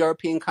from any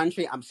European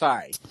country, I'm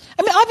sorry.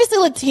 I mean, obviously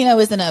Latino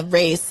isn't a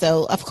race,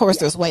 so of course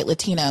there's white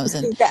Latinos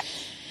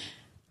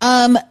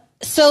and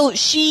so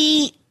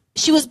she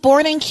was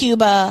born in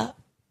Cuba.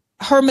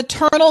 Her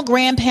maternal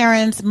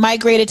grandparents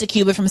migrated to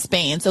Cuba from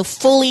Spain, so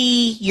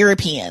fully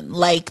European.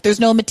 Like there's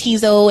no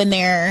mestizo in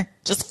there,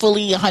 just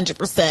fully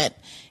 100%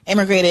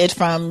 immigrated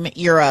from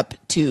Europe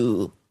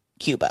to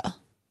Cuba.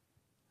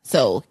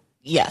 So,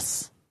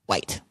 yes,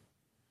 white.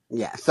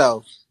 Yeah,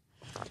 so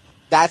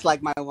that's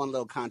like my one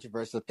little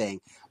controversial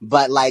thing.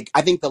 But like,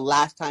 I think the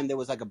last time there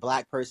was like a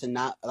black person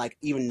not like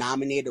even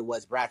nominated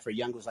was Bradford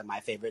Young, who was like my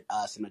favorite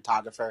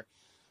cinematographer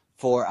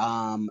for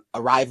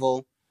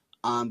Arrival.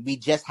 We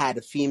just had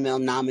a female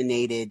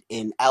nominated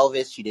in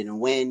Elvis. She didn't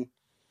win.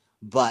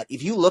 But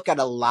if you look at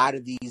a lot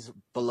of these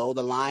below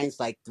the lines,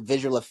 like the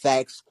visual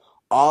effects,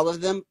 all of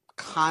them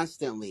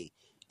constantly,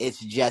 it's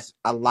just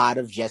a lot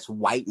of just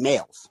white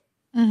males.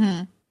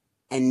 And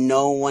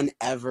no one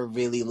ever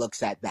really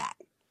looks at that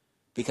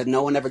because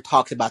no one ever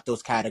talks about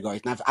those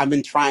categories. And I've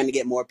been trying to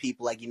get more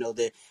people like,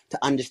 to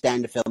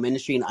understand the film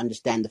industry and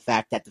understand the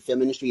fact that the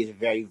film industry is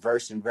very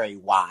diverse and very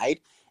wide.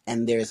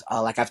 And there's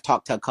like I've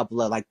talked to a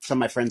couple of like some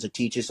of my friends are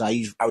teachers, so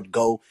I would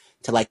go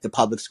to like the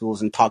public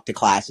schools and talk to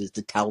classes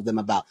to tell them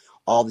about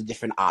all the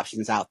different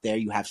options out there.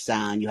 You have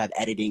sound, you have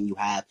editing, you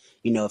have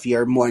if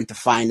you're more into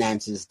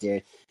finances,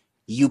 there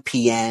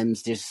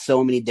UPMs. There's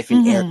so many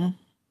different areas.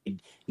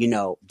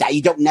 That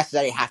you don't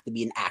necessarily have to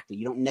be an actor.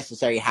 You don't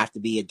necessarily have to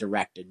be a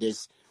director.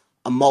 There's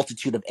a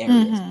multitude of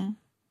areas.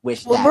 We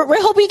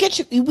hope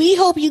we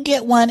hope you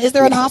get one. Is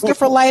there an Oscar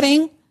for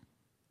lighting?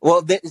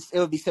 Well, it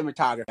would be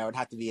cinematography. I would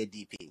have to be a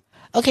DP.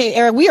 Okay,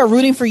 Eric, we are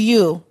rooting for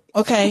you.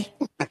 Okay.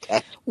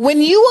 Okay.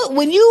 When you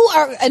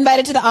are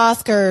invited to the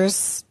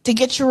Oscars to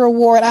get your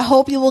reward, I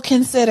hope you will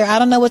consider, I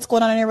don't know what's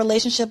going on in your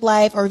relationship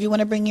life, or if you want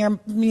to bring your,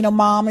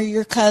 mom or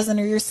your cousin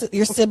or your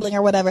sibling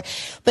or whatever.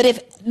 But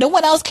if no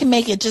one else can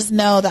make it, just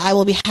know that I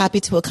will be happy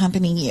to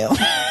accompany you.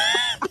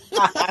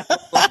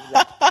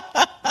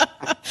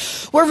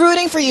 We're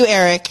rooting for you,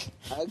 Eric.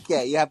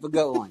 Okay, you have a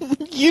good one.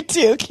 You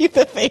too. Keep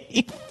the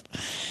faith.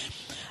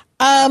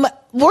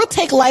 We'll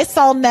take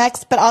Lysol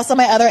next, but also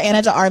my other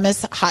Ana de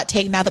Armas hot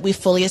take, now that we've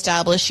fully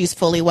established she's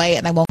fully white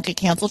and I won't get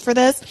canceled for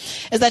this,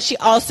 is that she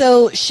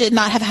also should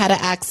not have had an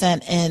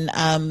accent in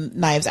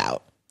Knives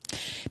Out.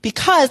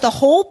 Because the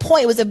whole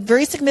point was a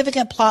very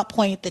significant plot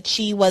point that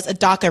she was a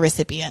DACA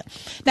recipient.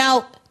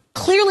 Now,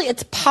 clearly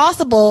it's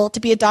possible to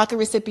be a DACA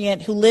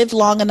recipient who lived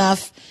long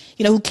enough,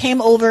 who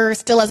came over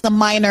still as a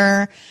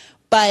minor,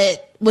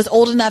 but was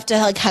old enough to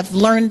like have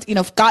learned,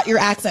 got your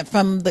accent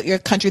from your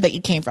country that you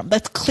came from.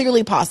 That's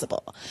clearly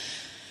possible.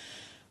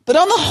 But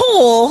on the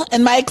whole,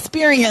 in my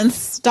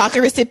experience,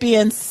 DACA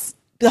recipients,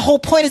 the whole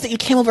point is that you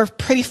came over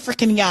pretty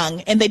freaking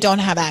young and they don't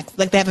have accents,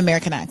 like they have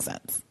American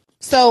accents.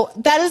 So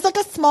that is like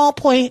a small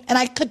point, and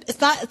it's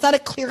not a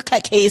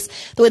clear-cut case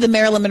the way the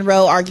Marilyn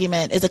Monroe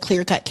argument is a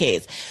clear-cut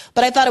case.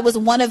 But I thought it was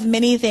one of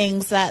many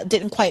things that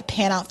didn't quite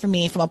pan out for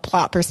me from a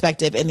plot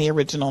perspective in the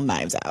original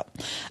Knives Out.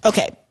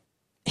 Okay.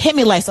 Hit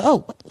me, Lysol.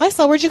 Oh,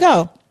 Lysol, where'd you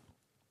go?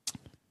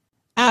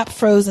 App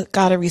froze.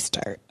 Gotta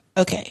restart.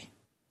 Okay.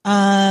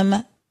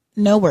 No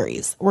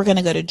worries. We're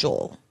gonna go to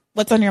Joel.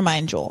 What's on your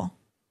mind, Joel?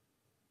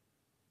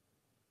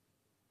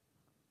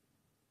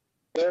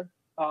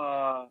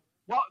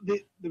 Well,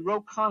 the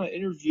Ro Khanna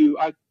interview,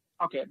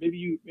 maybe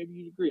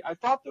you'd agree. I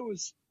thought there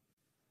was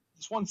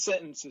this one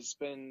sentence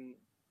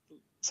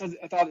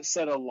I thought it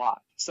said a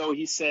lot. So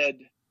he said,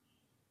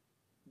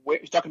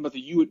 he's talking about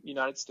the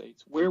United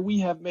States, where we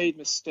have made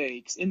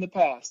mistakes in the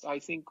past, I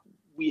think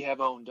we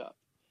have owned up.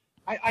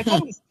 I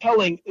thought it was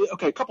telling.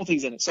 Okay, a couple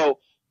things in it. So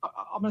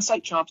I'm going to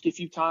cite Chomsky a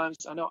few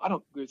times. I know I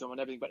don't agree with him on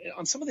everything, but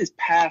on some of his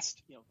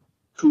past,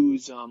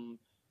 coups,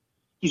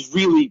 he's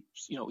really,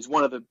 he's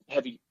one of the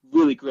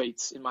really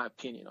greats in my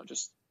opinion.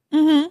 Just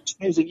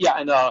amazing. Yeah,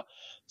 and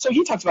so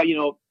he talks about,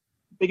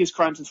 biggest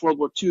crime since World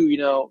War II.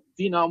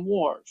 Vietnam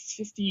War,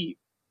 2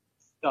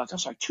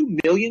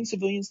 million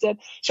civilians dead.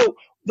 So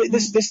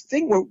this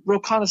thing where Ro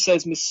Khanna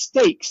says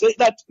mistakes,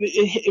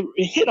 it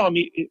hit on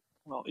me.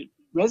 It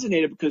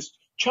resonated because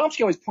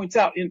Chomsky always points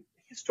out, and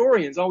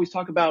historians always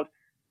talk about,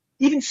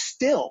 even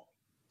still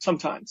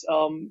sometimes,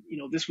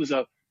 this was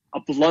a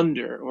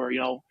blunder, or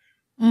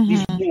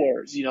these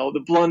wars,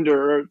 the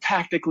blunder, or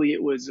tactically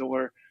it was,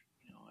 or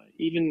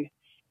even,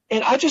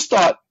 and I just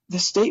thought the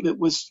statement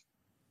was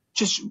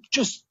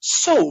just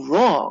so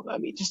wrong. I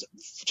mean,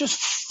 just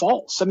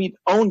false. I mean,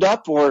 owned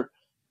up or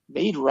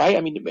made right.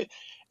 I mean,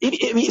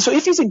 so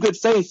if he's in good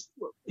faith,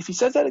 if he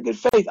says that in good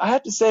faith, I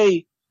have to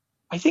say,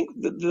 I think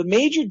the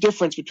major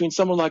difference between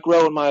someone like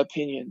Ro, in my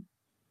opinion,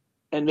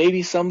 and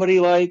maybe somebody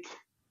like,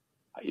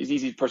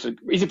 easy person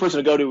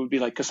to go to would be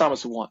like Kasama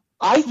Suwan.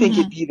 I think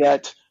it'd be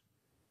that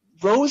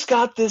Ro's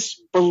got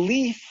this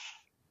belief,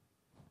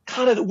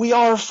 kind of, that we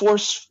are a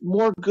force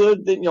more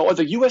good than, or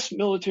the U.S.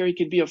 military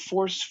can be a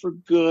force for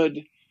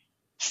good.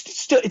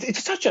 Still,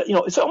 it's such a,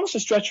 it's almost a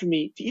stretch for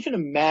me to even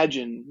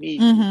imagine me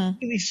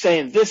really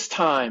saying this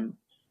time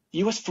the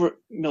U.S.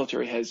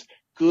 military has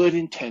good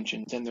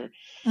intentions, and they're,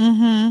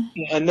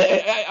 and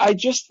I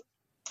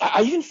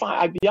even find,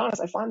 I'd be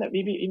honest, I find that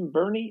maybe even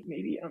Bernie,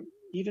 maybe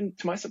even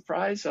to my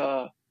surprise,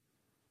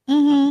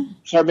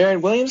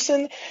 Marianne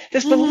Williamson,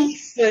 this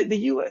belief that the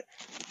U.S.,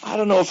 I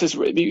don't know if this,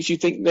 you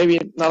think maybe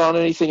not on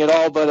anything at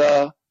all,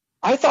 but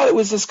I thought it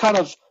was this kind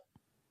of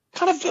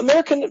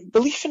American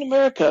belief in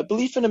America,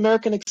 belief in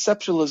American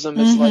exceptionalism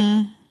is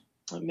like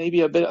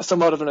maybe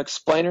somewhat of an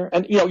explainer.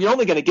 And you're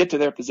only going to get to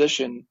their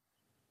position,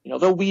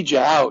 they'll weed you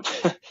out.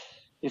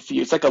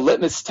 It's like a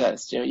litmus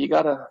test, you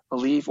gotta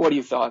believe. What are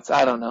your thoughts?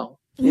 I don't know.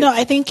 No,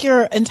 I think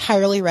you're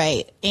entirely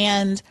right.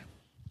 And,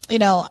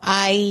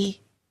 I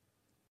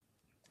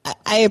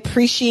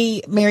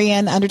appreciate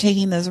Marianne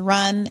undertaking this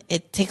run.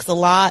 It takes a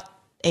lot,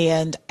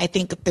 and I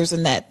think there's a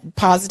net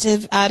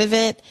positive out of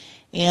it.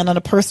 And on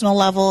a personal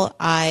level,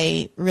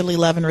 I really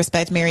love and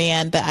respect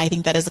Marianne, but I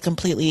think that is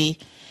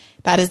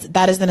that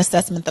is an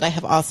assessment that I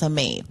have also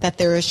made, that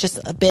there is just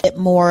a bit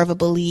more of a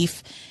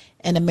belief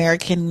in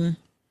American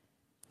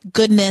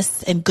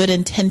goodness and good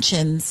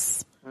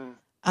intentions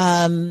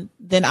than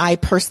I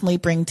personally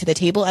bring to the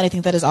table. And I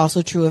think that is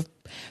also true of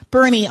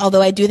Bernie,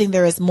 although I do think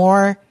there is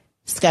more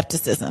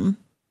skepticism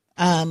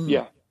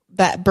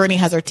that Bernie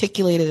has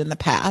articulated in the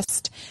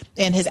past,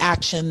 and his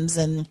actions,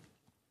 and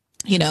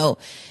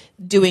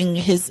doing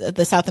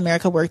the South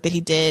America work that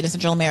he did, and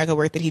Central America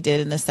work that he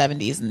did in the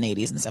 70s and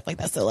 80s and stuff like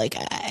that. So like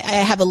I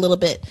have a little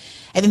bit,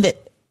 I think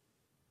that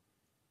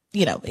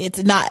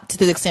it's not to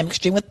the extent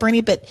extreme with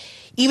Bernie, but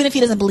even if he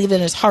doesn't believe it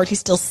in his heart, he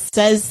still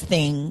says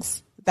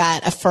things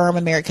that affirm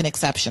American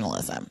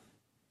exceptionalism.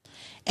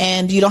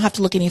 And you don't have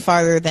to look any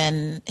farther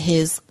than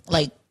his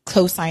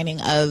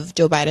co-signing of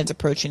Joe Biden's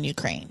approach in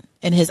Ukraine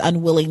and his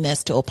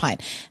unwillingness to opine.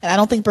 And I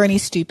don't think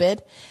Bernie's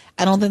stupid.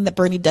 I don't think that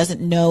Bernie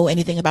doesn't know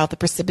anything about the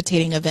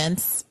precipitating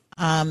events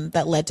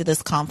that led to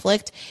this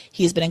conflict.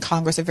 He's been in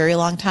Congress a very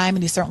long time,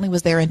 and he certainly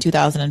was there in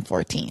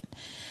 2014.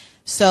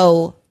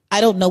 So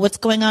I don't know what's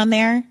going on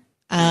there.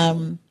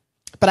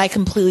 But I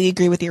completely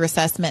agree with your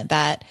assessment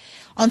that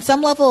on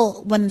some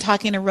level, when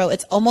talking to Ro,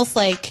 it's almost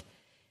like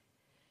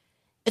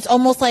if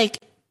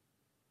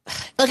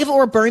it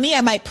were Bernie,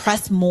 I might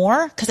press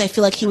more because I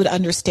feel like he would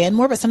understand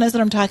more. But sometimes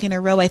when I'm talking to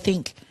Ro, I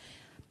think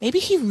maybe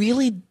he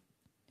really,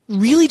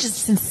 really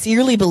just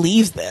sincerely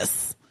believes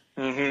this.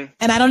 And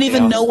I don't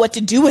even know what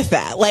to do with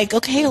that.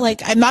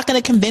 I'm not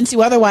going to convince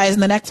you otherwise in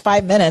the next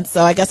 5 minutes.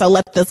 So I guess I'll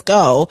let this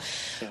go.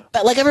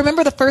 But I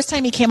remember the first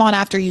time he came on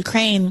after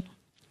Ukraine,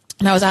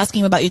 and I was asking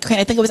him about Ukraine.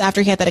 I think it was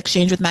after he had that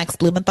exchange with Max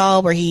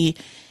Blumenthal where he,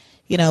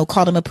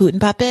 called him a Putin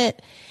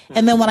puppet.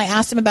 And then when I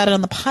asked him about it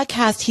on the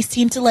podcast, he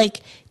seemed to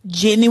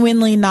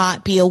genuinely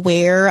not be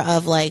aware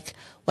of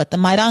what the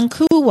Maidan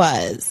coup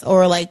was,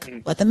 or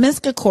what the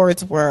Minsk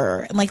Accords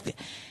were.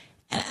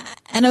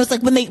 And I was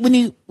like, when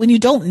you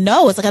don't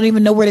know, it's I don't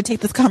even know where to take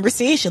this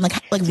conversation.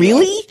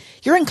 Really?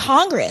 You're in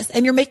Congress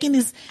and you're making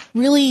these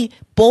really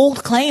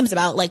bold claims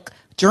about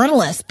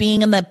journalists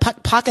being in the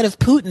pocket of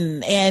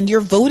Putin, and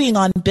you're voting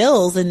on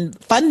bills and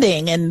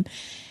funding, and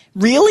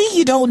really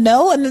you don't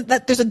know? And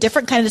that there's a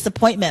different kind of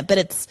disappointment, but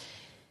it's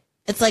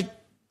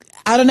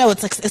I don't know.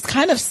 It's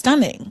kind of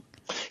stunning.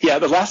 Yeah.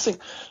 The last thing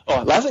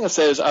I'll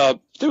say is,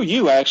 through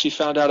you, I actually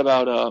found out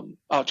about,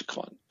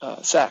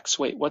 Sachs.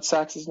 Wait, what's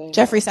Sachs' name?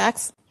 Jeffrey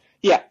Sachs.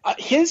 Yeah,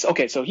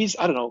 so he's,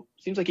 I don't know,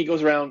 seems like he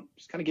goes around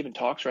just kind of giving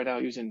talks right now.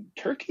 He was in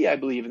Turkey, I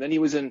believe, and then he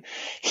was in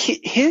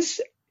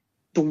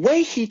the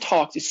way he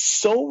talks is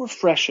so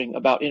refreshing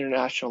about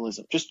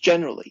internationalism, just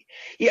generally.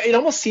 Yeah, it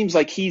almost seems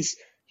like he's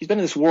been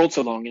in this world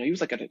so long. He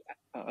was like an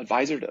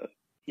advisor to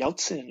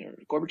Yeltsin or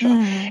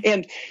Gorbachev,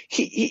 and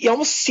he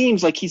almost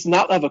seems like he's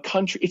not of a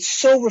country. It's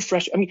so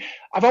refreshing. I mean,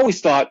 I've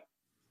always thought,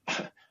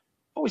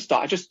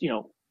 just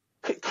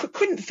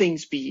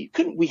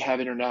couldn't we have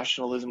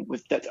internationalism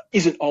with that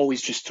isn't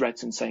always just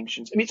threats and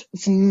sanctions? I mean,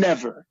 it's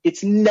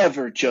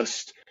never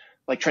just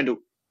like trying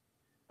to.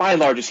 By and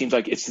large, it seems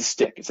like it's the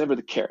stick. It's never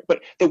the carrot.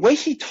 But the way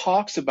he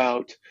talks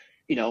about,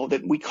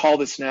 that we call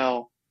this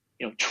now,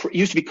 it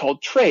used to be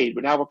called trade,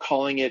 but now we're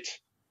calling it,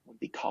 what do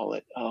they call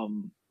it?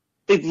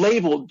 They've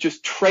labeled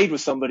just trade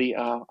with somebody.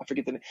 I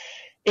forget the name.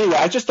 Anyway,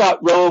 I just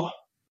thought Ro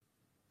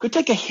could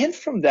take a hint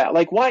from that.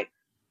 Like, why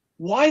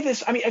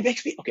this? I mean, it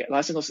makes me, okay,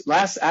 last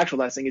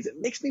thing is it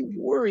makes me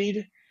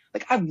worried.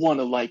 Like, I want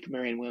to like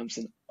Marianne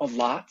Williamson a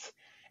lot.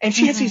 And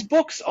she has these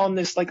books on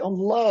this, like, on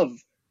love.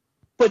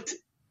 But,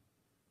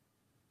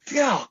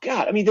 oh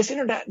God, I mean,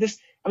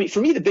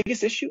 for me, the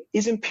biggest issue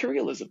is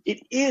imperialism.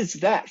 It is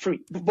that for me,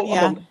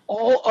 among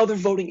all other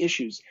voting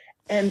issues.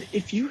 And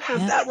if you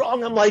have that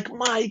wrong, I'm like,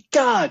 my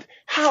God,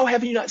 how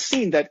have you not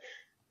seen that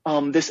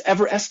this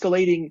ever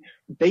escalating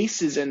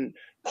bases and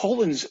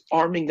Poland's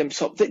arming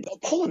themselves?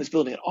 Poland is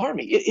building an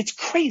army. It's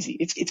crazy.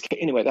 It's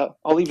anyway.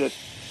 I'll leave it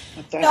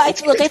at that. I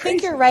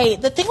think you're right.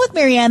 The thing with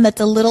Marianne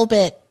that's a little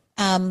bit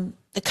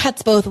it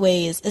cuts both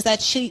ways is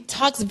that she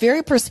talks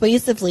very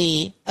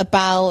persuasively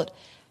about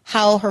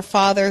how her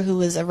father, who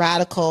was a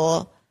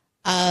radical,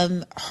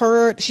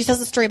 she tells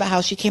a story about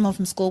how she came home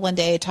from school one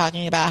day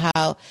talking about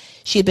how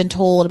she had been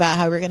told about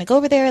how we were going to go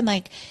over there and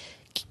like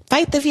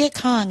fight the Viet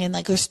Cong and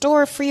like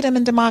restore freedom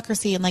and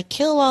democracy and like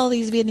kill all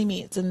these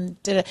Vietnamese and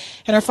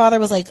her father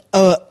was like,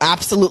 oh,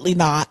 absolutely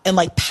not, and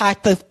like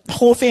packed the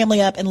whole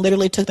family up and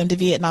literally took them to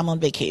Vietnam on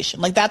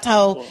vacation. Like that's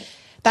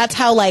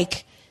how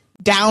like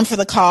down for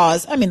the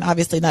cause. I mean,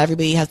 obviously not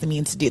everybody has the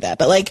means to do that,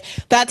 but like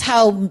that's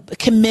how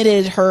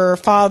committed her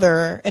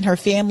father and her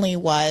family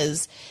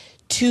was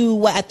to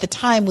what at the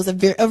time was a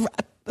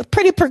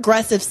pretty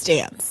progressive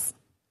stance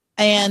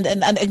and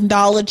an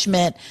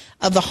acknowledgement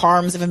of the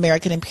harms of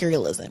American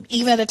imperialism,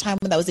 even at a time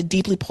when that was a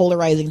deeply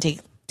polarizing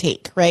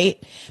take,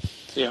 right?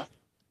 Yeah.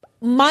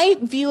 My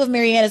view of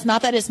Marianne is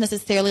not that it's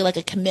necessarily like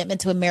a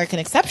commitment to American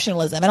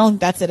exceptionalism. I don't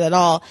think that's it at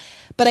all.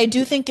 But I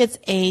do think it's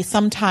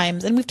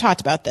sometimes, and we've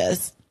talked about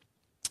this,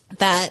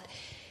 that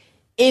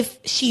if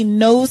she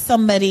knows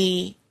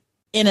somebody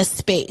in a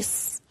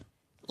space,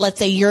 let's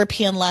say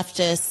European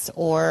leftists,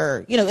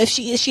 or, if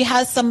she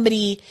has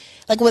somebody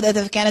like with the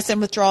Afghanistan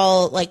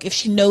withdrawal, like if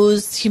she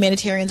knows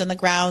humanitarians on the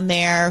ground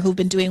there who've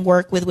been doing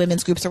work with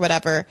women's groups or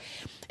whatever,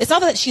 it's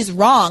not that she's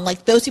wrong.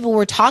 Like those people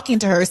were talking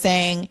to her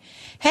saying,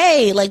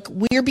 hey, like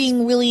we're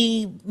being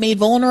really made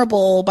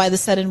vulnerable by the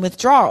sudden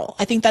withdrawal.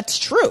 I think that's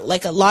true.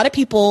 Like a lot of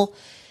people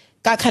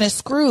got kind of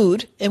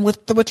screwed and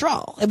with the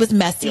withdrawal. It was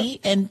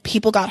messy and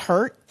people got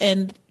hurt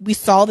and we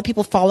saw the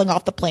people falling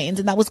off the planes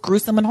and that was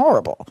gruesome and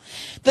horrible.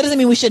 That doesn't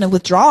mean we shouldn't have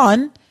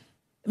withdrawn.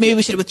 Maybe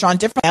we should have withdrawn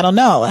differently. I don't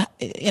know,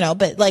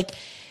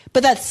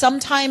 but that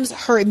sometimes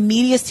her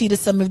immediacy to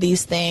some of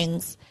these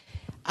things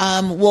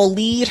will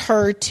lead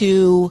her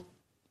to,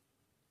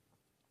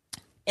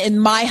 in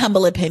my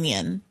humble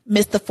opinion,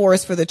 miss the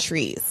forest for the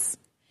trees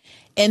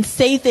and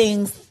say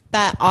things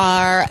that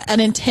are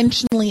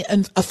unintentionally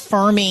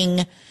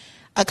affirming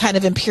a kind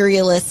of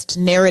imperialist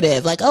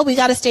narrative, like, oh, we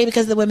got to stay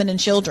because of the women and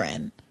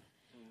children.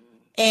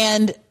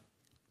 And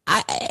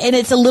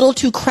it's a little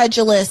too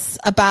credulous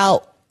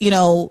about,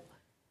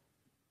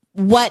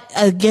 what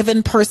a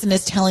given person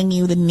is telling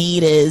you the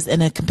need is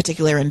in a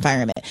particular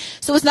environment.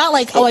 So it's not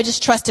like, oh, I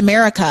just trust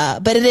America,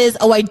 but it is,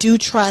 oh, I do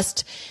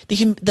trust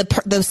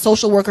the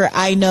social worker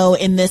I know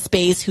in this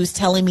space who's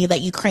telling me that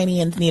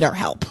Ukrainians need our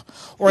help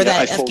or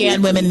that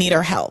Afghan women need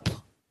our help,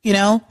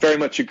 Very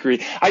much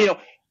agree.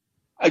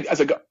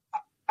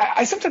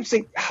 I sometimes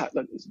think,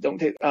 don't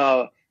take,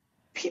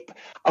 people.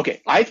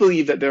 Okay, I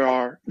believe that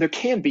there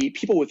can be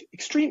people with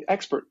extreme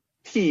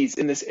expertise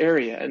in this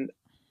area, and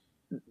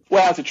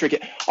that's a tricky.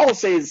 All I'll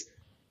say is,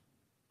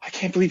 I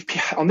can't believe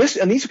on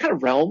these kind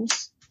of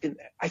realms.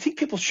 I think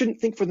people shouldn't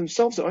think for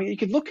themselves. I mean, you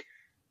could look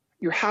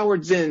your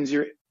Howard Zinns,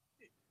 your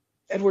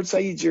Edward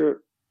Said's, there's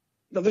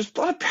a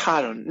lot of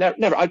pattern.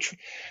 Never.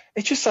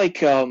 It's just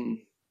like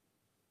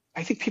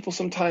I think people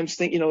sometimes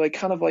think, like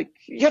kind of like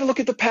you got to look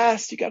at the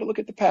past. You got to look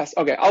at the past.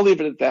 Okay, I'll leave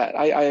it at that.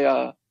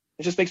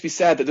 It just makes me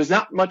sad that there's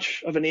not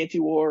much of an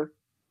anti-war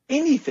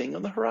anything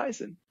on the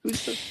horizon.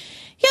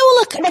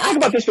 Look, I'm not talking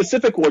about this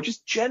specific war,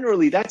 just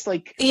generally. That's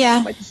like,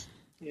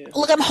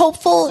 Look, I'm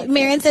hopeful.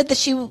 Marianne said that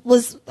she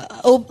was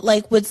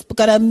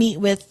gonna meet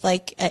with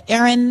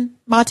Aaron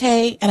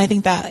Mate, and I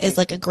think that is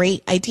like a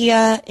great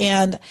idea.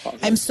 And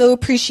I'm so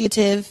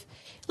appreciative.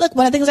 Look,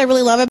 one of the things I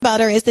really love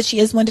about her is that she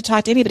is one to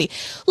talk to anybody.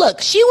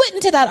 Look, she went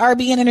into that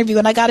RBN interview,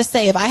 and I got to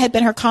say, if I had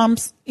been her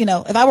comms,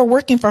 if I were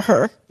working for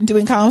her and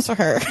doing comms for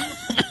her,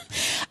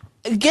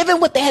 given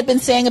what they had been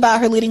saying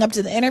about her leading up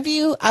to the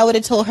interview, I would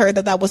have told her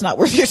that was not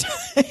worth your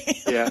time.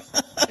 Yeah.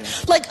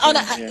 Like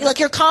like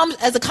your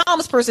as a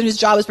comms person whose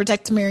job is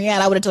protect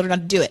Marianne, I would have told her not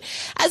to do it.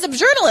 As a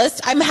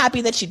journalist, I'm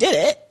happy that she did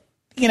it,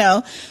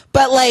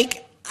 but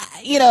like,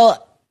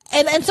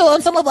 and so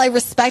on some level, I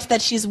respect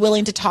that she's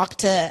willing to talk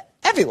to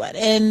everyone,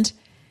 and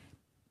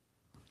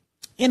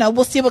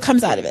we'll see what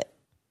comes out of it.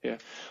 Yeah.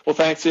 Well,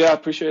 thanks. Yeah, I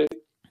appreciate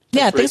it.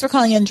 Thanks for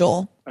calling in, Joel.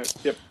 All right.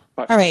 Yep.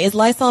 Bye. All right. Is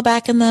Lysol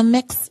back in the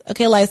mix?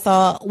 Okay,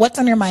 Lysol, what's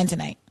on your mind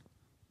tonight?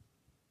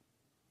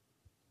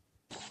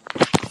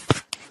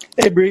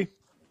 Hey, Bree.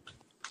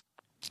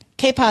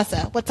 K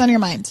Pasa, what's on your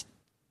mind?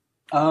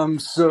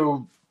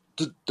 So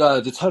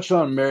to touch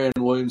on Marianne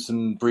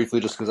Williamson briefly,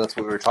 just because that's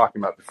what we were talking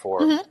about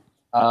before.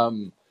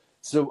 Mm-hmm.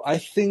 So I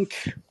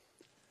think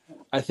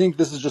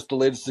this is just the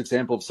latest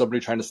example of somebody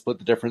trying to split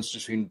the difference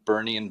between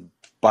Bernie and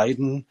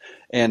Biden.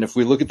 And if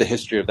we look at the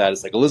history of that,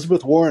 it's like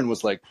Elizabeth Warren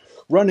was like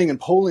running and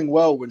polling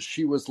well when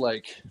she was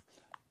like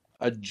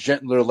a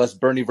gentler, less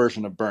Bernie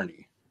version of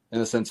Bernie, in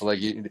the sense of like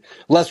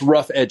less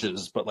rough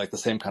edges, but like the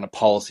same kind of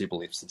policy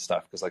beliefs and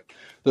stuff. Because like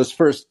those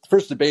first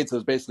debates, it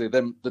was basically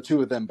the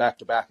two of them back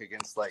to back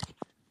against like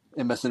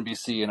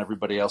MSNBC and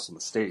everybody else on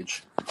the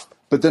stage.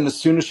 But then as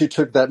soon as she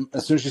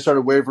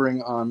started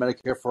wavering on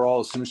Medicare for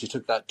All, as soon as she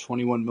took that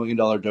 $21 million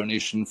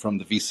donation from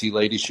the VC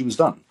lady, she was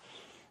done.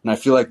 And I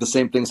feel like the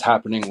same thing's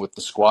happening with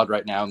the squad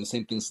right now. And the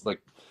same thing's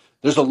like,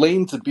 there's a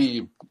lane to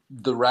be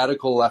the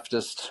radical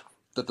leftist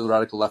that the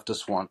radical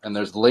leftists want. And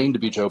there's a lane to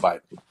be Joe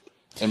Biden.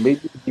 And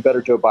maybe it'd be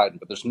better Joe Biden,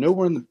 but there's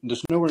nowhere in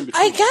between.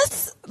 I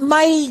guess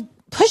my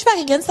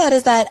pushback against that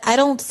is that I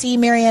don't see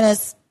Marianne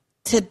as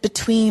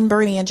between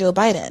Bernie and Joe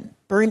Biden.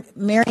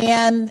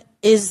 Marianne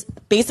is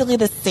basically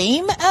the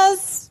same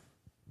as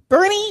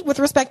Bernie with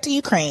respect to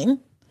Ukraine.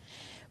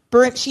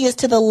 She is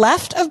to the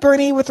left of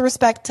Bernie with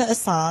respect to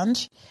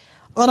Assange.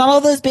 On all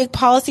of those big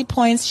policy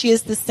points, she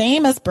is the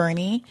same as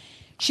Bernie.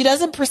 She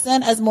doesn't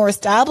present as more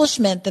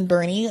establishment than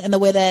Bernie in the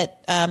way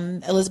that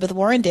Elizabeth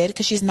Warren did,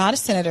 because she's not a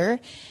senator,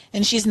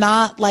 and she's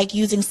not like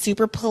using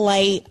super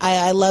polite,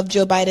 I love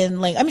Joe Biden.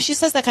 Like, I mean, she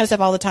says that kind of stuff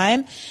all the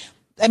time.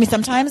 I mean,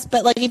 sometimes,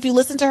 but like if you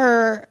listen to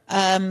her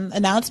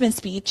announcement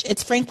speech,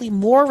 it's frankly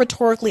more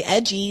rhetorically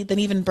edgy than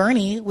even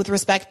Bernie with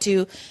respect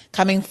to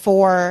coming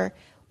for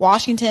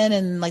Washington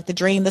and like the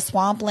drain the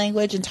swamp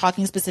language and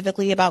talking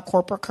specifically about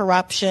corporate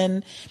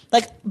corruption.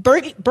 Like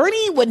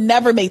Bernie would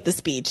never make the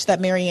speech that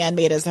Marianne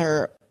made as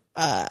her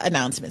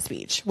announcement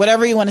speech,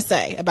 whatever you want to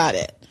say about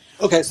it.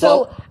 Okay,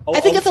 so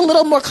I think it's a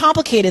little more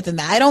complicated than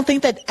that. I don't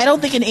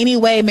think in any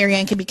way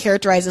Marianne can be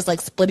characterized as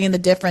like splitting the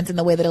difference in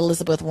the way that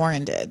Elizabeth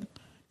Warren did.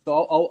 So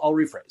I'll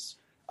rephrase.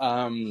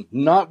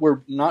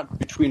 Not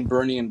between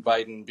Bernie and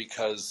Biden,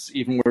 because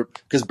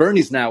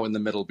Bernie's now in the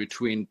middle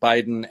between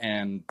Biden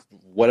and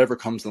whatever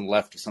comes on the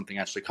left, or something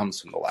actually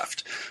comes from the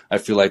left. I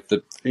feel like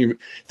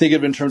think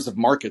of it in terms of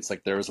markets.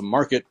 Like there is a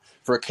market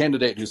for a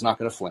candidate who's not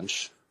going to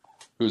flinch,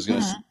 who's going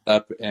to stand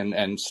up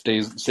and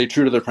stay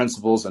true to their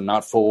principles and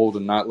not fold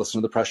and not listen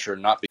to the pressure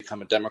and not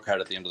become a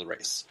Democrat at the end of the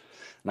race.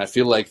 And I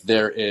feel like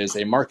there is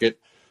a market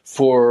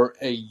for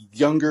a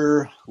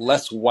younger,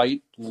 less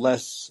white,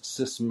 less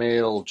cis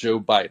male Joe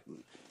Biden.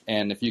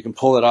 And if you can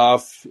pull it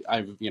off,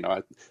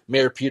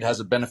 Mayor Pete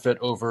has a benefit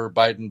over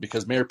Biden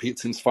because Mayor Pete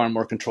seems far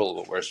more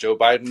controllable. Whereas Joe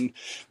Biden,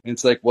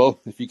 it's like, well,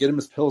 if you get him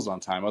his pills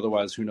on time,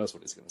 otherwise who knows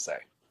what he's going to say.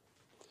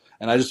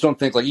 And I just don't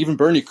think, like, even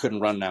Bernie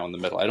couldn't run now in the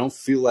middle. I don't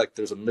feel like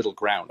there's a middle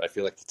ground. I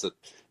feel like it's a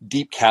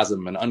deep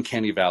chasm, an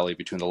uncanny valley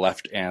between the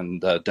left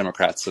and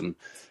Democrats. And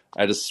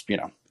I just,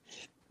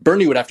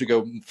 Bernie would have to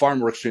go far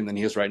more extreme than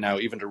he is right now,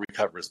 even to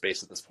recover his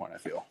base at this point, I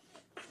feel.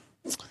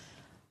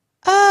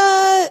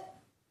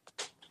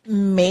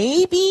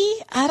 Maybe.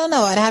 I don't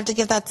know. I'd have to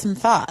give that some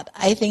thought.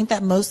 I think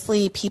that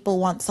mostly people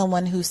want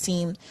someone who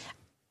seems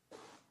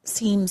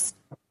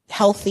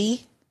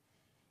healthy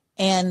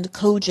and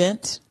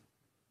cogent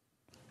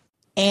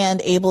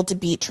and able to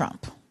beat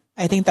Trump.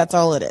 I think that's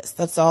all it is.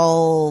 That's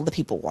all the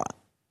people want.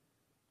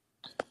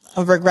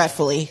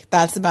 Regretfully,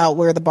 that's about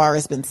where the bar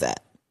has been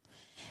set.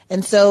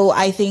 And so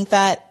I think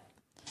that,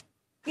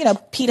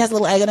 Pete has a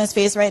little egg on his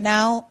face right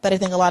now, but I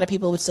think a lot of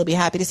people would still be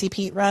happy to see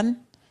Pete run.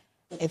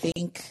 I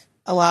think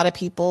a lot of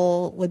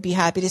people would be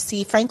happy to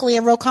see, frankly,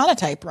 a Ro Khanna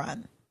type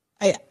run.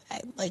 I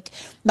like,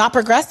 not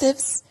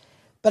progressives,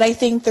 but I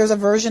think there's a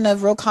version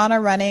of Ro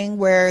Khanna running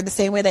where the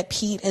same way that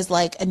Pete is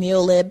like a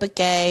neolib but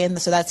gay,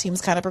 and so that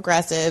seems kind of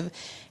progressive.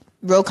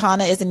 Ro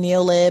Khanna is a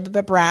neolib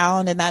but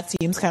brown, and that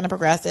seems kind of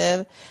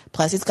progressive.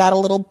 Plus, he's got a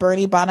little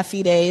Bernie bona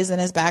fides in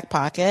his back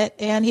pocket,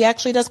 and he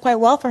actually does quite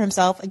well for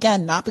himself.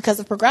 Again, not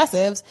because of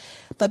progressives,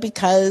 but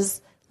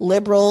because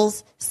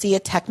liberals see a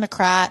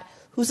technocrat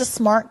who's a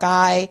smart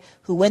guy,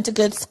 who went to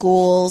good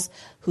schools,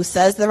 who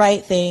says the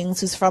right things,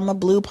 who's from a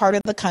blue part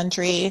of the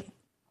country,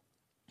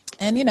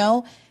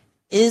 and,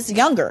 is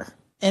younger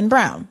and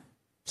brown.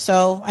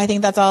 So I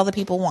think that's all the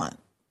people want.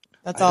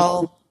 That's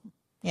all.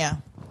 Yeah.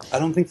 I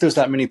don't think there's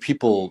that many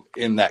people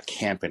in that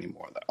camp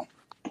anymore, though.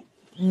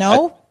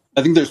 No?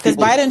 I think there's because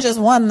Biden just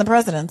won the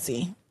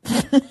presidency.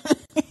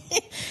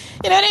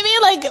 You know what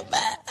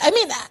I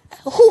mean?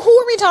 Who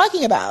are we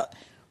talking about?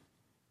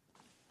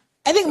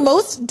 I think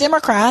most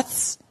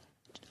Democrats,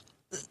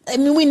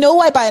 we know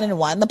why Biden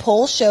won. The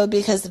polls showed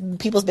because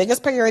people's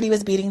biggest priority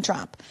was beating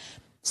Trump.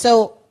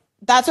 So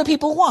that's what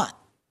people want.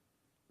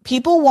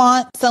 People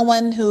want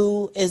someone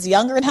who is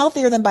younger and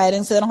healthier than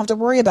Biden so they don't have to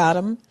worry about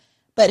him,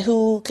 but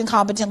who can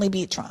competently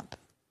beat Trump.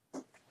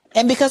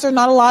 And because there are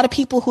not a lot of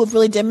people who have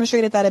really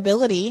demonstrated that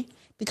ability,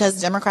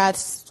 because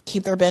Democrats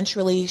keep their bench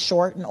really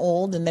short and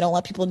old and they don't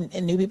let people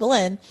and new people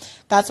in,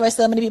 that's why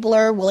so many people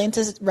are willing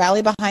to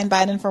rally behind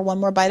Biden for one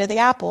more bite of the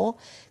apple,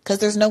 because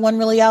there's no one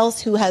really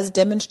else who has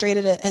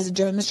demonstrated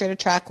a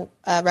track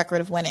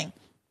record of winning.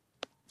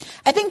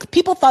 I think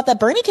people thought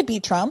that Bernie could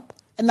beat Trump,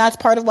 and that's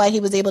part of why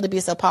he was able to be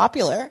so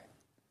popular.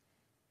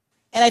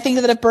 And I think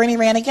that if Bernie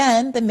ran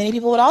again, then many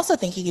people would also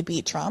think he could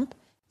beat Trump.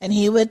 And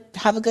he would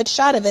have a good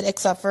shot of it,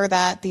 except for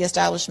that the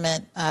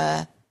establishment,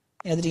 the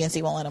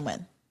DNC won't let him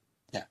win.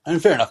 Yeah, and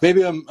fair enough.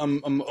 Maybe I'm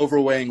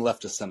overweighing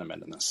leftist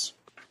sentiment in this,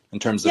 in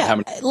terms of how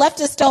many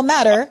leftists don't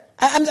matter.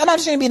 I'm not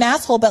just going to be an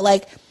asshole, but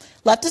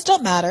leftists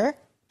don't matter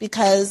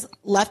because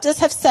leftists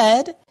have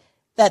said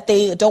that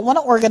they don't want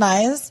to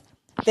organize,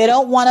 they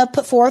don't want to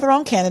put forward their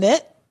own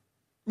candidate,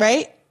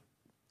 right?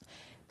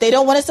 They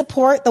don't want to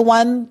support the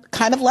one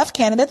kind of left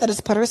candidate that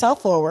has put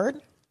herself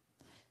forward.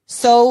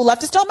 So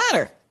leftists don't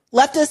matter.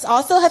 Leftists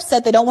also have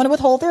said they don't want to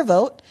withhold their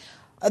vote.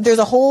 There's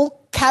a whole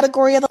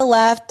category of the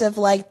left of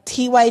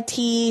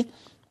TYT,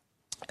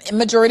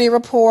 Majority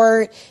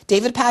Report,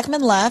 David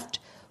Pakman left,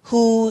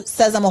 who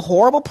says I'm a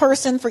horrible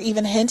person for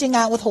even hinting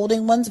at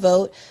withholding one's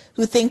vote,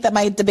 who think that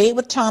my debate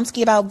with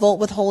Chomsky about vote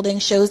withholding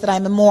shows that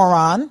I'm a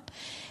moron.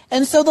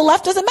 And so the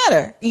left doesn't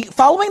matter.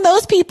 Following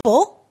those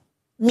people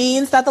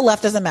means that the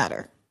left doesn't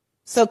matter.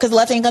 So, because the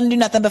left ain't going to do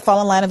nothing but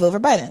fall in line and vote for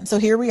Biden. So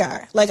here we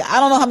are. I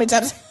don't know how many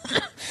times.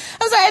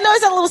 I'm sorry, I know I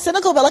sound a little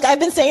cynical, but I've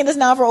been saying this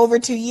now for over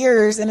 2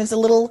 years, and it's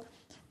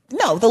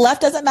no, the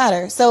left doesn't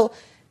matter. So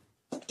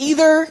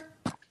either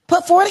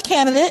put forward a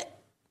candidate,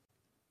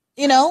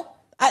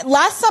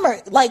 last summer,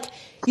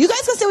 you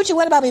guys can say what you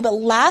want about me, but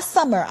last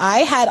summer I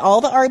had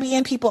all the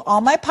RBN people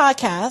on my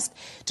podcast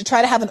to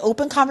try to have an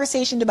open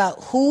conversation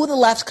about who the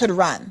left could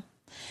run.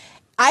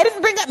 I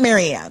didn't bring up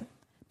Marianne.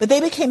 But they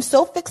became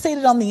so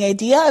fixated on the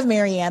idea of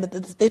Marianne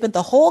that they spent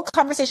the whole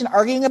conversation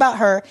arguing about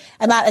her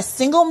and not a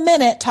single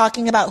minute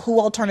talking about who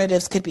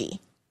alternatives could be.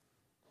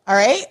 All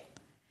right?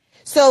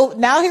 So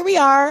now here we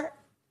are,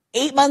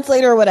 8 months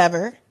later or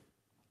whatever,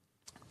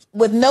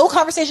 with no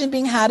conversation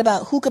being had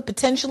about who could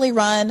potentially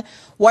run,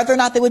 whether or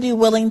not they would be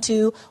willing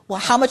to,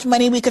 how much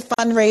money we could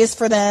fundraise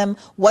for them,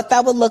 what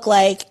that would look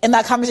like, and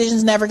that conversation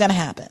is never going to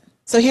happen.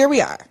 So here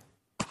we are.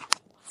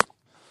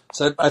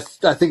 So I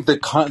think the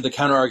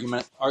counter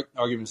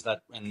arguments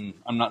that, and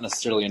I'm not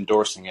necessarily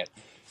endorsing it,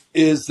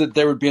 is that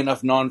there would be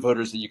enough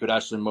non-voters that you could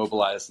actually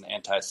mobilize an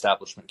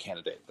anti-establishment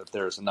candidate, that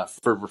there's enough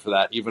fervor for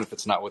that, even if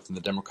it's not within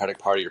the Democratic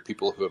Party or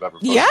people who have ever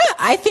voted. Yeah,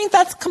 I think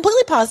that's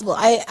completely possible.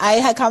 I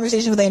had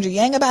conversations with Andrew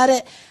Yang about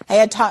it.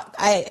 I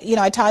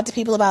talked to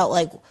people about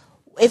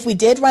if we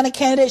did run a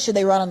candidate, should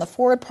they run on the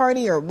Forward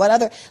Party or what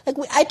other,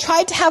 I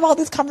tried to have all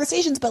these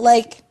conversations, but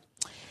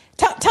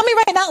tell me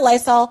right now,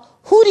 Lysol,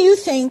 who do you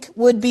think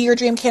would be your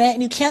dream candidate?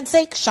 And you can't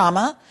say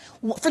Kshama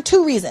for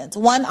 2 reasons.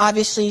 One,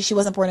 obviously, she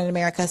wasn't born in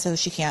America, so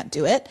she can't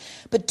do it.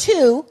 But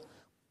 2,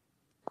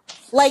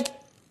 if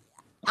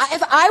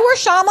I were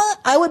Kshama,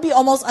 I would be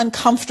almost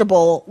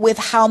uncomfortable with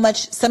how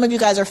much some of you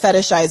guys are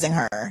fetishizing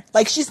her.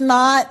 She's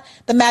not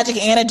the magic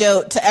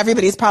antidote to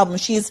everybody's problem.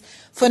 She's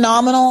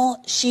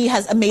phenomenal. She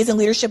has amazing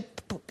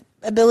leadership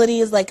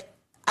abilities.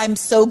 I'm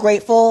so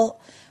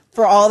grateful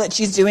for all that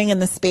she's doing in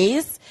the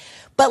space.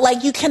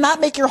 But you cannot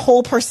make your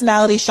whole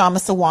personality Kshama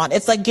Sawant.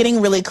 It's getting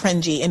really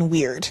cringy and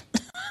weird.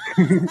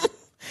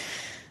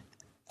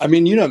 I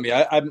mean, you know me.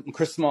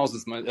 Chris Smalls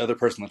is my other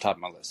person on the top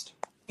of my list.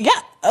 Yeah.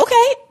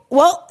 Okay.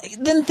 Well,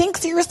 then think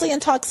seriously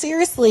and talk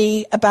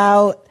seriously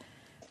about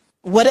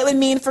what it would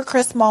mean for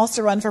Chris Smalls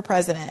to run for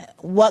president,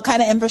 what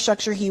kind of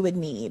infrastructure he would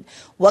need,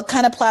 what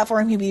kind of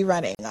platform he'd be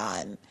running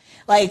on,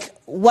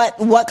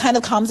 what kind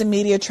of comms and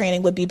media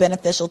training would be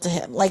beneficial to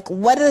him.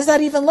 What does that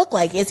even look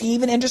like? Is he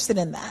even interested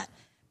in that?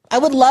 I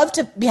would love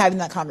to be having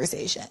that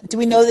conversation. Do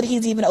we know that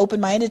he's even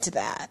open-minded to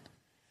that?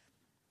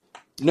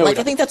 No, I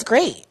think that's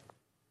great.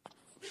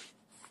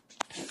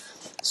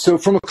 So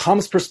from a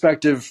comms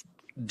perspective,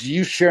 do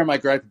you share my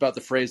gripe about the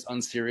phrase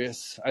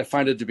unserious? I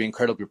find it to be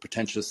incredibly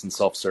pretentious and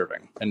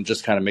self-serving, and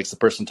just kind of makes the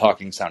person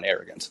talking sound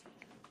arrogant.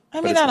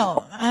 I mean, I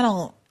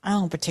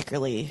don't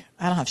particularly,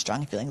 I don't have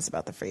strong feelings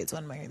about the phrase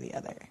one way or the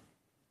other.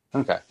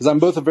 Okay, because I'm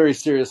both a very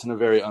serious and a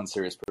very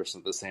unserious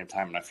person at the same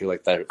time, and I feel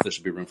like there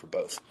should be room for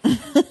both.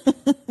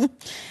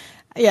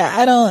 Yeah,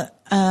 I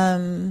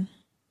don't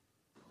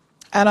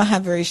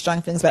have very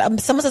strong feelings about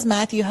it. Someone says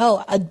Matthew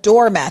Ho.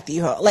 Adore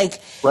Matthew Ho.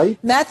 Right?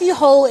 Matthew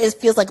Ho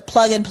feels like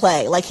plug and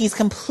play. He's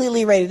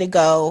completely ready to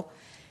go.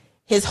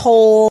 His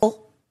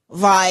whole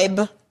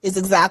vibe is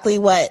exactly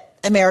what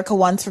America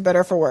wants, for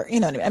better or for worse. You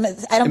know what I mean?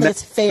 I don't think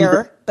it's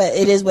fair, but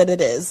it is what it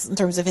is in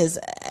terms of his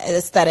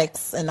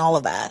aesthetics and all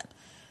of that.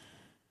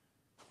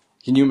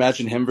 Can you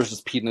imagine him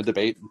versus Pete in a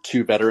debate?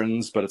 Two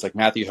veterans, but it's like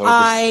Matthew Hope.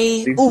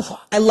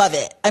 I love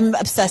it. I'm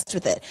obsessed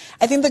with it.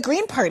 I think the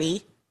Green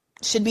Party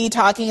should be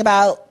talking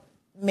about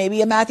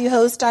maybe a Matthew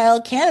Ho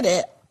style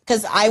candidate,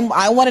 because I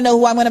want to know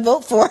who I'm going to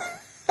vote for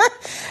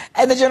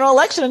in the general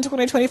election in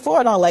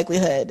 2024 in all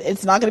likelihood.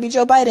 It's not going to be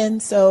Joe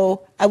Biden,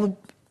 so I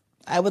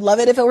would love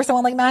it if it were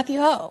someone like Matthew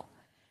Ho.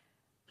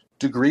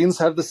 Do Greens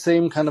have the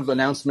same kind of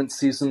announcement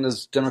season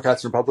as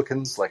Democrats and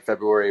Republicans, like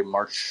February,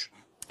 March?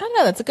 I don't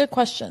know. That's a good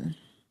question.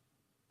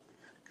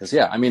 Because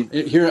here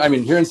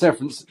in San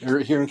Francisco,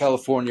 here in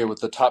California,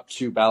 with the top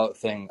two ballot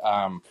thing,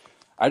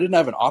 I didn't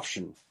have an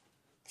option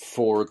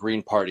for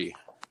Green Party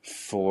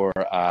for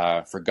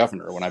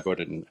governor when I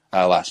voted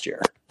last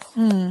year.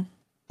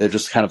 They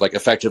just kind of like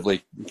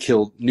effectively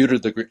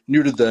neutered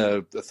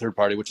the third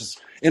party, which is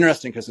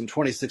interesting because in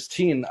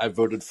 2016 I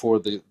voted for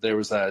the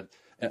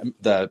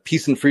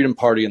Peace and Freedom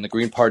Party, and the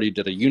Green Party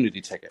did a unity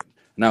ticket,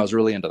 and I was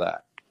really into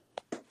that.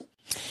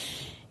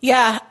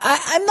 Yeah,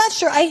 I'm not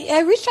sure.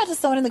 I reached out to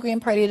someone in the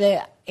Green Party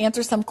to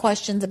answer some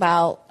questions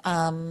about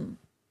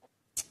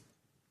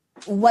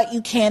what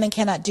you can and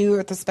cannot do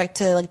with respect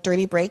to like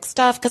dirty break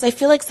stuff, because I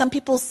feel like some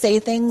people say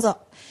things.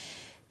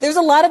 There's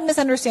a lot of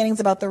misunderstandings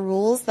about the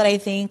rules that I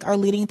think are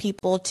leading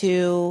people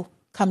to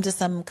come to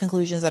some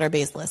conclusions that are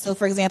baseless. So,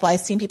 for example,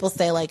 I've seen people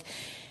say like,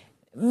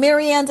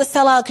 Marianne's a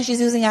sellout because she's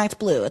using Act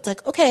Blue. It's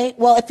like, okay,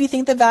 well, if you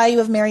think the value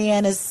of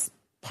Marianne is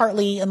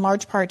partly, in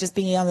large part, just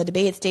being on the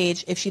debate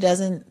stage, if she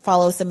doesn't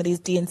follow some of these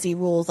DNC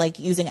rules, like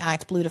using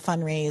Act Blue to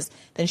fundraise,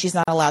 then she's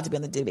not allowed to be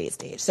on the debate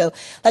stage. So,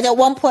 like, at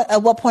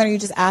what point are you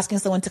just asking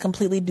someone to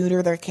completely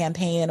neuter their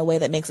campaign in a way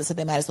that makes it so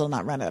they might as well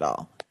not run at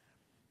all?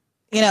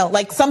 You know,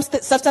 like some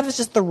stuff is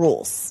just the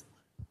rules.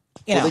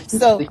 You know,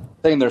 they're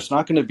saying there's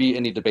not going to be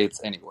any debates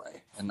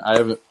anyway, and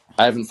I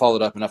haven't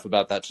followed up enough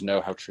about that to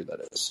know how true that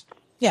is.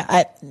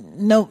 Yeah,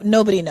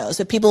 nobody knows,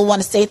 but people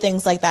want to say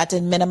things like that to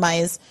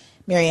minimize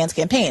Marianne's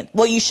campaign.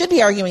 What you should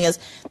be arguing is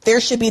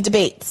there should be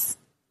debates,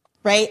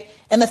 right?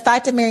 And the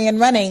fact of Marianne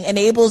running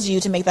enables you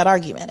to make that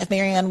argument. If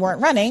Marianne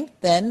weren't running,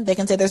 then they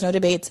can say there's no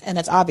debates, and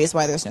it's obvious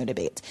why there's no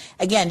debates.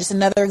 Again, just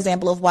another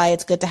example of why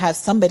it's good to have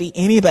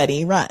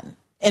anybody run,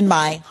 in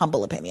my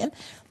humble opinion.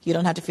 You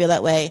don't have to feel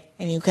that way,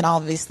 and you can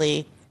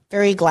obviously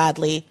very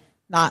gladly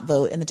not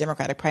vote in the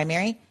Democratic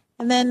primary,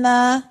 and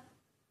then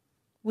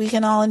we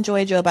can all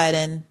enjoy Joe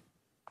Biden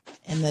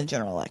in the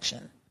general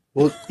election.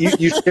 Well,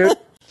 you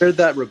shared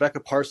that Rebecca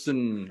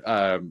Parson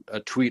a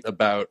tweet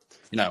about,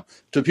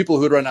 to people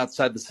who would run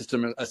outside the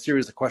system, a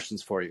series of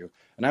questions for you.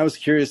 And I was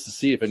curious to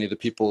see if any of the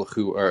people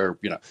who are,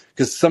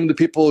 because some of the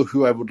people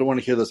who I would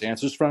want to hear those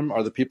answers from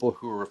are the people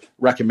who were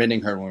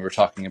recommending her when we were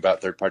talking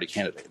about third-party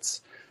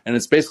candidates. And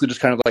it's basically just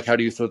kind of like, how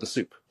do you throw the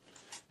soup?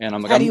 And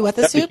I'm like, how do you what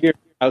the soup?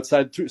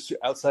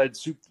 Outside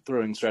soup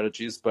throwing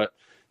strategies, but,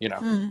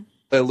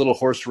 play a little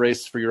horse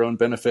race for your own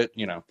benefit.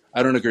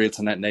 I don't agree it's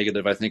a net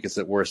negative. I think it's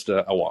at worst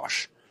a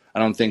wash. I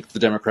don't think the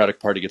Democratic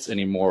Party gets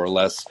any more or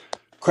less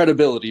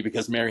credibility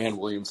because Marianne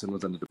Williamson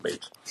was in the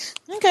debate.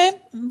 Okay,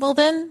 well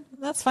then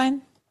that's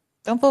fine.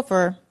 Don't vote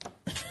for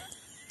her.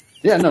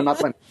 Yeah, no, not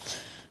fine.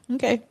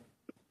 Okay.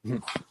 All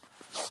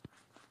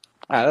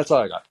right, that's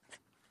all I got.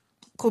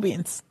 Cool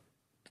beans.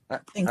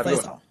 Thanks,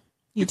 Lysol.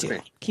 You too.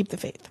 Keep the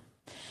faith.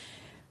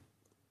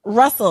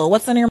 Russell,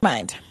 what's on your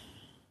mind?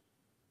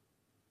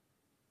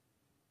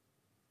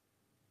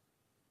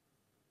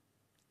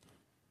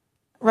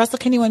 Russell,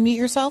 can you unmute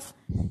yourself?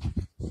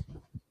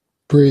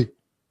 Bree.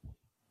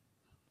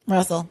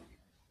 Russell.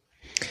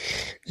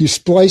 You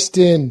spliced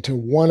into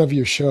one of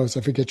your shows,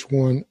 I forget which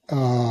one,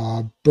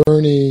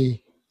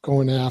 Bernie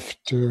going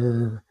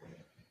after,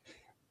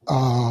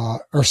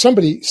 or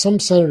some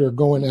senator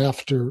going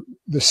after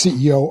the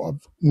CEO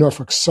of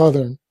Norfolk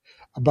Southern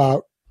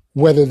about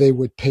whether they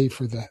would pay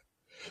for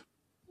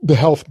the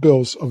health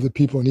bills of the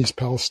people in East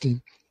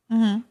Palestine.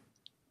 Mm-hmm.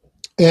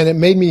 And it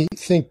made me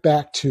think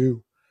back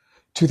to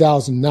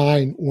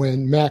 2009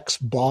 when Max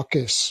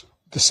Baucus,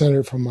 the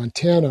senator from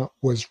Montana,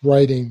 was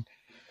writing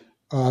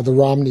the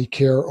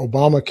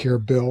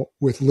Obamacare bill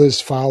with Liz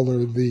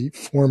Fowler, the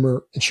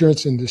former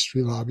insurance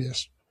industry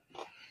lobbyist.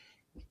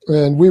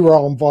 And we were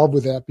all involved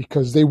with that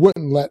because they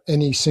wouldn't let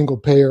any single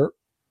payer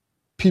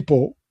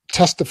people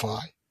testify.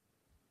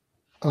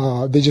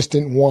 They just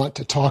didn't want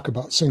to talk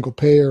about single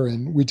payer,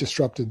 and we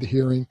disrupted the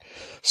hearing.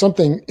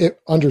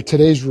 Under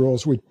today's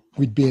rules,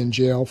 we'd be in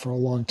jail for a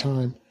long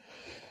time.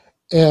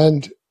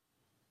 And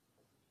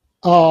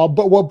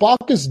but what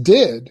Baucus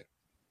did,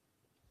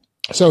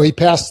 so he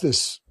passed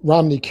this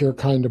Romney Care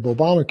kind of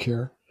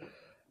Obamacare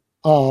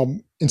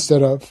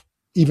instead of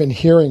even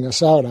hearing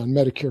us out on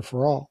Medicare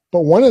for all.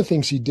 But one of the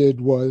things he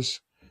did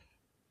was,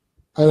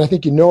 and I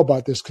think you know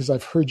about this because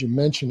I've heard you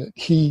mention it,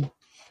 he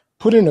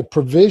put in a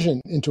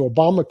provision into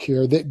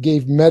Obamacare that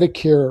gave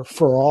Medicare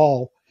for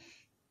all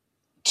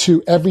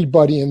to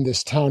everybody in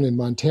this town in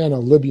Montana,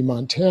 Libby,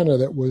 Montana,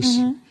 that was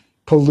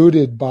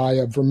polluted by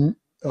a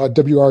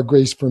W.R.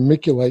 Grace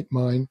vermiculite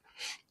mine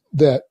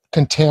that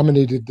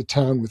contaminated the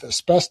town with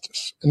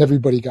asbestos, and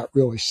everybody got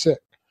really sick.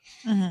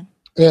 Mm-hmm.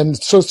 And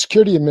Social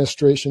Security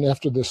Administration,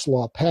 after this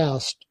law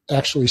passed,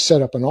 actually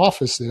set up an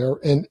office there,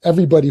 and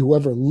everybody who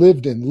ever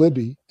lived in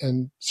Libby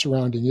and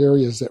surrounding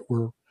areas that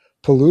were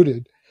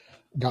polluted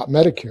got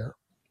Medicare.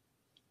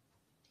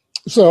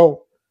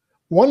 So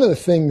one of the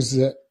things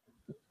that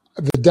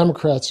the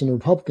Democrats and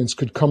Republicans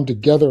could come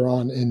together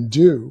on and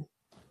do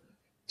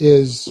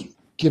is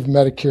give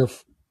Medicare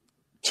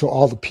to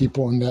all the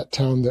people in that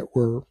town that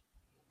were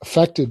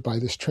affected by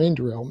this train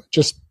derailment.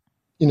 Just,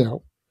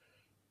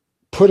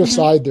 put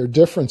aside their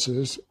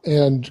differences.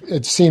 And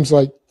it seems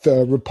like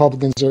the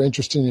Republicans are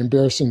interested in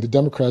embarrassing the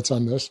Democrats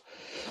on this.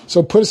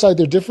 So put aside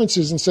their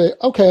differences and say,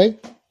 okay,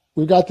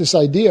 we've got this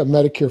idea of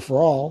Medicare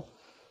for all.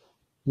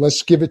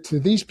 Let's give it to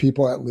these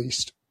people at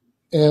least.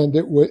 And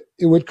it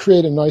would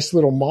create a nice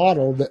little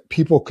model that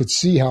people could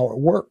see how it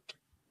worked.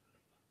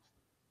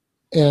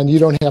 And you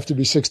don't have to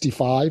be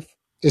 65.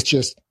 It's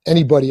just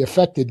anybody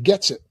affected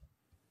gets it.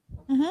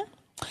 Mm-hmm.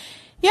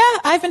 Yeah,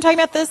 I've been talking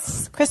about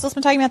this. Crystal's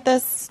been talking about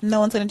this. No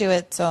one's going to do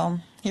it. So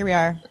here we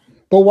are.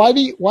 But why do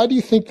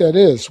you think that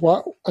is?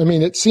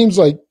 It seems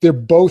like they're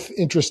both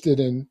interested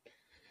in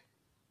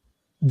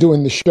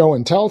doing the show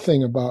and tell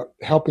thing about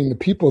helping the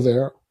people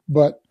there.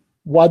 But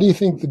why do you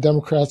think the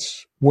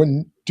Democrats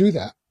wouldn't do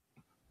that?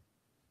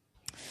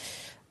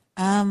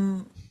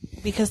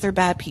 Because they're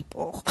bad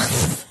people.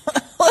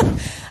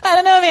 I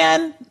don't know,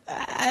 man.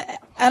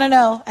 I don't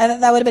know.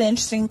 That would have been an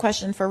interesting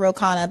question for Ro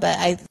Khanna, but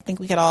I think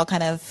we could all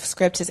kind of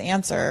script his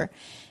answer.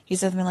 He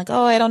said something like,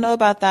 "Oh, I don't know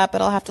about that,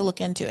 but I'll have to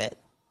look into it."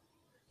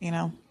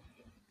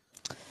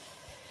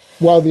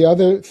 Well, the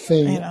other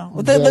thing,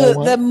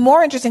 the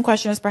more interesting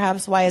question is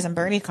perhaps why isn't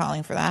Bernie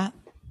calling for that?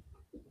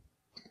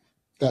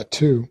 That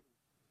too.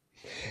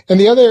 And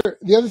the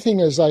other thing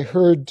is, I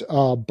heard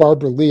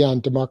Barbara Lee on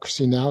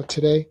Democracy Now!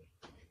 Today,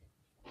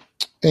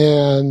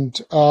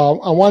 and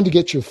I wanted to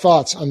get your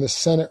thoughts on the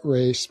Senate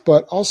race,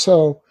 but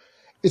also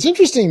it's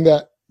interesting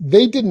that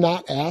they did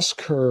not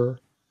ask her.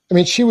 I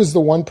mean, she was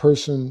the one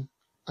person,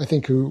 I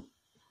think, who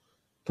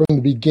from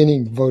the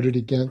beginning voted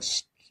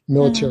against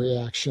military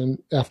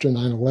action after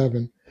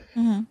 9/11.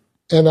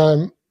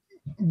 And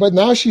but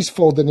now she's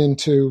folded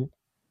into,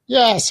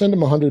 send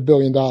them $100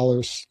 billion.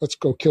 Let's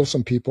go kill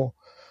some people.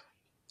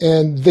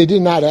 And they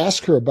did not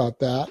ask her about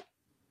that.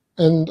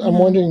 And I'm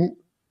wondering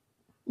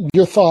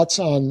your thoughts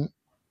on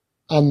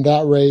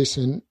that race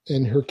and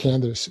her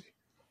candidacy.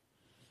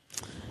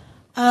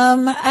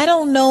 I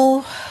don't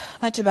know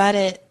much about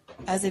it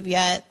as of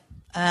yet.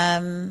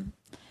 I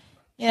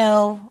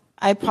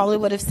probably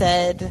would have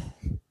said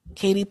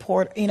Katie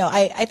Porter.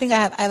 I think I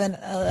have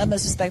a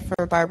most respect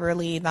for Barbara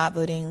Lee not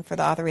voting for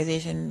the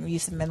authorization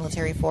use of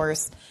military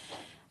force.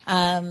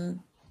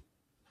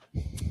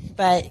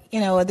 But,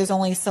 there's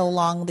only so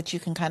long that you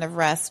can kind of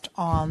rest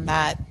on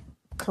that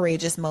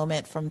courageous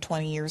moment from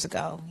 20 years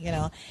ago,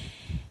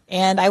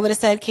 And I would have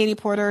said Katie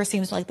Porter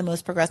seems like the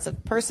most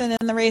progressive person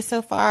in the race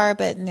so far,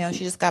 but,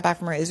 she just got back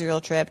from her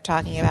Israel trip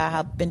talking about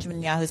how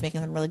Benjamin Netanyahu is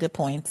making some really good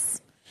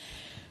points.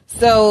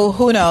 So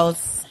who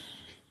knows,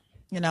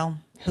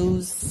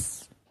 who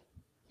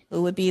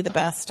would be the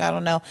best? I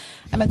don't know.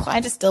 I'm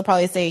inclined to still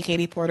probably say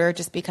Katie Porter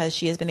just because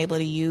she has been able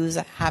to use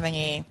having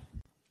a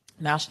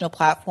national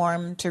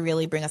platform to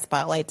really bring a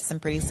spotlight to some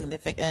pretty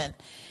significant,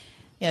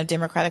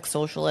 democratic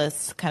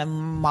socialist, kind of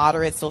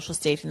moderate social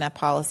safety net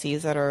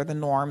policies that are the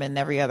norm in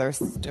every other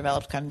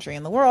developed country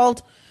in the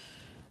world.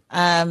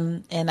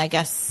 And I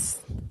guess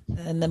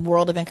in the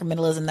world of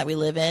incrementalism that we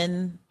live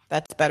in,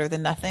 that's better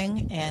than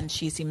nothing. And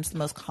she seems the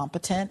most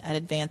competent at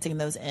advancing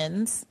those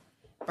ends.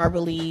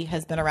 Barbara Lee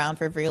has been around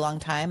for a very long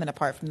time. And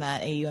apart from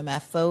that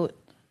AUMF vote,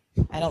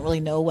 I don't really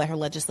know what her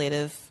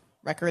legislative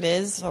record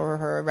is or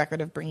her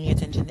record of bringing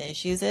attention to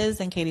issues is.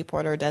 And Katie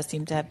Porter does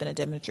seem to have been a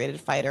demonstrated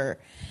fighter,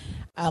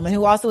 and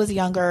who also is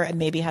younger and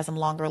maybe has some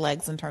longer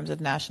legs in terms of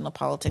national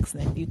politics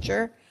in the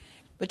future,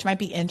 which might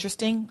be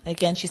interesting.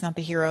 Again, she's not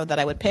the hero that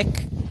I would pick,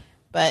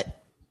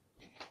 but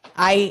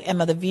I am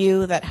of the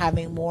view that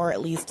having more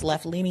at least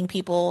left-leaning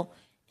people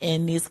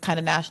in these kind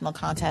of national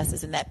contests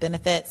is a net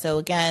benefit. So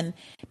again,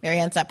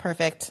 Marianne's not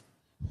perfect.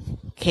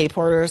 Katie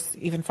Porter's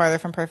even farther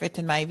from perfect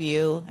in my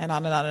view, and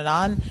on and on and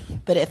on.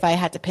 But if I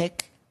had to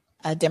pick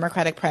a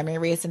Democratic primary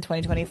race in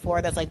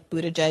 2024, that's like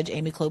Buttigieg,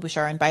 Amy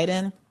Klobuchar, and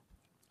Biden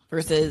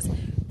versus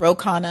Ro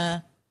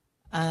Khanna,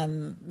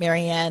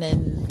 Marianne,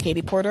 and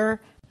Katie Porter,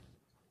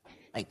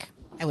 like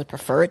I would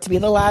prefer it to be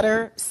the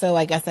latter. So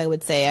I guess I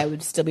would say I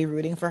would still be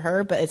rooting for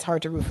her, but it's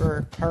hard to root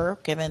for her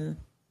given,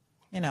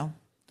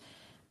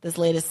 this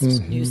latest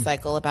news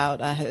cycle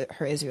about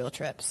her Israel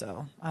trip.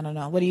 So I don't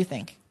know. What do you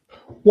think?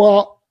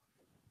 Well,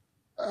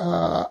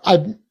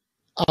 I'm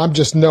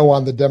just no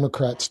on the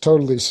Democrats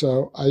totally.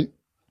 So I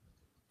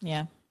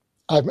Do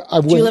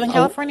you live in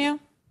California?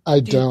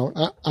 I don't.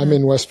 I'm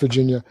in West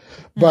Virginia,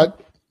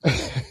 but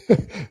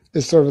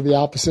it's sort of the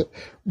opposite.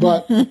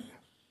 But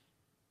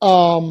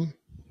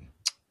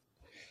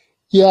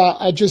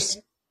I just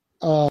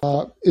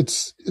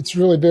it's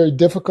really very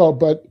difficult.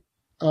 But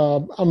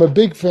I'm a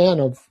big fan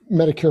of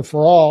Medicare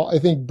for all. I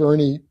think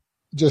Bernie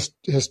just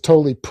has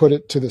totally put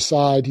it to the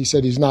side. He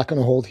said he's not going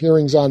to hold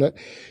hearings on it,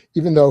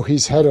 even though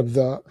he's head of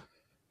the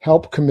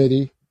HELP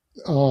committee.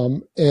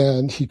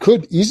 And he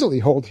could easily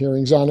hold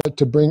hearings on it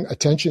to bring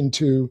attention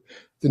to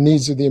the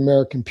needs of the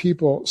American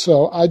people.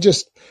 So I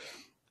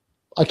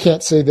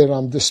can't say that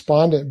I'm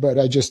despondent, but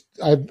I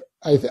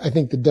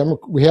think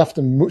we have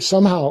to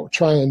somehow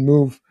try and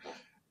move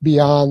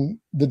beyond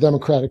the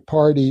Democratic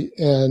Party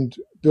and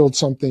build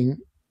something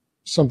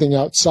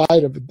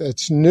outside of it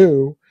that's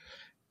new.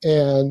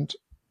 And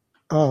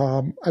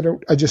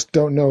I just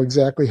don't know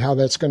exactly how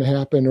that's going to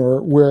happen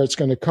or where it's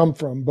going to come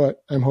from,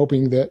 but I'm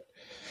hoping that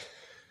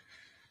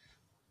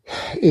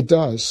it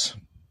does.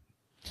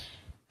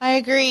 I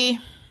agree.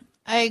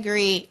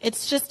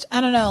 It's just,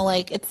 I don't know,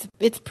 like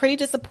it's pretty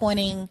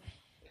disappointing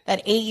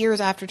that 8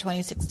 years after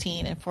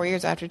 2016 and 4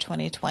 years after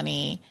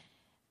 2020,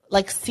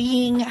 like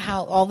seeing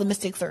how all the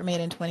mistakes that were made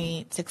in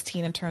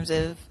 2016 in terms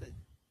of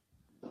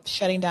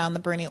shutting down the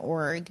Bernie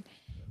org,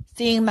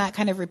 seeing that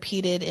kind of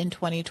repeated in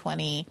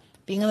 2020,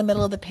 being in the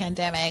middle of the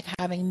pandemic,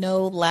 having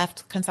no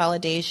left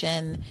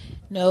consolidation,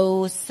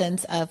 no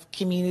sense of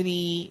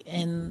community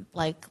in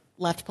like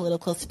left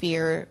political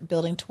sphere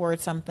building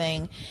towards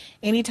something.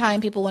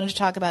 Anytime people wanted to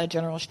talk about a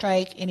general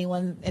strike,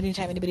 anytime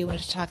anybody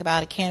wanted to talk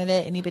about a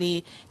candidate,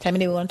 anytime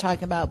anybody wanted to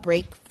talk about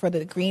break for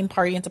the Green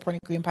Party and supporting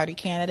Green Party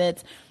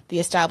candidates, the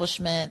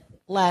establishment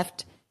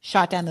left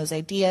shot down those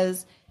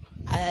ideas.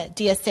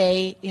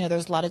 DSA,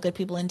 there's a lot of good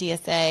people in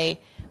DSA,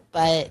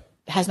 but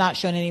has not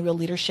shown any real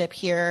leadership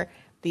here.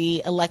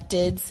 The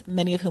electeds,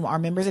 many of whom are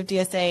members of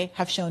DSA,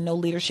 have shown no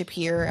leadership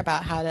here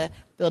about how to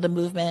build a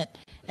movement.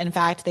 In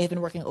fact, they've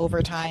been working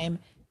overtime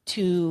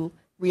to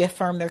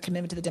reaffirm their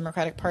commitment to the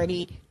Democratic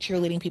Party,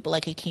 cheerleading people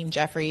like Hakeem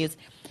Jeffries.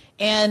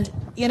 And,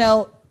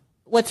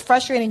 what's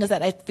frustrating is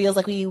that it feels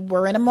like we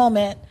were in a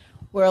moment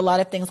where a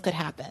lot of things could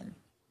happen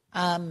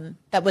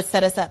that would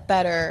set us up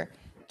better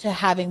to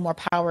having more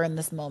power in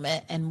this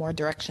moment and more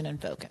direction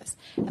and focus.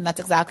 And that's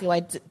exactly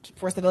why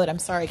Force the Vote, I'm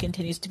sorry,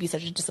 continues to be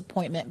such a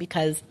disappointment,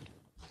 because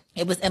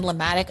it was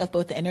emblematic of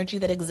both the energy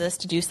that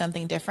exists to do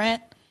something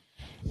different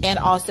and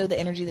also the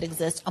energy that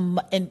exists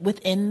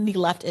within the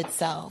left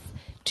itself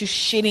to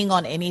shitting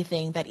on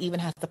anything that even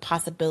has the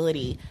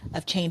possibility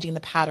of changing the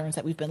patterns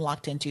that we've been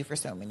locked into for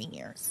so many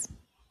years.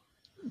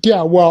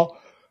 Yeah, well,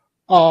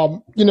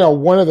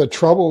 one of the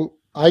trouble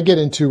I get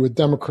into with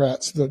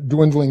Democrats, the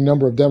dwindling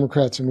number of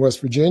Democrats in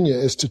West Virginia,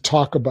 is to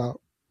talk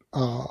about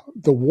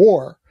the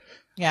war,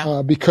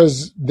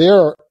 because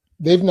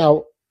they've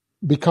now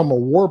become a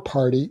war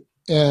party.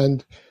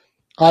 And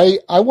I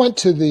went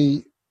to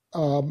the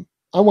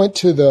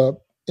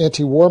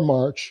anti-war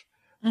march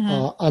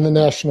on the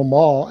National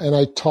Mall, and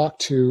I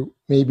talked to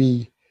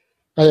I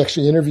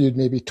actually interviewed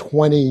maybe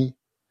 20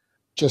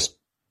 just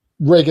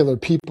regular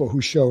people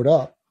who showed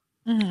up.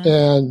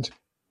 And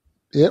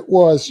it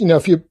was,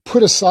 if you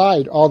put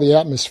aside all the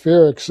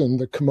atmospherics and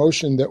the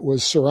commotion that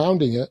was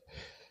surrounding it,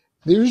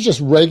 there was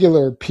just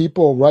regular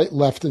people, right,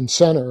 left, and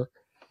center,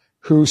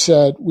 who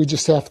said, we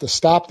just have to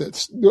stop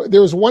this.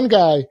 There was one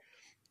guy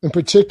in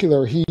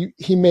particular, he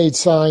made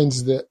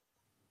signs that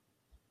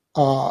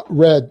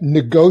read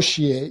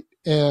negotiate,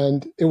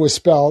 and it was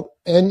spelled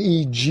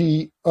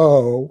NEGOSHEATE.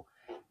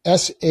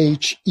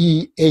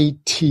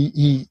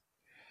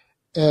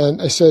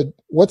 And I said,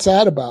 what's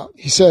that about?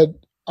 He said,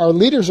 our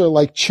leaders are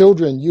like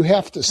children. You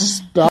have to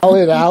spell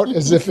it out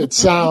as if it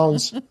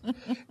sounds.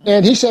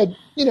 And he said,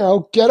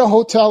 get a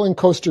hotel in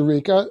Costa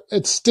Rica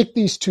and stick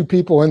these two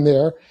people in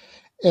there.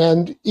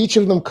 And each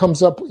of them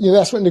comes up,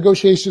 that's what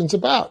negotiation's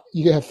about.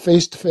 You have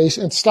face-to-face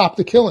and stop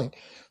the killing.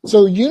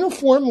 So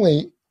uniformly,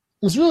 it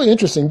was really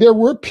interesting. There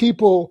were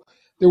people,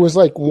 there was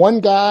like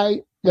one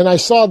guy, and I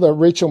saw the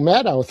Rachel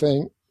Maddow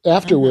thing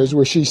afterwards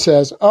where she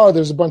says, oh,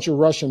 there's a bunch of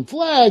Russian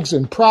flags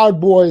and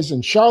Proud Boys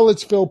and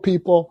Charlottesville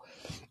people.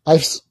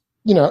 And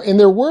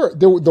there were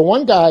the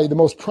one guy, the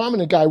most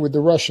prominent guy with the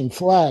Russian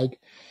flag,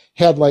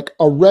 had like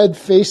a red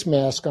face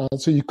mask on,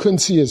 so you couldn't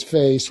see his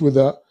face, with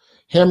a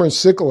hammer and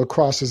sickle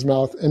across his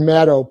mouth. And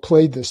Maddow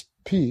played this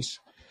piece.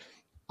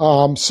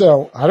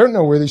 So I don't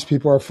know where these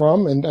people are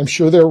from, and I'm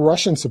sure there are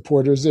Russian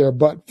supporters there,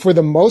 but for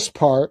the most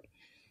part,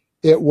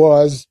 it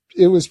was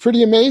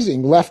pretty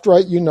amazing. Left,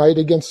 right, unite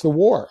against the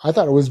war. I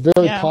thought it was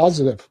very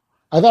positive.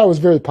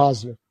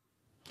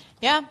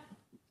 Yeah,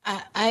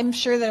 I'm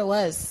sure that it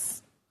was.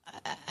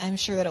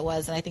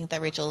 And I think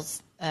that Rachel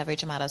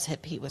Maddow's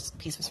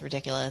piece was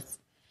ridiculous.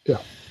 Yeah.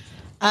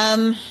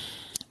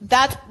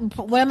 That's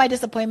one of my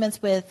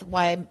disappointments with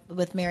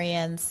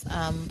Marianne's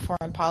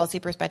foreign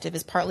policy perspective,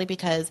 is partly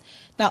because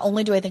not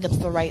only do I think it's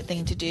the right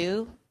thing to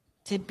do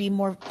to be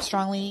more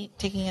strongly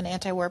taking an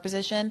anti-war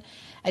position,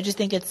 I just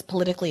think it's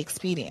politically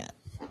expedient.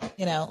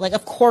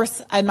 Of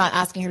course, I'm not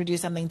asking her to do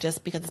something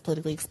just because it's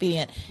politically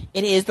expedient.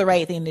 It is the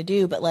right thing to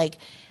do, but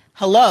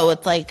hello,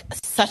 it's like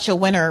such a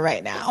winner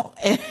right now,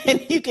 and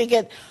you could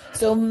get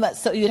so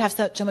you'd have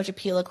so much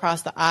appeal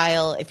across the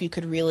aisle if you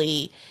could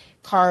really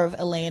carve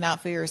a lane out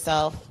for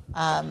yourself.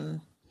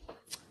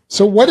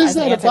 So what is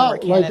that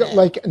about?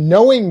 Like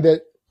knowing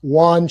that,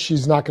 one,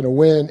 she's not going to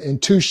win,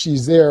 and two,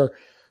 she's there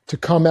to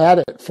come at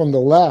it from the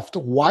left.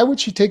 Why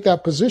would she take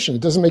that position?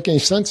 It doesn't make any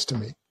sense to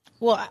me.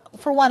 Well,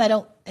 for one, I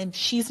don't, and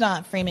she's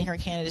not framing her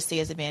candidacy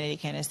as a vanity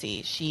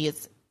candidacy. She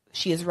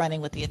is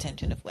running with the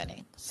intention of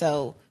winning.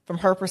 So from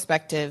her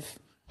perspective,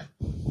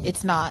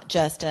 it's not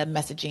just a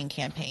messaging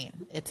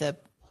campaign.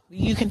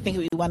 You can think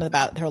what you want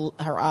about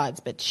her odds,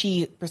 but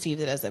she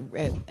perceives it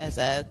as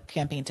a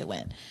campaign to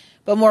win.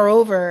 But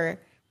moreover,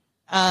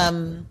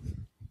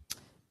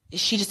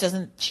 she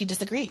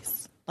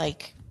disagrees.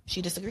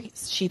 She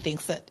disagrees. She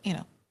thinks that,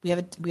 we have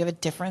a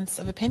difference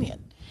of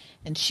opinion.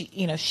 And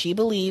she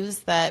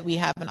believes that we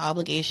have an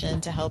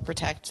obligation to help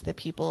protect the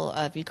people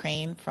of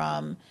Ukraine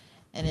from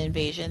an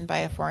invasion by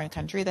a foreign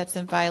country that's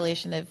in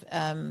violation of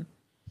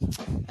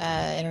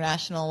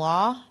international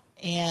law,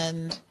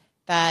 and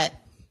that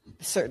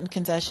certain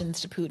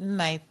concessions to Putin.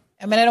 I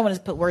don't want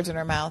to put words in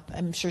her mouth.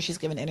 I'm sure she's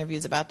given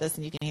interviews about this,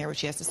 and you can hear what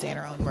she has to say in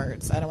her own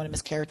words. I don't want to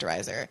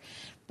mischaracterize her.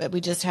 But we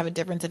just have a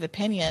difference of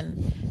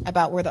opinion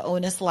about where the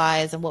onus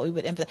lies and what we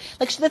would emphasize.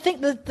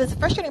 The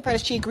frustrating part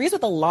is she agrees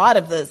with a lot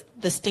of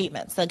the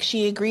statements.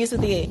 She agrees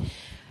with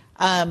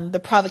the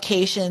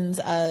provocations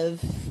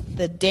of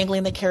the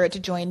dangling the carrot to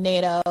join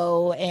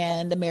NATO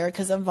and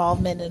America's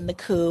involvement in the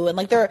coup, and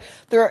there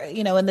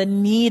and the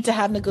need to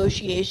have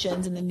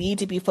negotiations and the need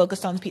to be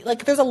focused on people.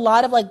 There's a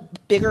lot of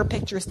bigger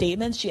picture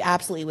statements she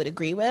absolutely would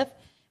agree with,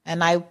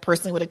 and I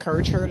personally would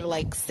encourage her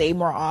to say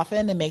more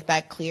often and make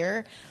that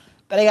clear.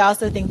 But I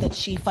also think that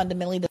she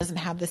fundamentally doesn't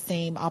have the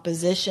same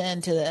opposition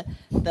to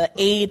the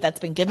aid that's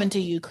been given to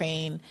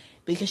Ukraine,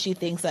 because she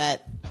thinks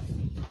that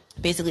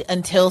basically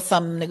until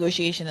some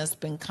negotiation has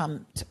been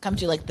come to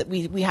that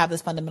we have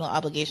this fundamental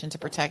obligation to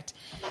protect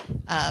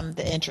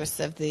the interests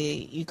of the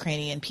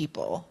Ukrainian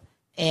people,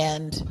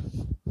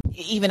 and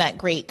even at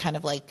great kind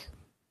of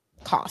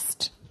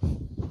cost,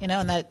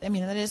 and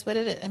that is what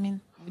it is.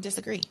 We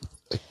disagree.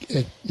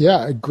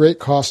 Yeah, a great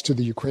cost to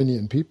the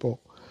Ukrainian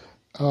people.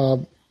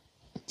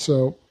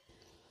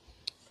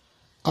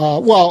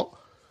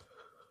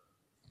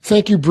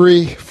 Thank you,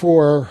 Bree,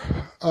 for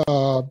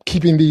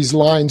keeping these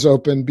lines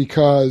open,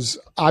 because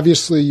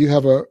obviously you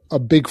have a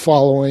big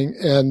following,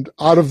 and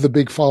out of the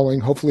big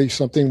following, hopefully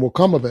something will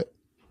come of it.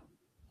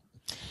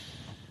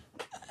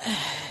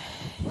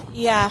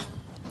 Yeah.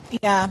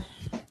 I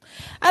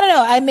don't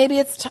know.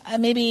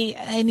 Maybe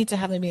I need to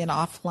have an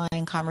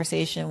offline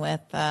conversation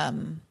with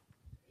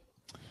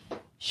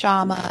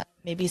Shama,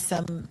 maybe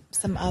some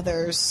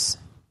others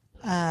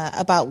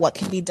about what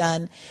can be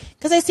done,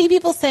 because I see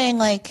people saying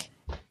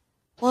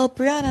well,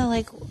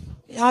 Brianna,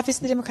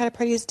 obviously the Democratic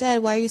Party is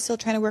dead. Why are you still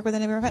trying to work with the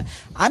Democratic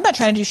Party? I'm not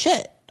trying to do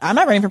shit. I'm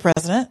not running for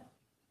president.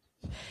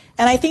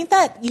 And I think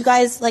that you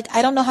guys,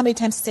 I don't know how many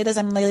times to say this.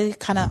 I'm really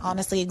kind of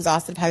honestly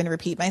exhausted of having to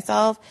repeat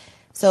myself.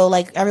 So,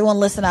 everyone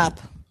listen up.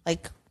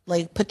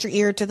 Put your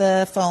ear to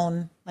the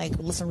phone.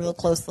 Listen real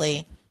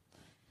closely.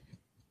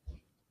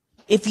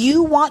 If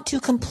you want to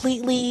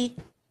completely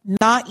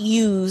not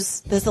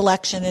use this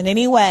election in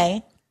any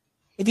way,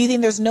 if you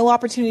think there's no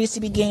opportunities to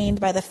be gained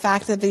by the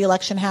fact of the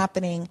election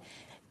happening,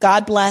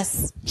 God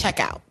bless, check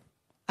out.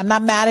 I'm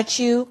not mad at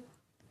you.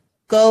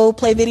 Go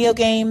play video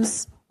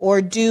games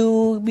or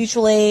do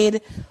mutual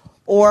aid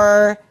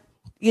or,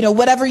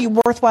 whatever your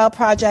worthwhile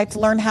project.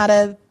 Learn how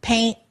to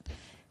paint,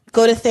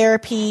 go to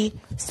therapy,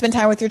 spend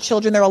time with your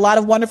children. There are a lot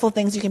of wonderful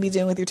things you can be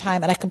doing with your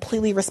time, and I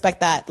completely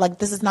respect that.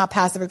 This is not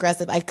passive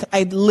aggressive.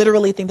 I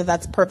literally think that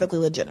that's perfectly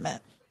legitimate.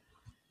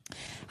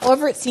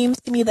 However, it seems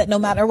to me that no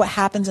matter what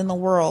happens in the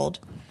world,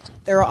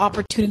 there are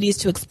opportunities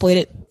to exploit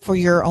it for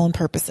your own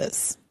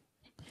purposes.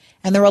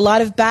 And there are a lot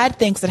of bad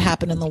things that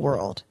happen in the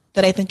world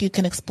that I think you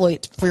can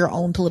exploit for your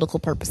own political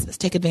purposes,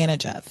 take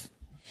advantage of.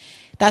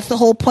 That's the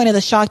whole point of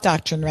the shock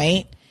doctrine,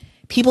 right?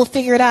 People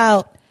figured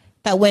out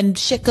that when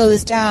shit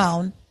goes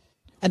down,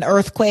 an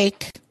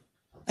earthquake,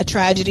 a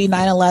tragedy,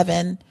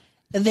 9/11,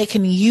 that they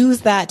can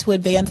use that to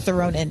advance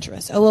their own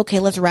interests. Oh, okay,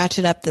 let's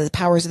ratchet up the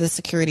powers of the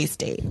security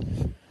state.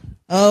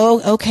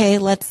 Oh, okay,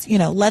 let's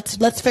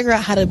figure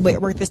out how to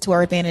work this to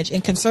our advantage.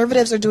 And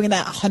conservatives are doing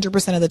that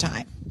 100% of the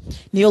time.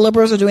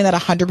 Neoliberals are doing that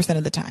 100%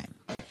 of the time.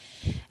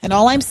 And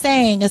all I'm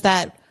saying is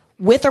that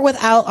with or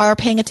without our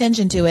paying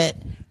attention to it,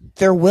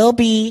 there will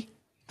be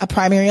a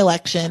primary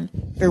election.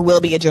 There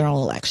will be a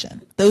general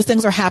election. Those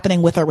things are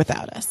happening with or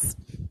without us.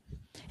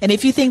 And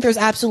if you think there's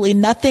absolutely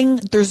nothing,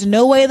 there's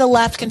no way the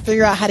left can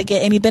figure out how to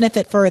get any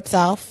benefit for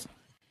itself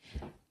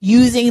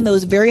using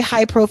those very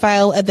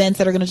high-profile events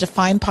that are going to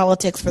define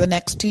politics for the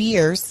next 2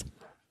 years,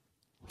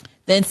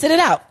 then sit it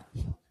out.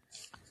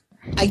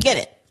 I get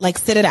it.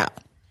 Sit it out.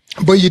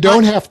 But you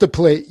don't have to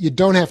play. You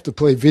don't have to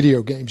play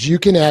video games. You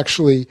can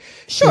actually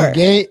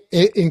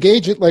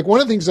engage it. One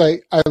of the things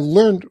I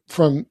learned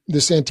from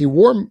this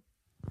anti-war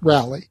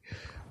rally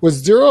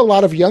was there are a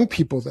lot of young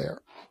people there,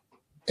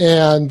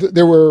 and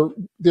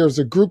there's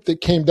a group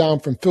that came down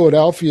from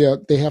Philadelphia.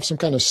 They have some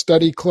kind of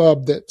study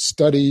club that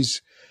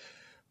studies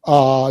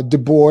Du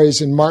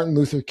Bois and Martin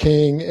Luther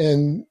King,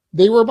 and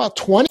they were about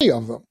 20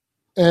 of them.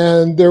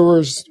 And there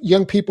was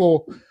young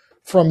people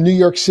from New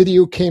York City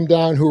who came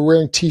down who were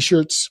wearing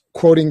T-shirts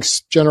quoting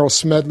General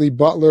Smedley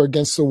Butler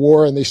against the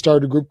war, and they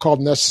started a group called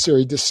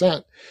Necessary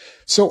Dissent.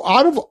 So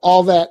out of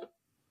all that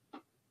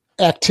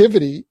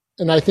activity,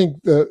 and I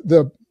think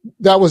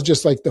that was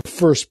just like the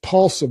first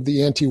pulse of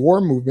the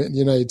anti-war movement in the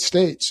United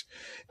States,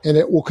 and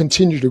it will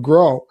continue to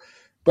grow.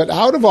 But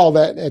out of all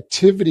that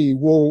activity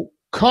will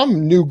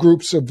come new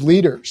groups of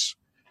leaders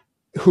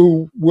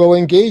who will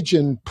engage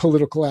in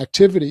political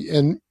activity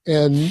and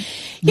move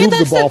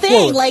the ball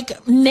forward.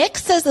 Like, Nick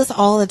says this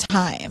all the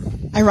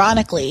time.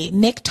 Ironically,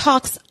 Nick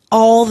talks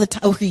all the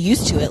time, or he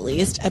used to at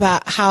least,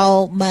 about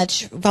how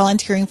much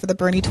volunteering for the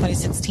Bernie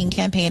 2016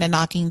 campaign and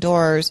knocking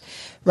doors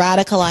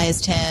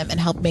radicalized him and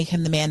helped make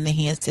him the man that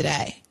he is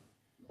today.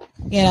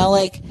 You know,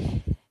 like,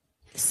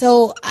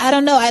 so I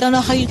don't know. I don't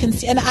know how you can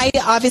see, and I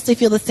obviously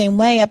feel the same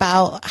way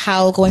about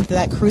how going through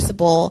that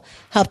crucible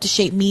helped to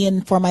shape me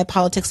and form my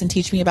politics and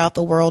teach me about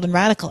the world and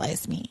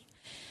radicalize me.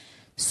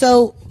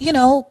 So, you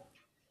know,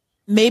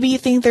 maybe you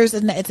think it's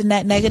a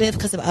net negative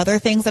because of other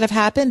things that have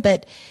happened,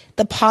 but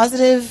the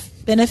positive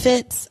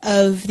benefits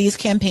of these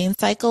campaign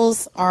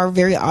cycles are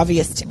very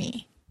obvious to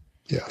me.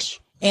 Yes.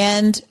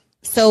 And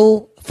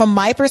so from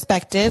my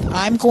perspective,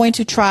 I'm going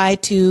to try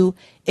to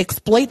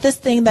exploit this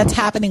thing that's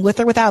happening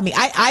with or without me.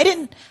 I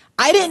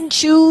didn't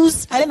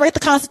choose. I didn't write the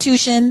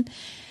Constitution.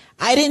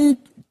 I didn't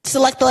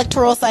select the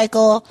electoral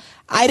cycle.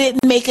 I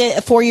didn't make it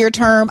a 4-year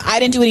term. I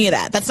didn't do any of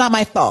that. That's not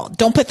my fault.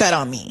 Don't put that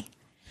on me.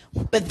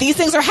 But these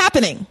things are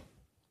happening.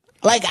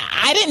 Like,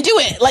 I didn't do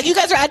it. Like, you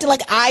guys are acting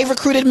like I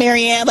recruited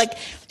Marianne. Like,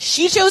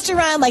 she chose to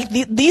run. Like,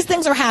 these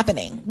things are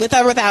happening with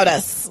or without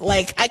us.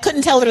 Like, I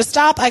couldn't tell her to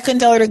stop. I couldn't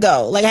tell her to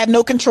go. Like, I had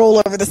no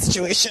control over the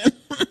situation.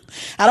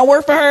 I don't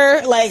work for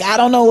her. Like, I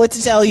don't know what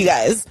to tell you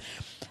guys.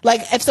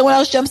 Like, if someone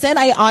else jumps in,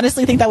 I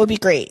honestly think that would be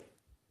great.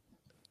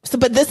 So,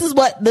 but this is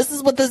what the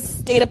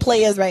state of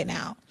play is right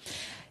now.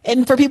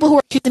 And for people who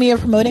are accusing me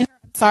of promoting her,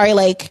 sorry,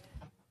 like,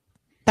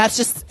 that's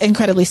just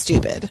incredibly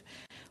stupid.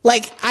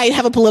 Like, I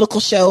have a political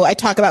show. I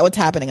talk about what's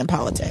happening in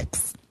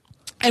politics.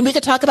 And we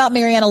could talk about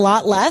Marianne a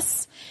lot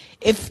less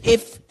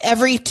if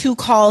every 2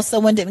 calls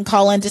someone didn't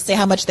call in to say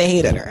how much they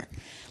hated her.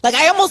 Like,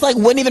 I almost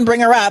wouldn't even bring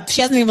her up.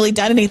 She hasn't even really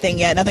done anything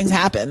yet. Nothing's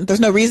happened. There's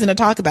no reason to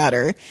talk about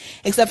her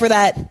except for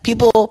that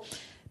people,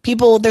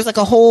 there's like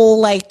a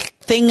whole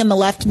thing in the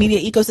left media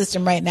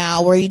ecosystem right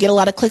now where you get a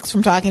lot of clicks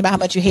from talking about how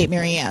much you hate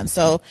Marianne.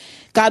 So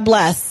God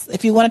bless.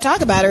 If you want to talk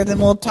about her, then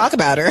we'll talk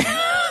about her.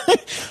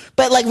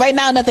 But right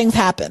now, nothing's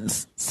happened.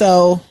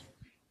 So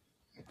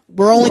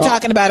we're only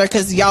talking about her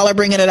because y'all are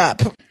bringing it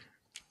up.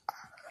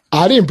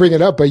 I didn't bring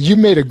it up, but you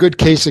made a good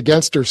case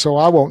against her, so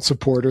I won't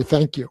support her.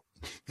 Thank you.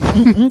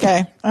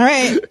 Okay. All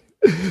right.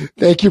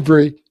 Thank you,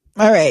 Bree.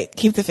 All right.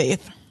 Keep the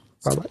faith.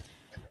 Bye-bye.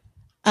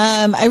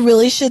 I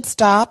really should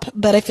stop,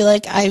 but I feel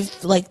like I've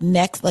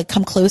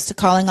come close to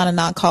calling on and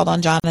not called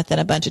on Jonathan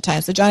a bunch of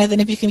times. So Jonathan,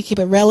 if you can keep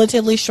it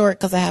relatively short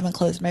because I haven't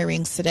closed my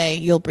rings today,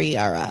 you'll be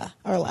our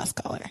last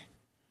caller.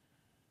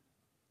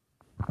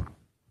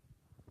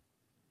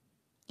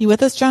 You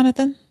with us,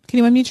 Jonathan? Can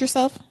you unmute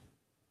yourself?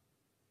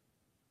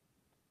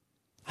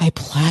 I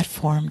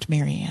platformed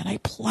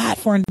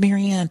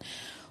Marianne.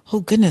 Oh,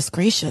 goodness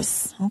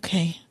gracious.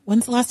 Okay.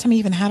 When's the last time you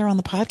even had her on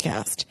the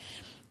podcast?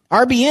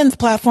 RBN's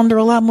platformed her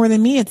a lot more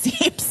than me, it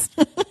seems.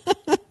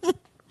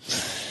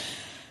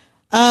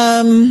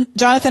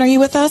 Jonathan, are you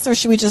with us, or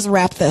should we just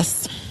wrap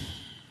this?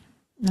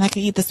 And I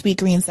can eat the sweet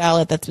green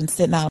salad that's been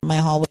sitting out in my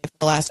hallway for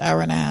the last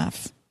hour and a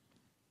half.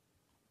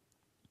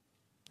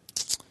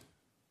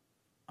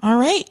 All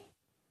right.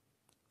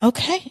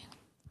 Okay.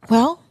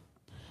 Well,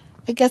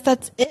 I guess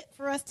that's it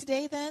for us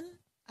today then.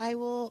 I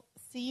will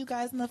see you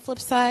guys on the flip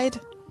side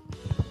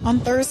on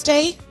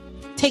Thursday.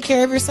 Take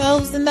care of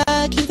yourselves and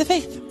keep the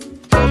faith.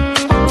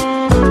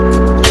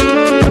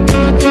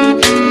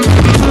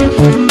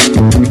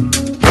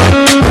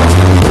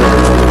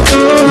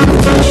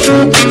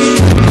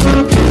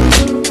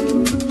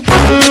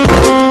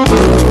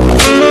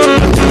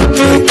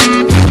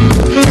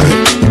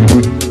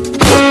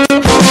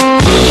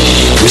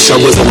 Wish I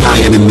was a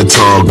lion in the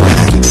tall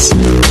grass.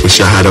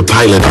 Wish I had a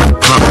pilot on a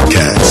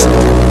podcast.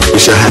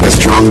 Wish I had a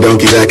strong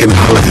donkey that can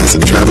holler ass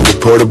and travel with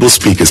portable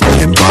speakers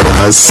playing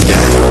bars,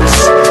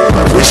 scams.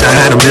 Wish I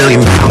had $1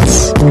 million.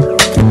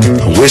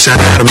 I wish I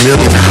had $1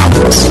 million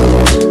hours.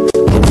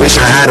 I wish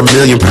I had 1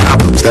 million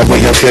problems. That way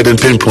I couldn't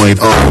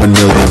pinpoint all 1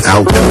 million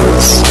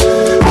outcomes.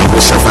 I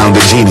wish I found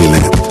a genie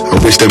lamp. I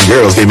wish them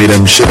girls gave me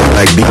them shit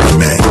like Beaver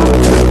Man.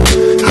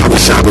 I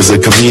wish I was a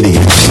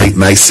comedian, late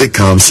night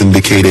sitcom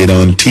syndicated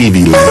on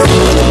TV Land.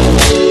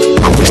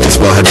 I wish this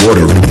well had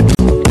water in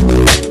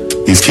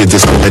it. These kids are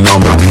spending all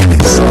my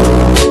pennies.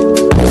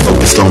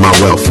 Focused on my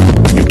wealth.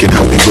 You can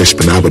help me wish,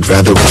 but I would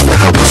rather wish the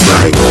help was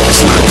right. I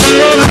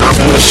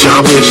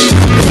wish.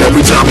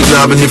 Every time we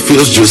driving, it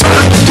feels just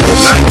like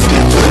this.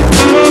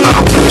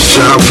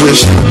 I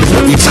wish.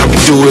 Every time we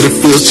do it, it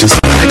feels just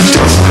like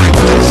this.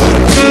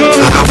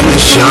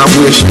 I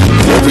wish.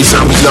 Every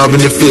time we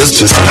loving, it feels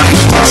just like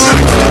this.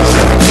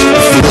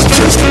 It feels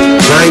just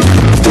like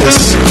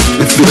this.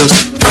 It feels.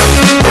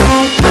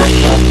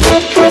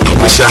 I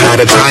wish I had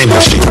a time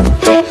machine.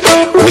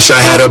 Wish I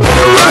had a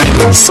better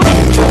riding skill.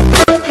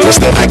 Wish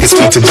that I could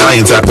speak to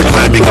giants after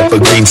climbing up a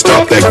green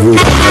stalk that grew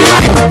on my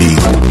line to me.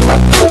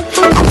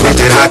 I wish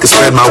that I could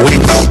spread my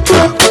wings.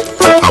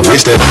 I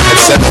wish that I had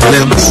 7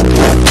 limbs.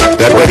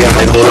 That way I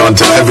can hold on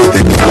to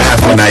everything and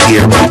laugh when I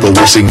hear people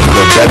wishing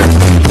for better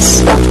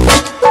things.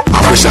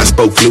 I wish I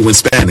spoke fluent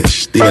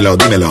Spanish. Dímelo,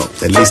 dímelo.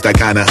 At least I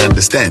kinda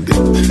understand it.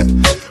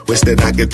 Wish that I could